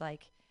of those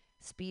like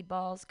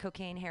speedballs,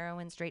 cocaine,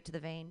 heroin, straight to the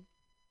vein.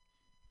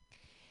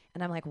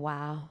 And I'm like,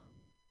 wow,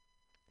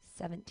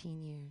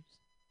 17 years.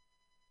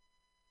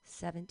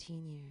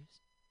 17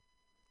 years.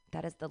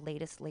 That is the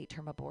latest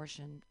late-term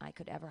abortion I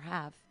could ever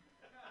have.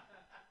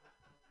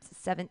 It's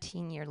a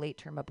 17-year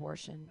late-term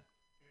abortion.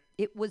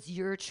 It was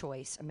your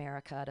choice,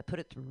 America, to put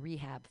it through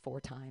rehab 4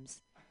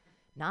 times.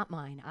 Not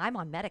mine. I'm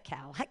on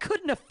Medi-Cal. I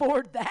couldn't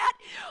afford that.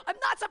 I'm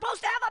not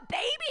supposed to have a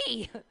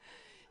baby. Don't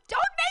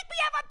make me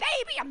have a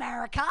baby,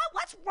 America.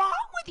 What's wrong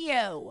with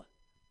you?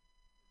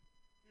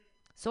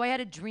 So I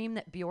had a dream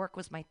that Bjork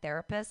was my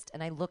therapist,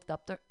 and I looked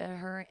up at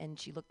her, and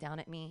she looked down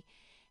at me,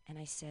 and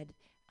I said,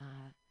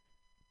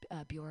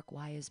 Bjork,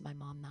 why is my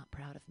mom not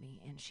proud of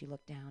me? And she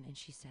looked down, and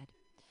she said,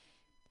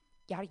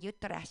 your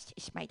uterus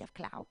is made of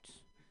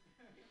clouds,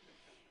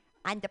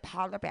 and the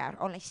polar bear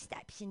only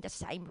steps in the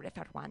same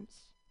river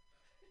once.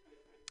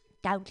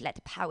 Don't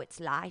let poets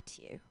lie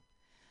to you.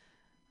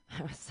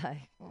 I was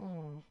like,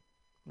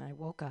 And I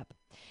woke up,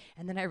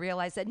 and then I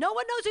realized that no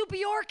one knows who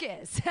Bjork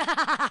is.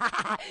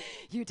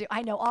 You do.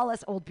 I know all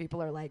us old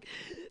people are like,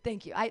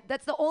 thank you.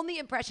 That's the only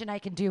impression I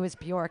can do is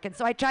Bjork, and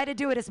so I try to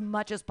do it as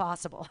much as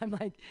possible. I'm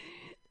like,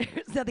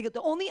 there's nothing.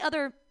 The only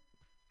other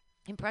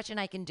impression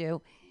I can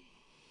do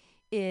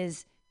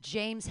is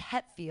James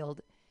Hetfield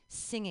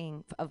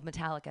singing of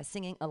Metallica,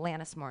 singing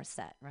Alanis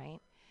Morissette,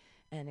 right?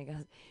 And he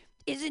goes,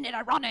 "Isn't it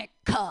ironic?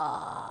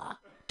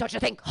 Don't you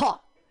think? Huh?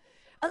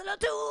 A little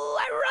too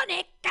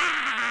ironic.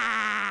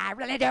 I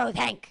really do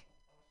think.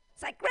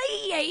 It's like,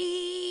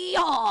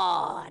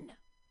 on.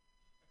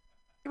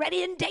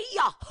 Ready and day.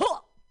 Huh.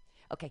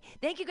 Okay,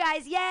 thank you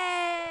guys.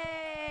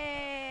 Yay!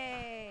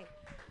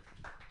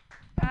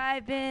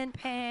 I've been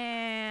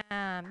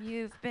Pam.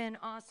 You've been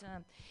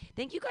awesome.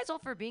 Thank you guys all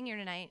for being here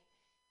tonight.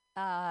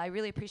 I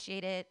really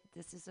appreciate it.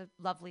 This is a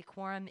lovely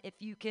quorum. If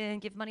you can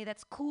give money,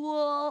 that's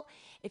cool.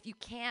 If you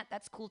can't,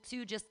 that's cool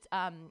too. Just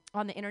on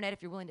the internet,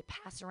 if you're willing to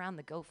pass around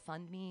the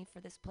GoFundMe for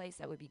this place,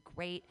 that would be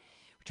great.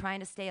 We're trying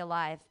to stay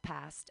alive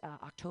past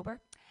October,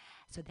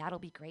 so that'll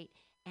be great.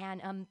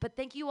 And but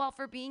thank you all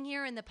for being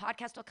here, and the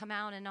podcast will come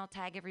out, and I'll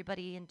tag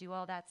everybody and do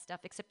all that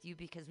stuff, except you,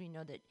 because we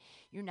know that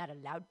you're not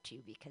allowed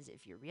to because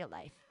of your real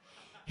life.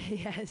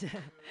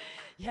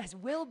 Yes,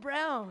 Will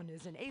Brown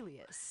is an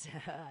alias.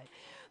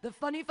 The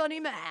funny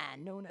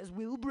man known as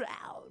Will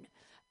Brown.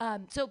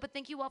 But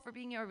thank you all for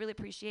being here. I really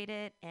appreciate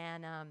it.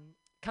 And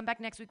come back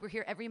next week. We're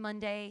here every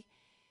Monday.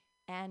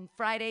 And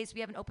Fridays,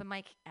 we have an open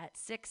mic at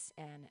 6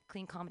 and a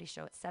clean comedy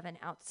show at 7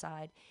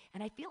 outside.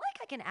 And I feel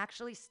like I can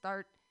actually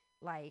start,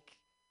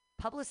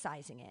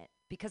 publicizing it,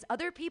 because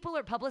other people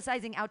are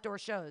publicizing outdoor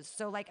shows.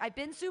 So, I've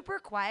been super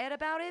quiet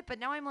about it, but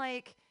now I'm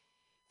like,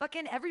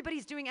 fucking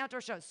everybody's doing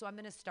outdoor shows. So I'm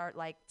going to start,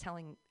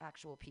 telling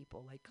actual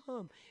people,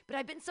 come. But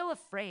I've been so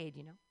afraid,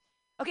 you know.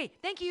 Okay,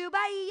 thank you.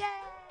 Bye. Yay!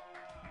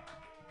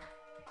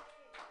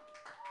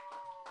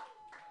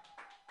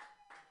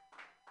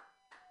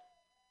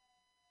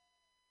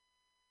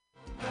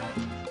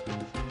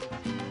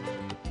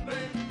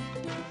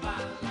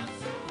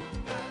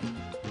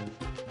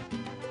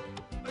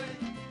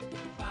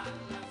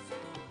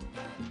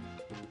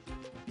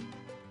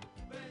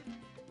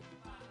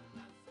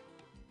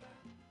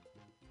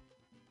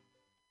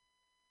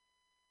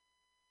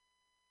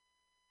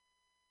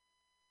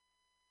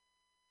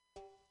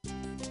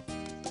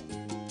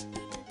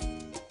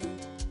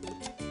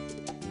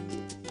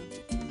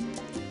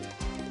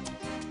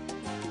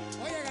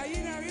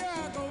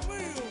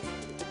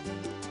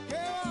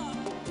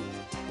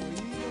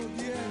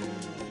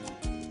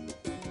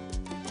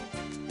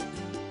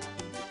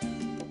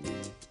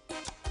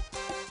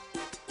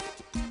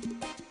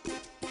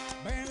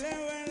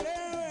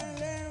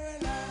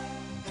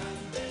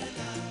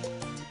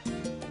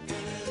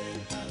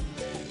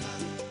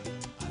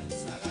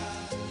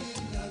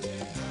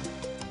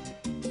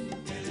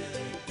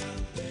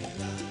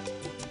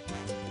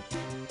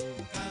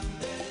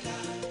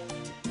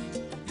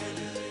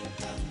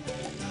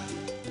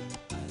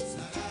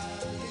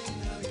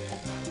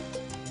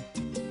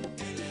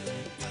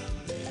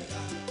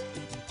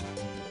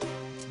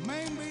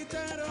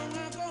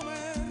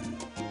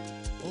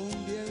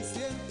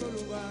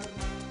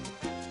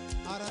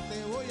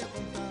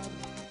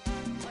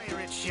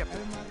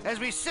 As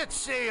we set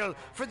sail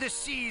for the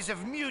seas of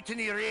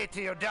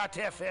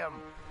MutinyRadio.fm.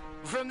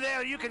 From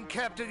there, you can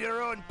captain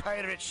your own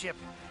pirate ship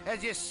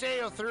as you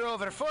sail through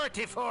over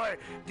 44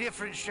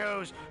 different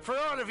shows for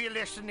all of your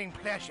listening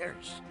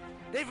pleasures.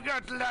 They've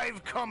got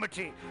live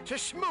comedy to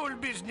small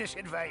business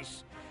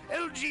advice,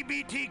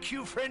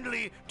 LGBTQ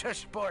friendly to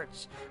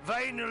sports,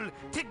 vinyl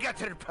to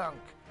gutter punk.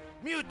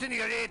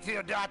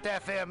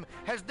 MutinyRadio.fm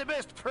has the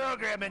best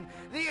programming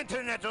the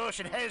internet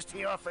ocean has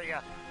to offer you.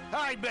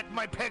 I bet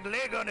my peg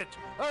leg on it,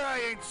 or I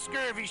ain't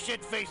scurvy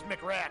shit-faced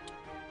McRat.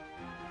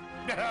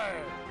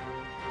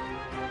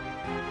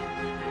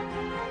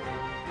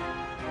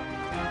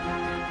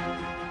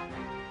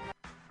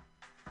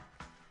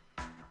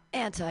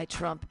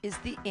 Anti-Trump is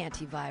the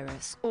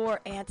antivirus or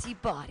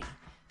antibody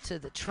to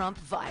the Trump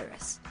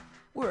virus.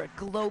 We're a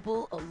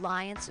global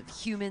alliance of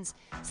humans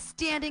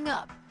standing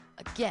up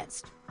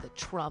against the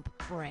Trump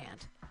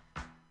brand.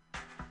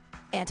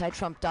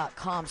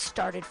 Antitrump.com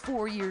started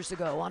 4 years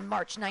ago on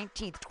March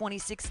 19th,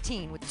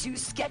 2016 with 2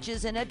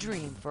 sketches and a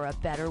dream for a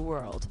better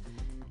world.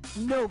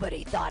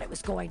 Nobody thought it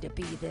was going to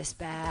be this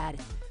bad.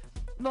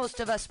 Most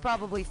of us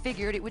probably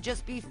figured it would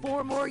just be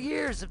 4 more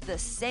years of the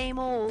same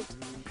old.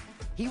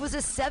 He was a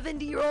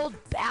 70-year-old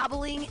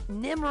babbling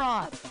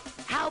Nimrod.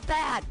 How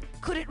bad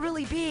could it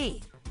really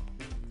be?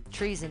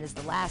 treason is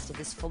the last of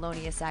his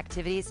felonious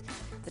activities.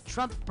 The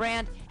Trump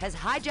brand has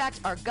hijacked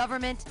our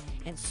government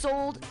and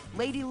sold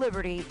Lady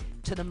Liberty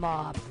to the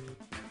mob.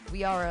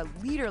 We are a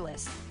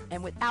leaderless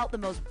and without the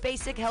most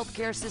basic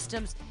healthcare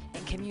systems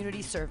and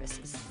community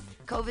services.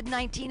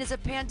 COVID-19 is a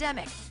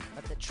pandemic,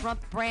 but the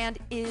Trump brand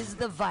is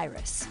the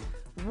virus.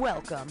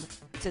 Welcome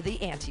to the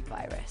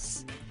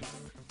antivirus.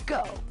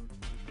 Go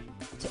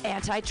to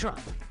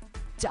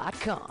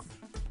antitrump.com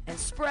and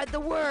spread the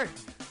word.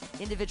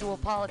 Individual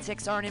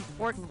politics aren't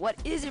important. What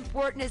is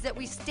important is that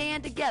we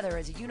stand together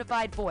as a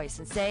unified voice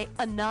and say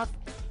enough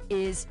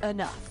is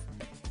enough.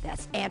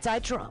 That's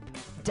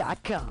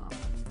antitrump.com.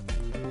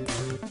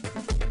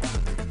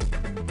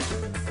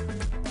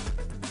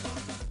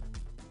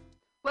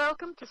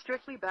 Welcome to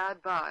Strictly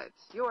Bad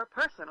Vibes, your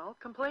personal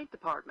complaint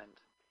department.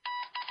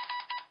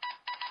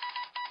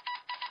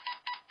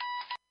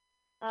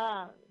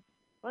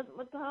 What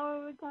the hell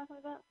are we talking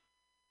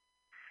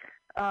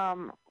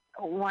about?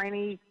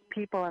 Whiny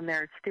people and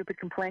their stupid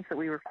complaints that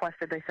we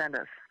requested they send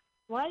us.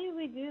 Why do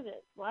we do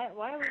this? Why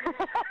are we doing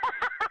this?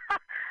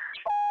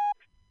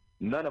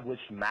 None of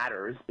which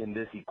matters in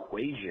this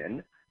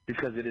equation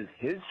because it is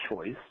his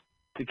choice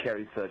to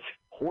carry such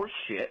horse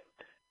shit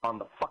on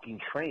the fucking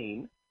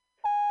train.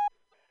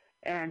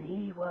 And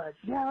he was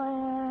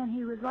yelling.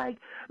 He was like,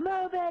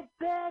 "Move it,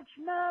 bitch!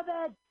 Move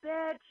it,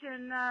 bitch!"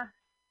 And I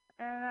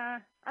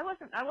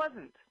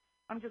wasn't.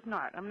 I'm just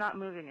not. I'm not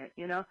moving it.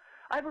 You know,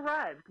 I've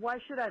arrived. Why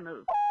should I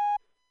move?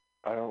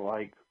 I don't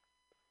like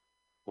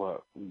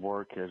what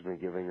work has been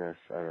giving us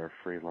at our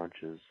free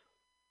lunches.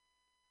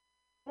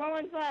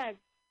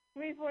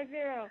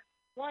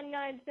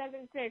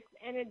 115-340-1976,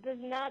 and it does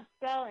not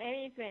spell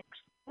anything.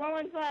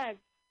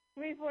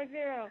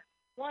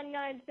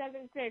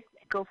 115-340-1976.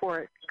 Go for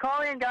it.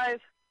 Call in,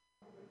 guys.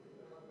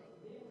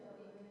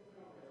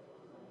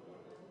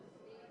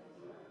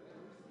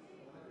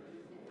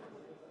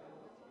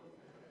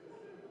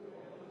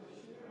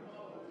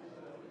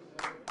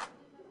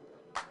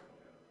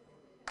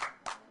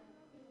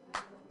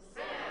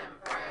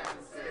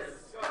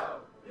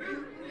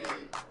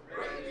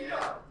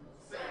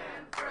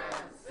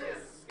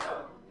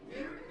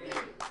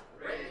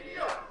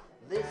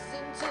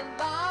 Listen to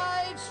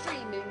live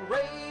streaming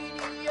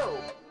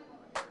radio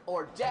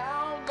or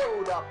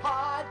download a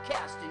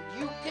podcast and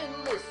you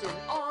can listen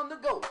on the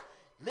go.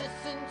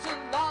 Listen to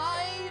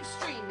live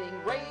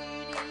streaming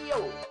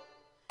radio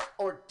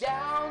or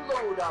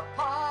download a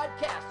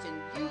podcast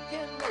and you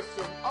can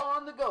listen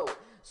on the go.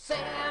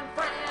 San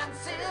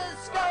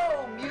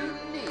Francisco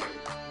Mutiny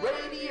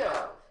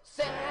Radio.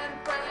 San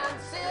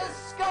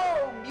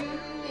Francisco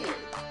Mutiny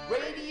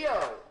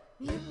Radio.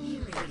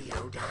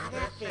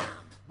 MutinyRadio.fm.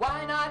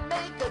 Why not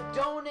make a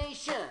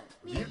donation?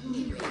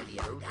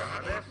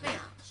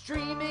 MutinyRadio.fm.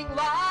 Streaming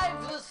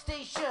live the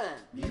station.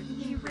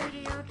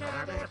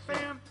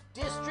 MutinyRadio.fm.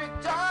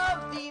 District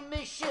of the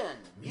Mission.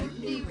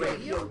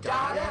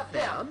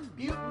 MutinyRadio.fm.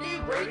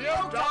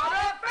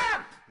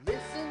 MutinyRadio.fm.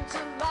 Listen to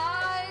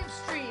live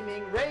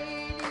streaming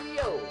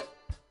radio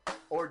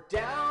or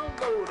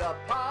download a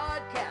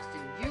podcast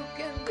and you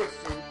can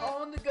listen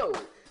on the go.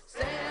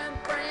 San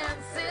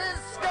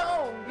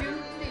Francisco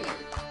Mutiny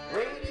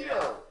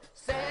Radio.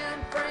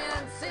 San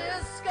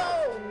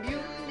Francisco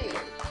Mutiny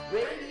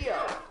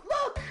Radio.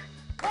 Look,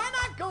 why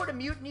not go to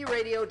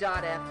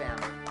mutinyradio.fm?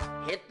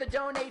 Hit the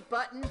donate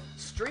button,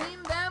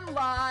 stream them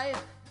live,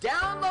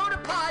 download a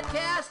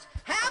podcast,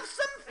 have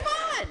some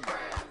fun! San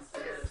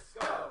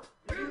Francisco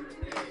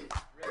Mutiny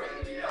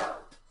Radio.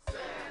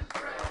 San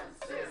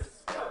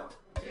Francisco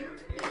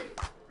Mutiny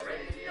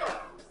Radio.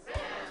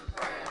 San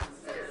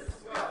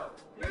Francisco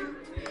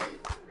Mutiny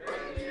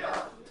Radio.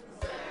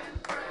 San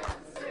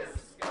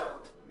Francisco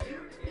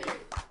Mutiny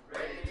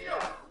Radio.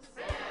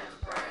 San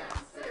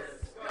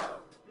Francisco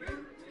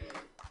Mutiny.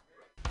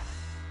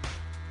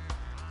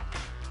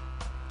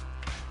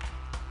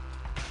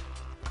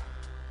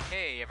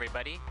 Hey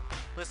everybody,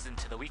 listen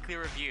to the Weekly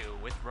Review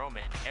with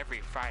Roman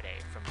every Friday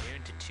from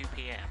noon to 2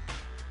 p.m.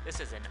 This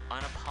is an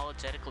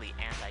unapologetically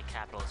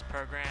anti-capitalist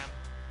program.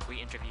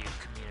 We interview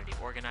community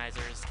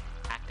organizers,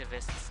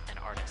 activists, and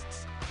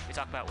artists. We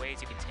talk about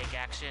ways you can take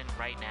action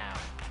right now.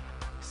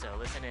 So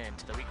listen in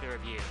to the Weekly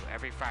Review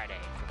every Friday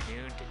from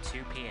noon to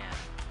 2 p.m.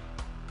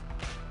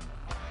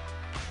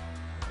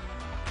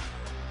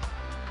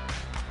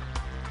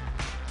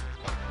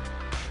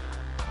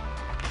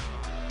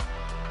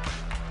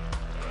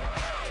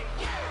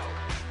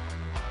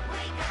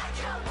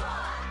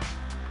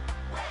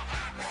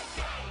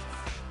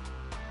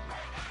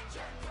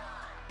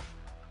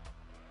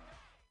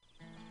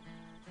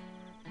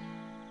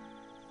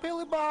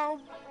 Billy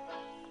Bob,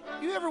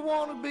 you ever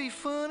want to be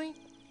funny?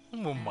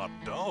 Well, my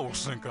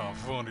dogs think I'm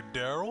funny,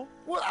 Daryl.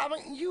 Well, I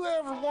mean, you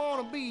ever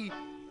want to be,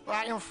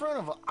 like, in front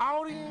of an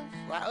audience?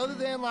 Like, other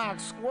than, like,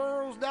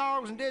 squirrels,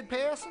 dogs, and dead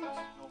peasants?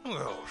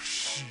 Oh,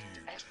 shit.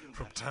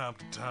 From time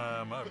to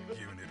time, I've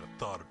given it a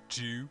thought or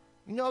two.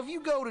 You know, if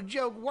you go to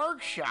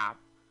JokeWorkshop,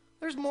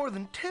 there's more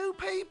than 2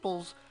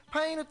 peoples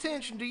paying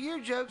attention to your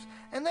jokes,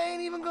 and they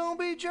ain't even gonna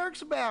be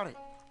jerks about it.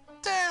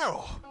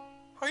 Daryl,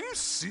 are you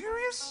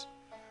serious?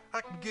 I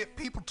can get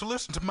people to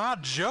listen to my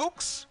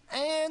jokes?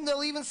 And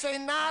they'll even say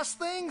nice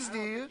things,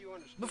 dude,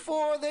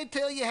 before they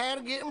tell you how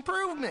to get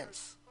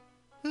improvements.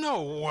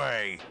 No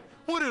way.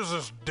 What is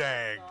this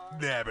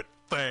dag-nabbit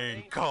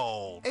thing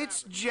called?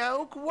 It's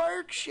Joke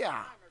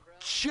Workshop.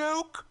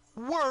 Joke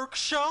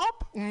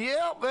Workshop?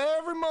 Yep,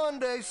 every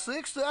Monday,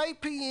 6 to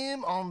 8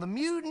 p.m. on the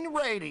Mutiny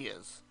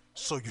Radios.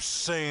 So you're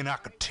saying I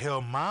could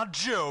tell my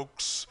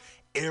jokes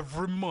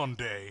every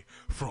Monday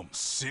from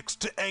 6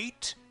 to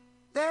 8?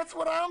 That's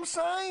what I'm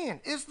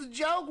saying. It's the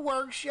Joke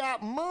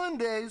Workshop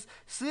Mondays,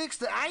 6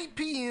 to 8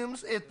 p.m.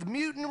 at the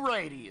Mutiny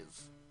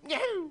Radios.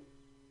 Yahoo!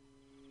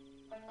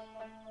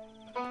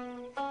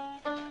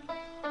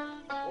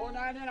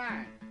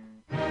 $4.99.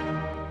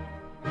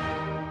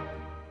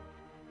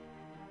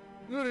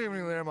 Good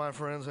evening there, my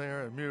friends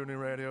here at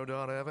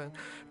MutinyRadio.fm.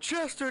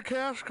 Chester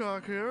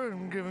Cashcock here,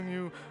 and giving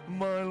you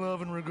my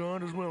love and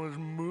regard as well as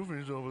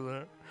movies over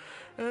there.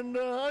 And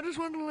I just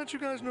wanted to let you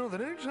guys know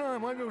that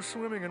anytime I go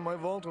swimming in my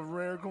vault of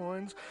rare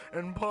coins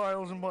and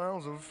piles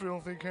of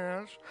filthy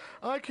cash,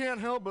 I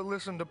can't help but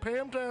listen to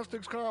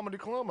Pamtastic's Comedy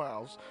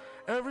Clubhouse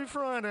every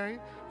Friday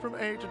from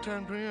 8 to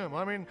 10 p.m.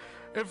 I mean,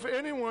 if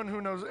anyone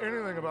who knows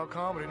anything about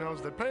comedy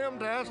knows that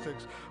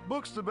Pamtastics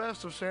books the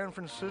best of San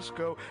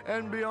Francisco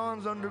and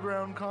beyond's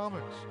underground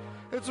comics.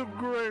 It's a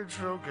great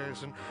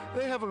showcase, and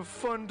they have a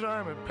fun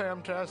time at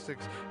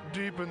Pamtastics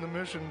deep in the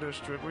Mission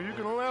District, where you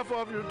can laugh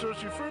off your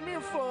tushy for a mere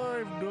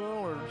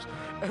 $5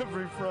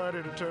 every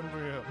Friday to 10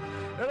 p.m.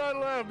 And I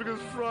laugh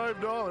because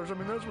 $5, I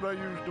mean, that's what I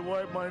use to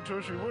wipe my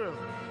tushy with.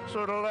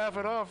 So to laugh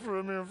it off for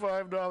a mere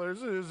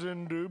 $5 is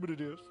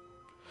indubitious.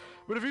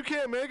 But if you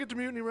can't make it to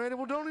Mutiny Radio,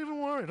 well, don't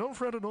even worry. Don't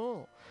fret at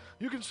all.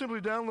 You can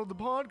simply download the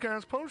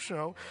podcast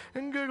post-show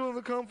and giggle in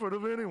the comfort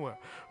of anywhere,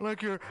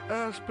 like your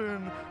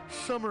Aspen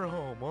summer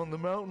home on the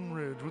mountain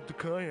ridge with the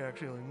kayak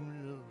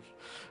feeling.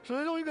 So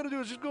all you got to do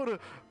is just go to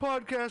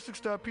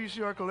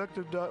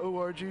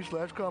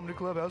podcastics.pcrcollective.org/comedy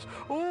clubhouse,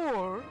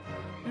 or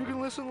you can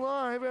listen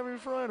live every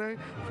Friday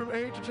from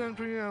 8 to 10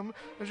 p.m.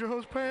 as your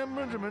host Pam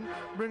Benjamin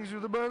brings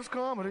you the best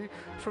comedy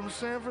from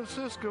San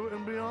Francisco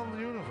and beyond the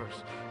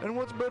universe. And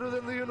what's better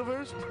than the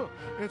universe?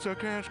 It's a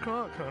cash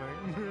cock,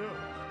 honey. Yeah.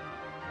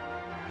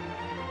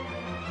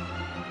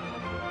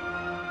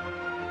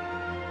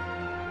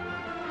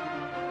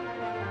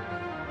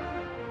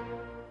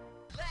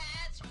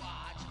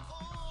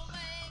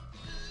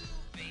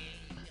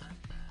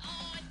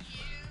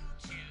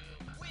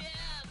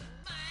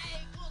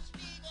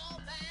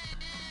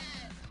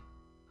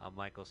 I'm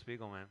Michael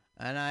Spiegelman.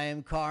 And I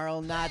am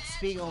Carl, not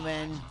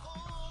Spiegelman.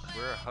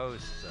 We're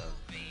hosts of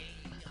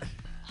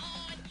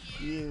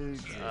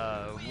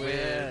YouTube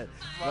with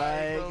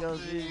Michael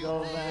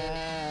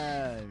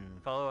Spiegelman.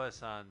 Follow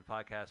us on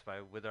podcast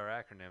with our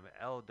acronym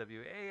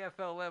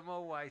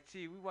LWAFLMOYT.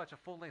 We watch a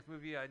full-length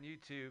movie on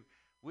YouTube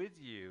with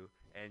you,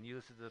 and you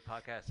listen to the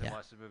podcast and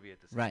watch the movie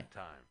at the same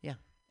time. Yeah.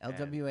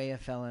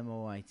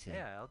 LWAFLMOYT.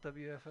 Yeah,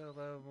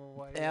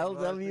 LWAFLMOYT.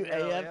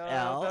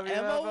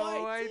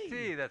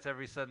 LWAFLMOYT. That's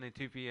every Sunday,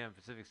 2 p.m.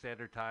 Pacific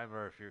Standard Time,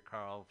 or if you're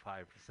Carl,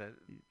 5%.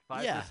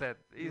 Yeah, Eastern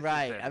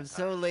right. Standard I'm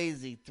so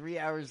lazy. 3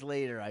 hours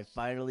later, I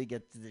finally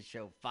get to the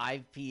show,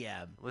 5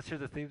 p.m. Let's hear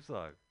the theme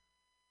song.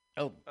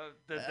 Oh.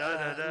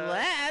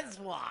 Let's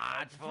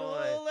watch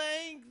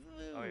full-length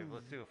movie. Oh, wait,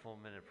 let's do a full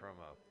minute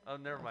promo. Oh,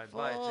 never mind.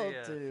 Bye. See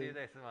ya. See you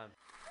next month.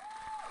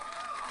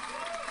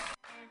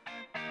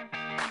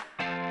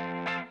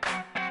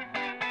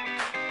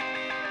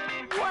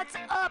 What's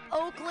up,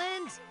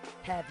 Oakland?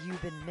 Have you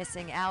been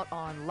missing out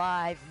on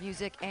live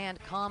music and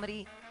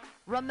comedy?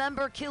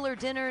 Remember killer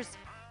dinners?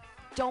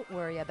 Don't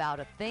worry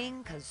about a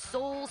thing, because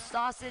Soul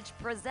Sausage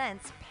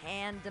Presents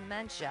Pan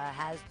Dementia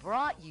has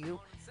brought you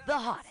the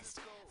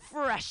hottest,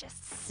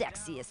 freshest,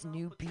 sexiest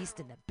new beast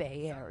in the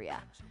Bay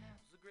Area.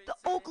 The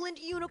Oakland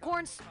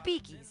Unicorn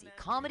Speakeasy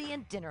Comedy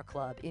and Dinner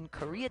Club in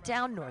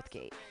Koreatown,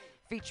 Northgate,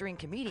 featuring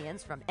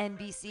comedians from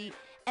NBC,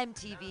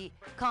 MTV,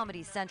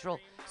 Comedy Central,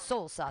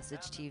 Soul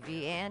Sausage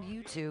TV, and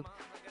YouTube.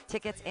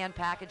 Tickets and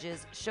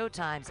packages,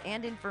 showtimes,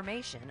 and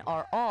information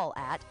are all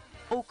at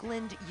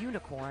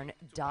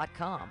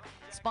oaklandunicorn.com.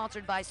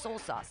 Sponsored by Soul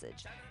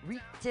Sausage,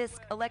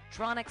 Retisk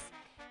Electronics,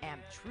 and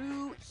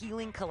True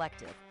Healing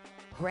Collective.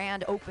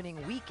 Grand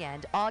opening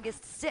weekend,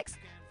 August 6th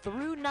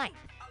through 9th,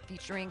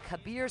 featuring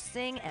Kabir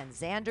Singh and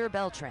Xander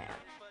Beltran.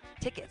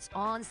 Tickets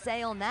on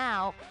sale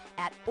now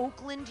at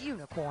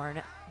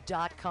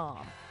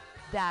oaklandunicorn.com.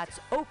 That's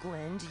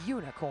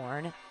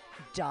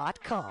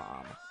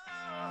oaklandunicorn.com.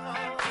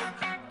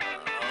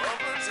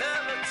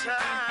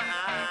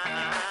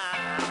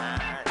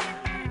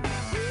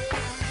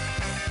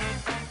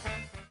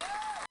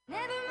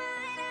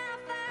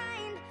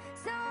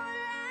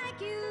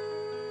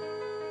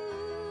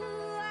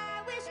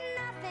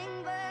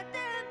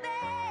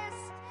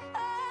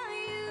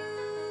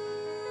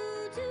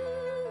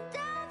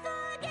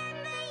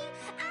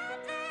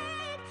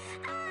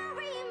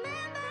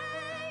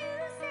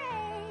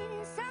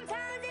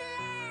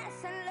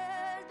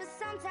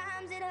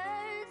 Sometimes it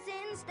hurts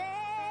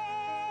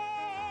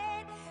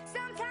instead.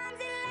 Sometimes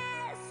it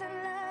lasts and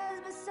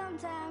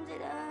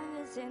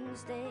Who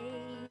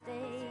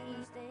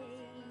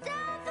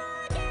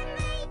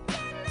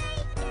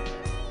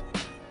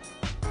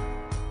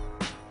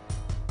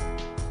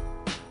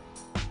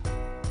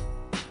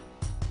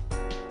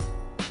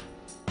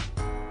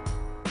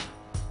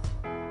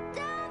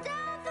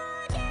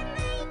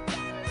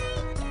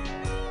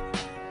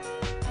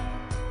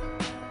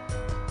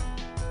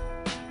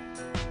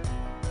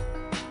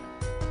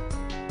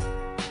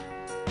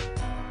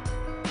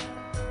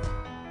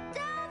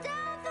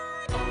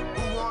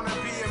wanna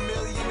be a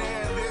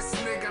millionaire? This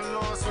nigga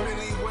lost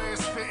really where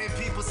spitting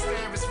people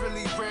stare. It's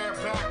really rare.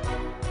 Back,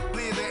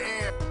 clear the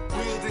air,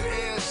 wielding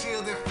air,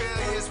 shielding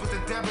failures with the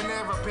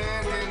debonair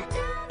abandon.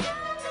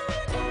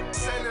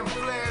 Sending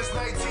flares,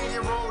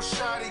 19-year-old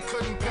shot, he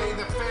couldn't pay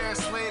the fare.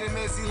 Slayed him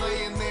as he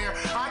laying there.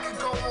 I could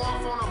go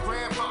off on a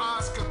rant for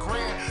Oscar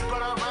Grant,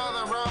 but I'd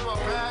rather rob a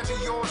badge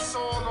of your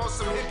soul on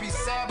some hippie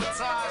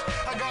sabotage.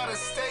 I gotta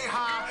stay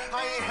high,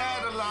 I ain't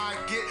had a lie.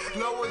 Get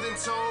lower than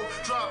told,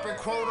 dropping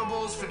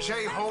quotables for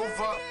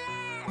Jehovah.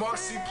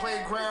 Marcy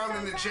Playground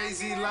and the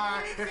Jay-Z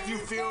line. If you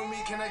feel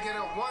me, can I get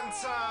it one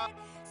time?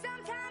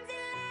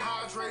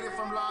 Hydrated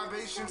from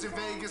libations in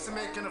Vegas and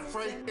making a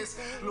fracas.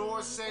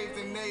 Lord save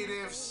the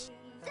natives.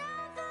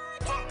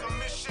 Fuck a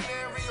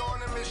missionary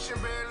on a mission,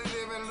 barely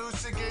living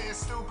lucid, getting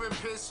stupid,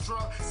 pissed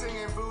drunk,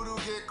 singing voodoo,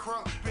 get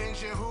crunk,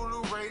 binging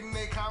Hulu, raiding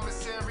a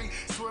commissary,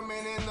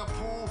 swimming in the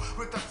pool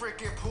with the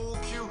freaking pool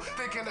cue,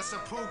 thinking of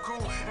seppuku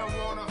and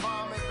wanna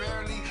vomit,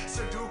 barely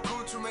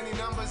Sudoku, too many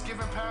numbers,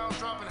 giving pounds,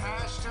 dropping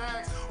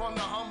hashtags on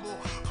the humble,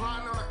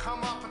 plotting on a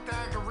come up,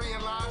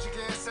 Pythagorean logic,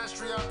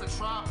 ancestry out the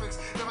tropics.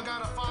 Never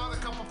got a father,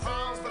 couple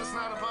problems, but it's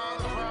not about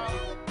the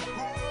problem.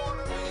 Who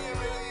wanna be a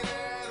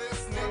millionaire?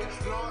 This nigga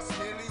lost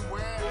Millie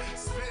where?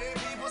 Spitting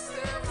people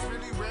stare, it's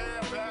really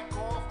rare. Back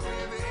off,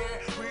 clear the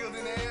air,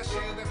 wielding air,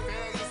 shielding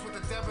failures with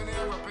the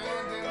debonair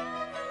abandon.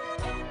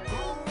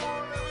 Who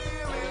wanna be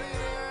a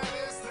millionaire?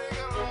 This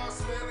nigga lost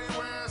Millie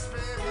where?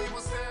 Spitting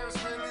people stare, it's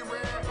really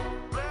rare.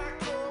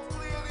 Back off,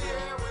 clear the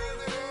air,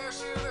 wielding air,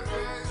 shielding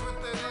failures with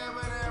the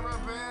debonair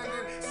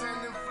abandon.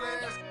 Sending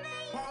flares.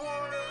 Who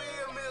wanna be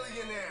a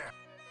millionaire?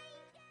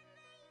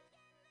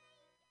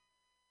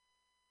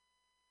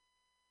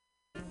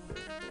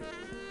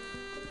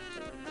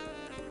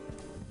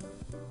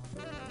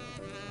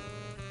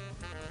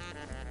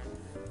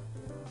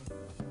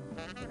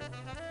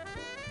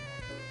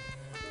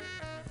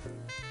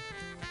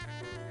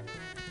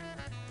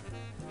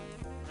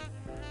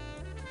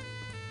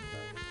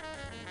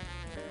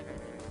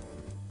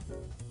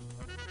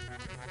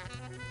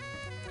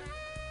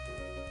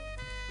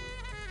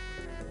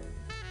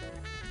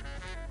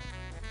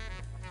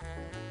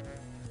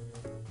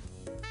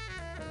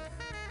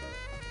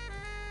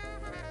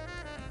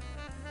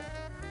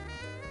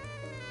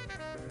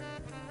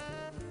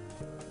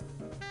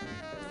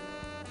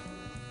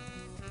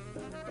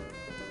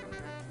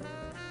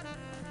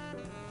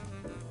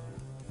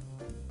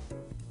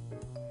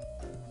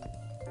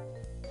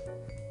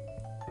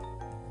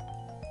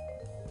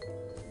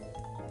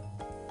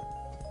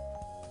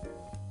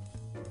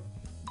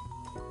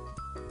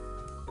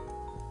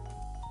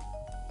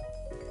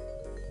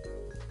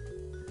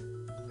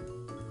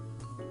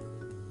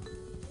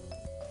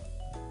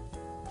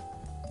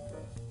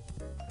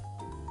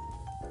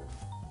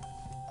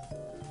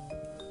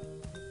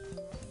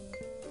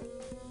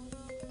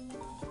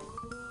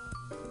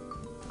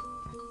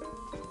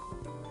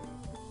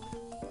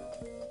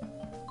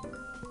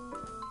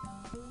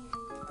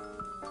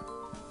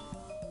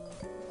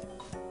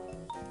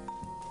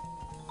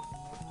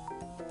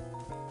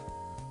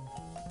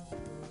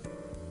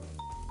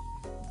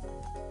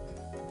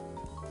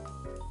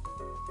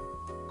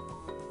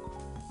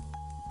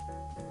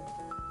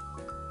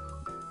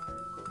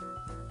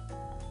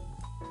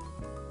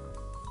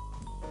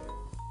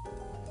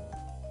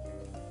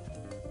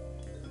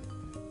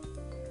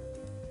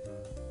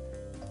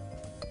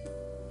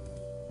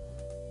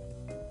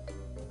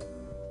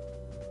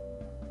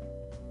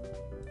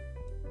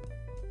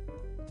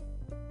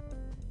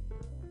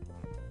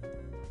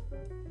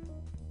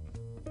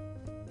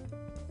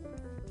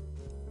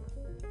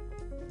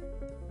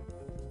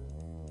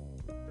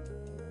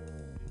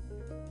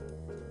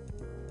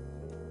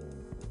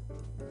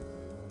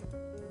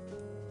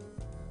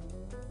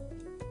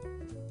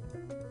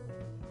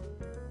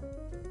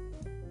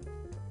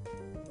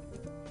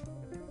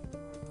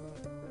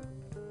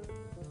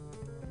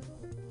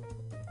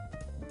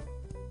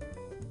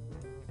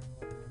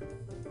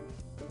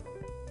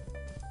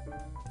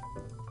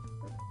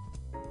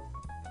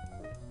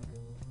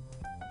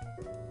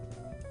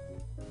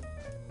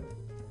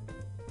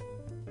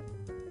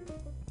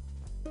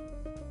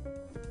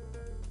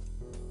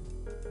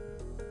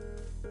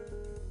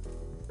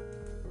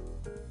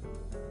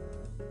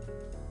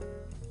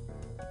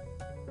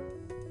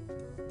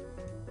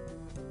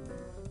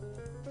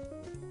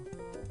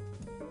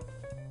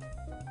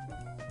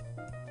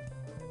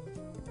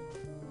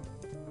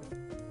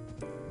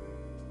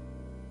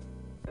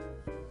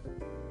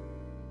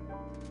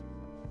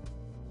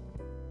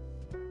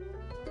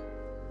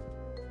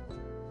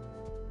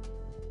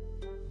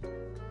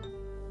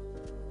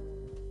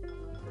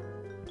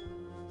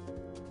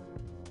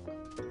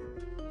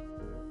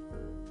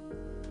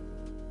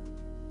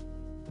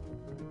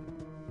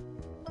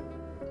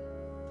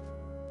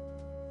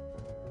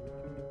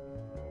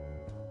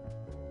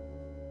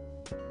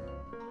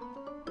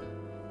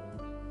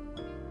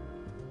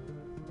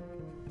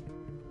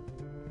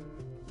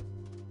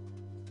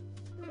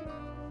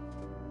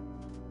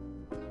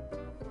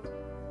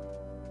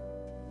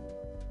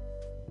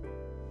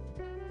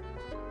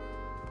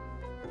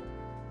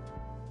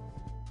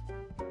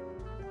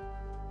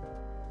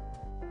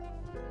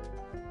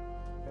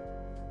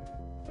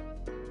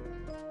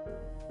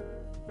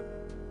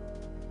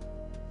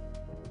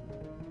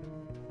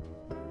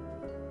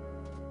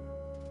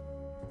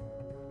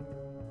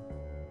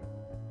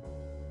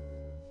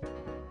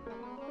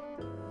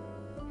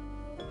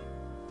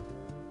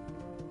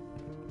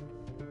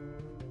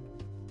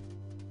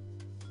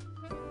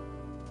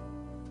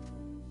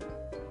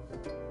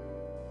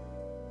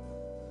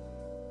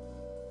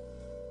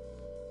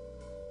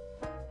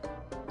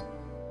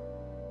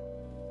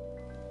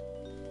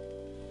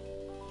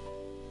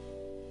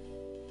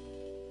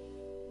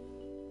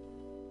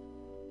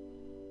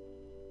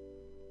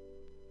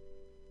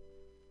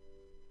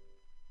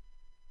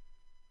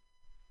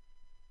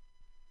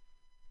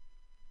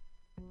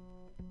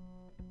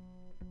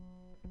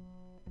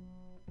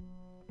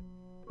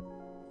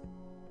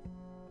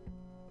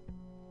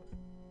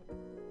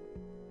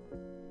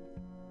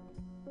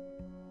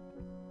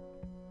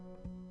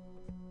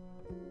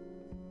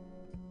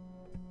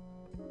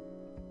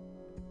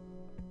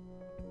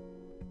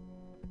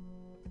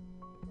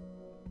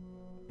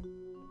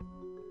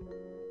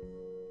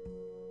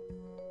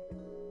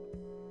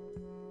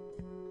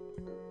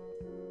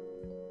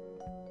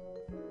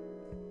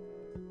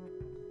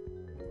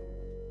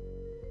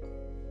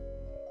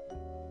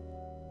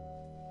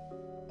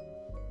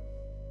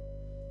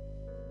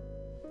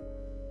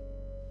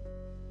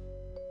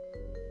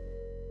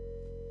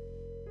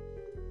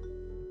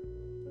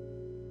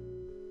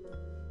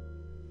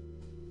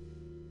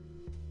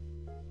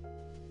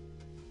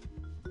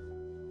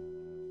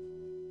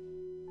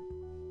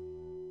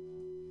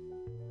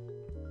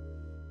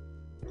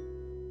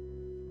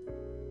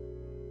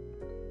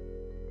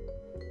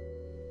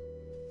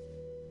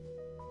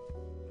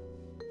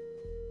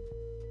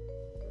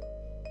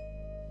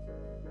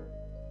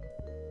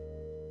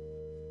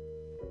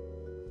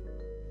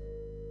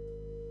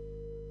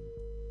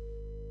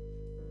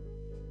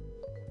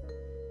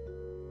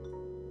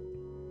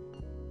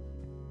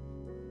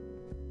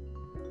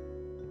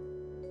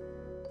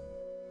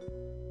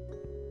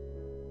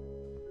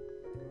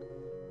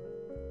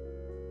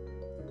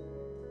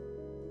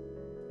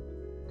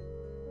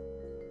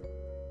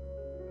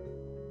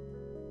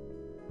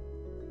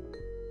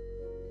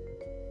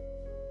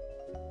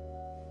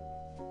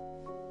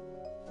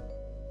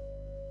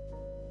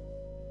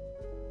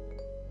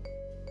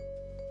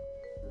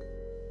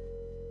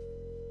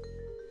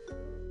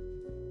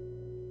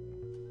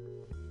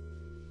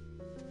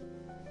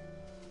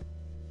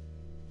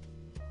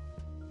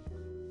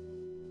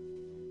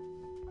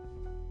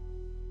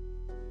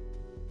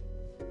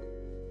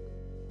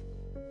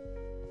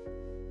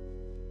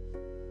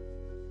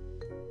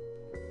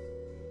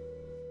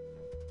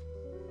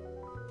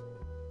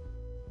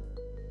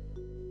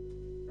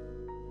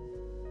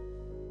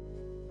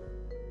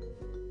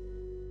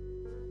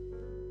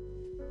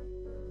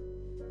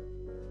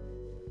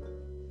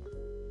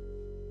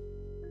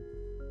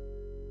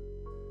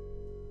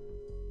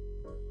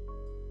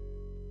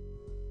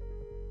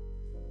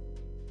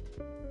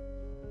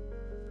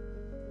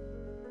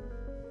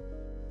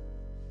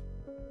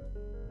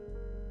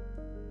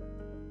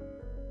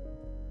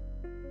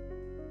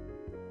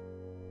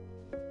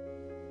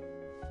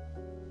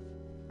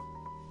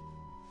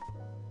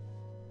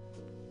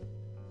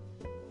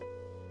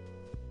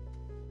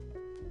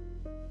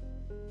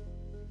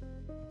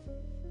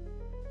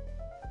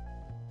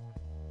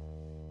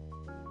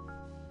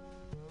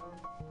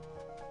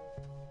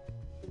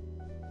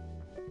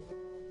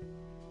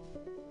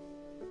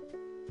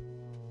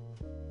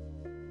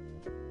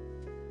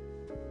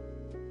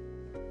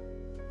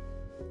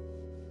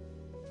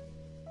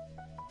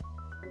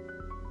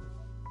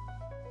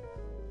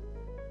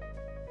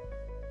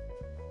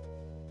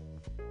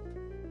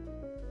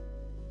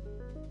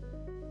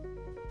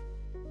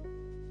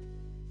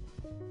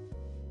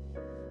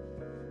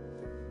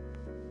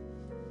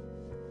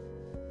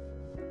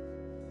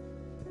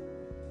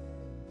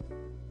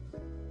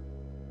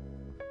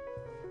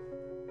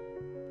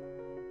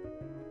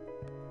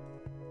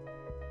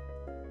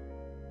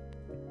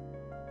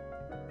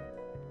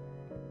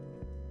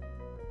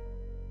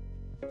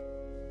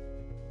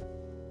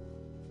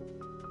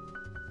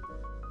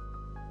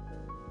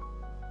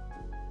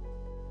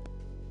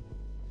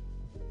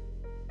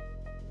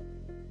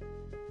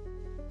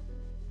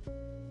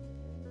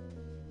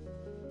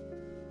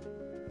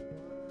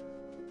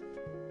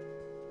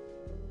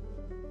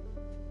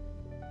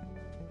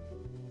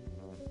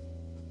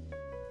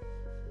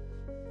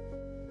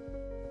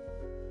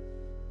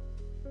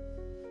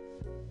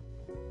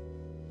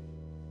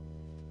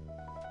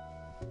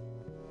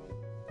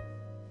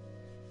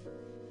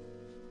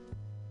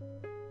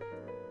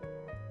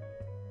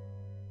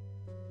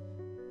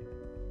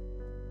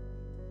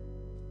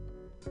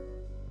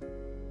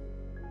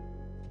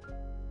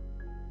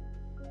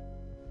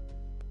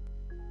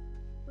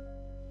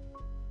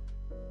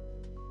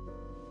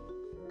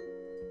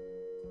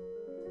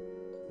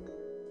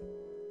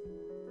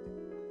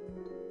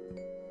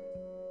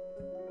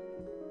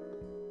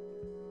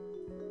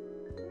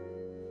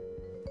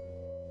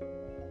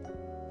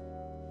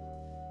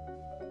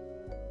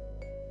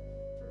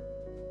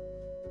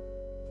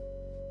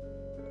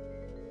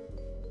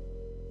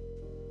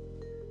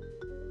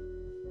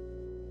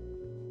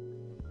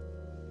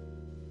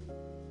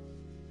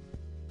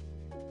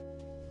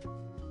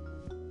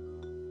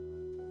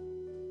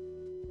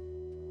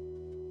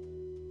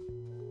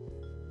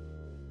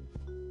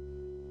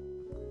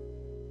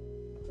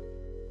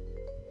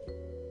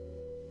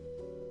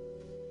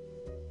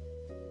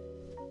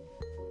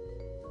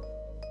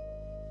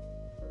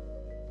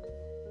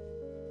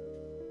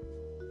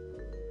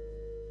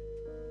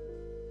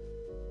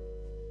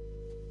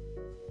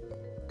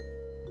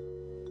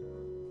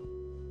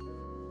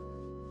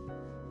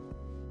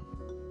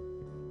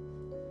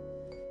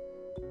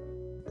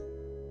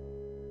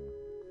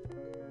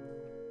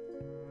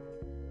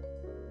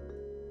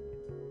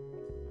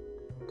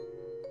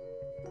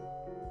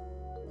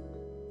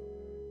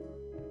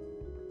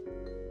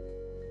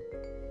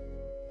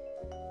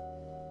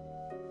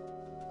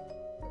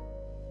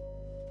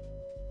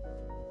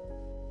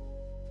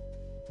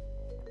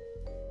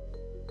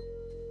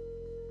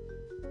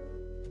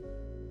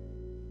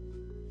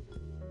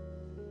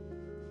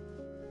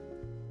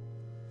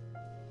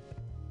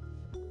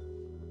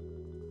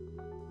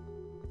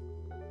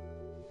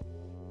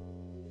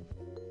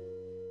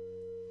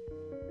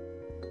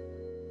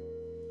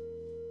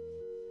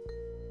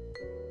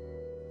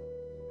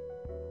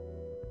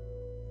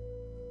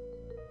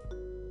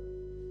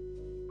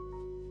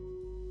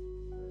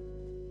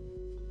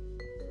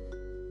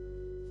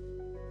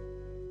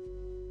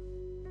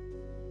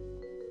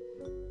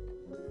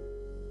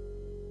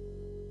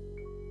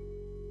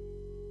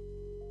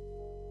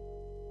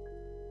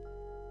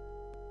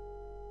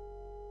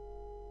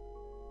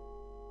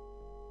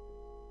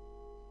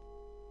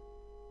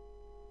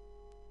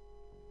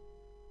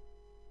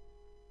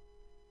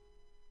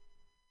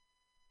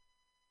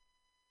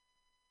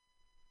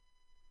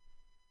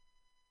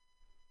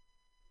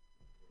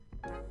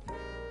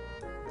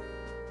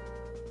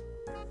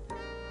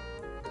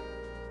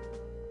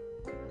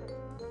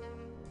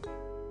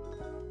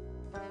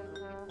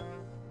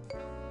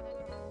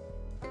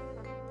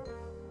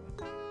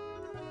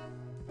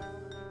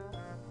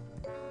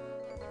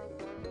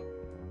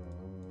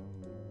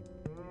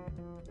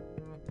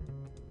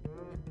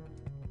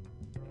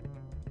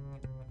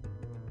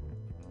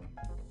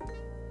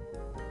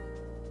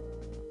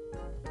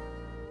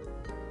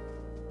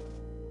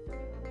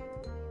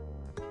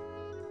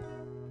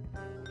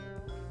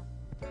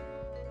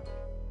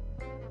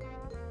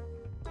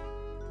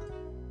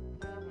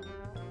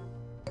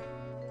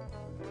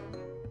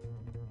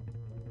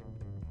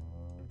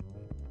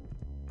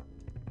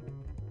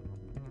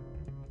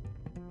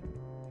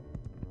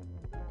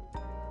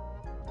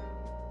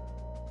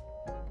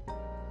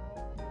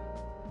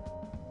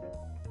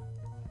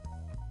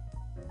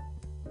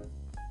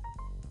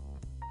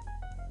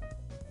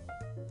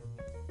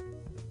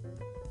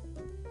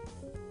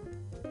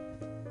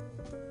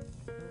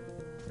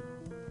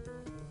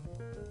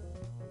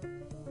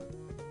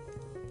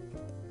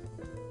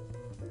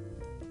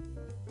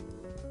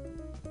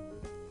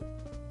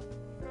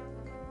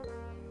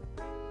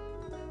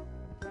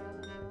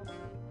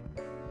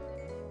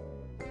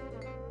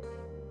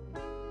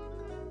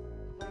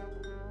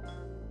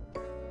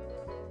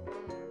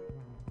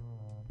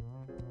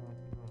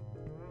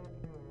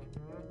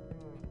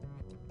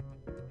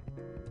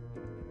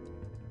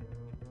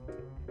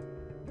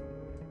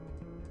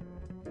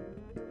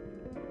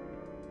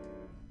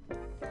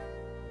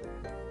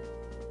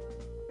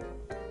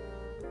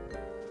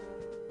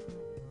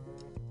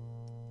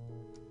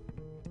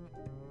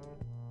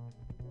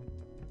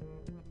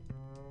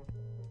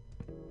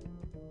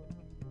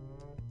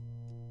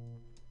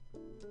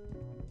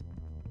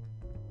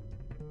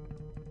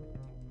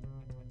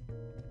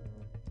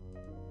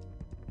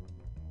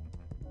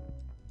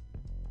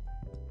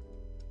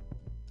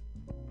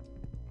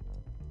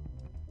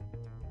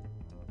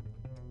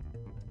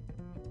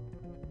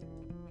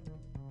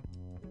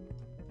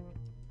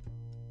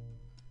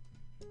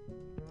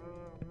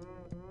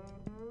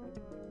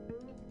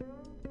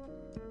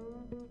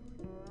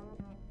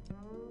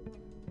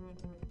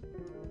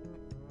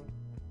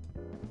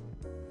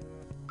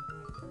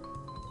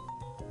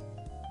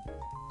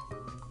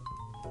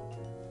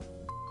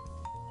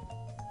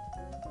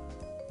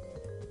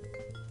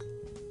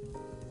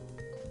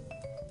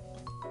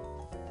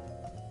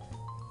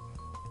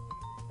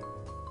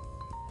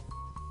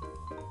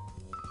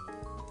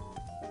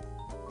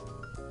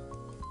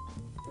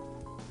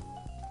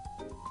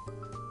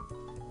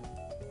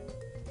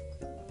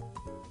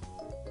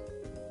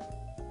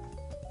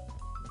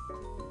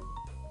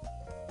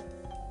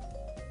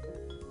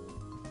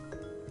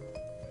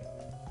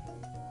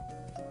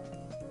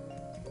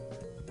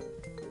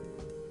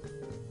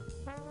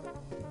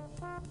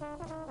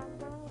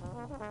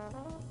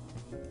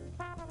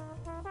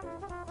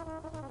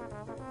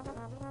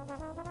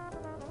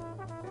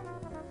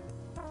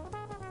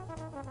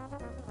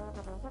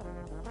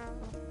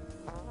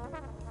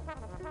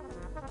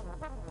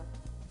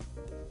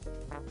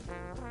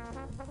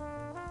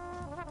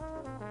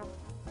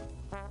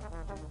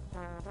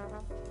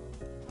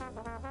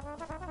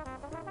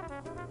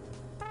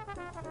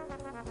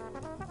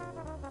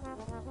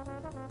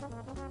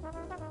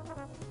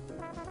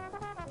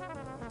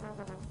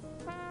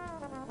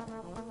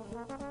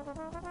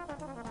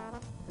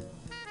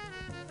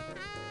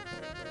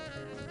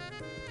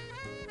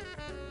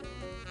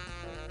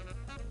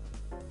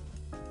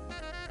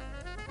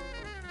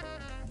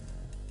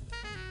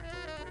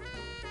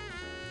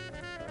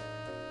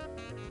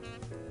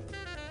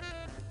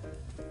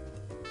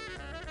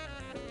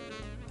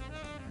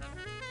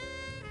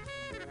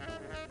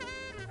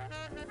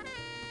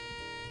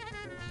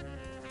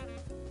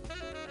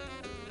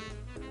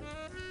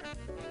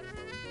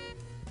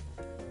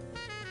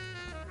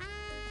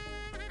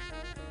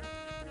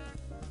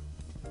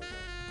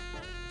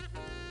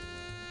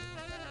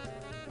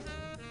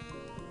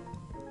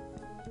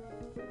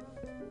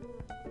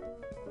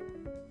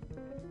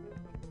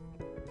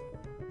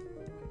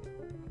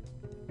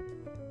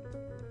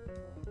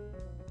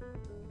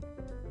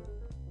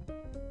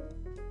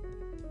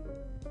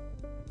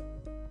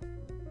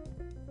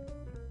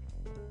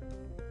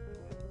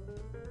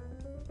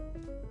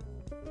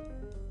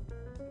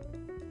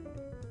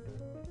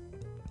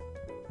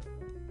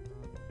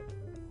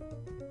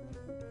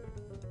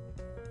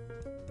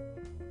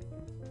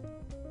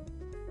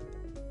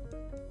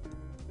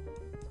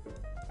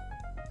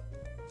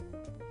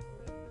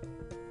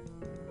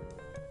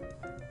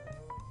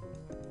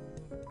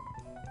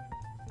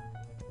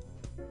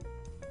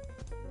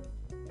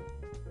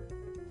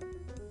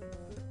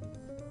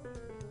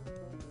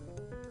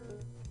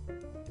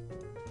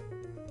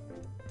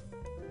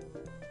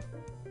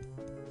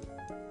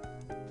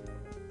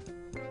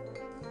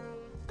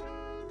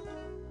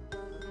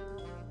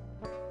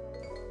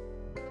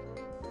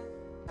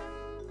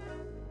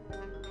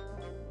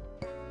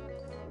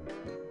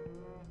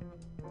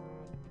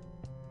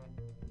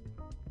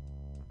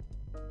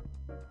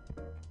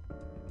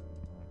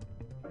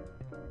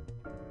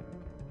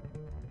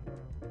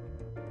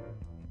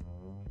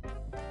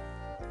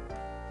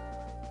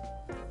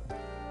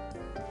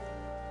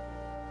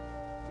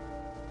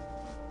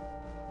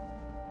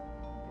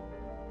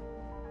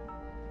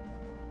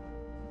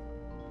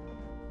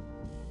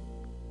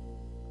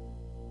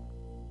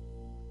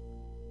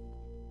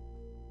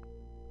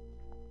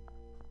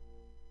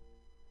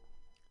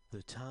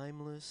 the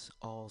Timeless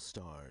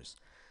All-Stars.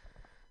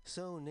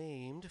 So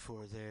named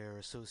for their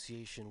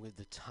association with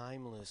the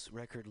Timeless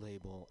record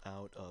label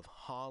out of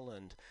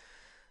Holland.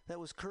 That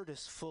was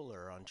Curtis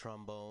Fuller on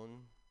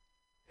trombone,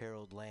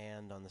 Harold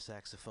Land on the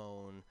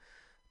saxophone,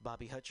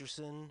 Bobby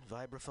Hutcherson,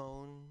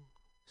 vibraphone,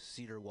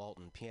 Cedar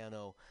Walton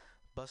piano,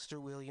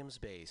 Buster Williams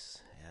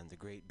bass, and the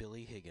great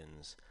Billy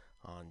Higgins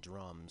on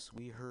drums.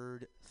 We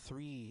heard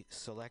 3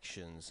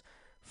 selections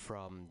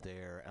from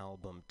their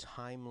album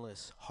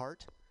Timeless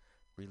Heart,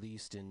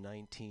 released in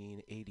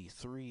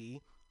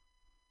 1983,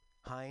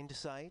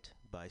 Hindsight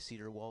by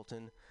Cedar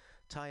Walton,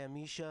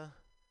 Tyamisha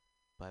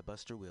by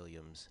Buster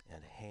Williams,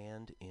 and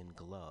Hand in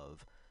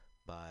Glove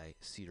by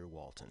Cedar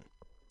Walton.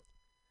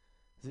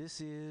 This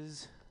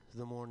is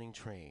The Morning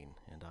Train,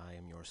 and I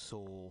am your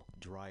sole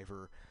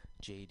driver,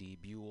 J.D.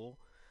 Buell.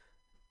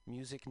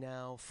 Music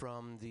now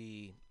from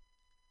the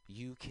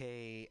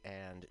UK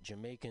and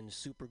Jamaican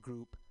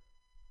supergroup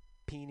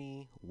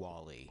Peeny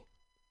Wally.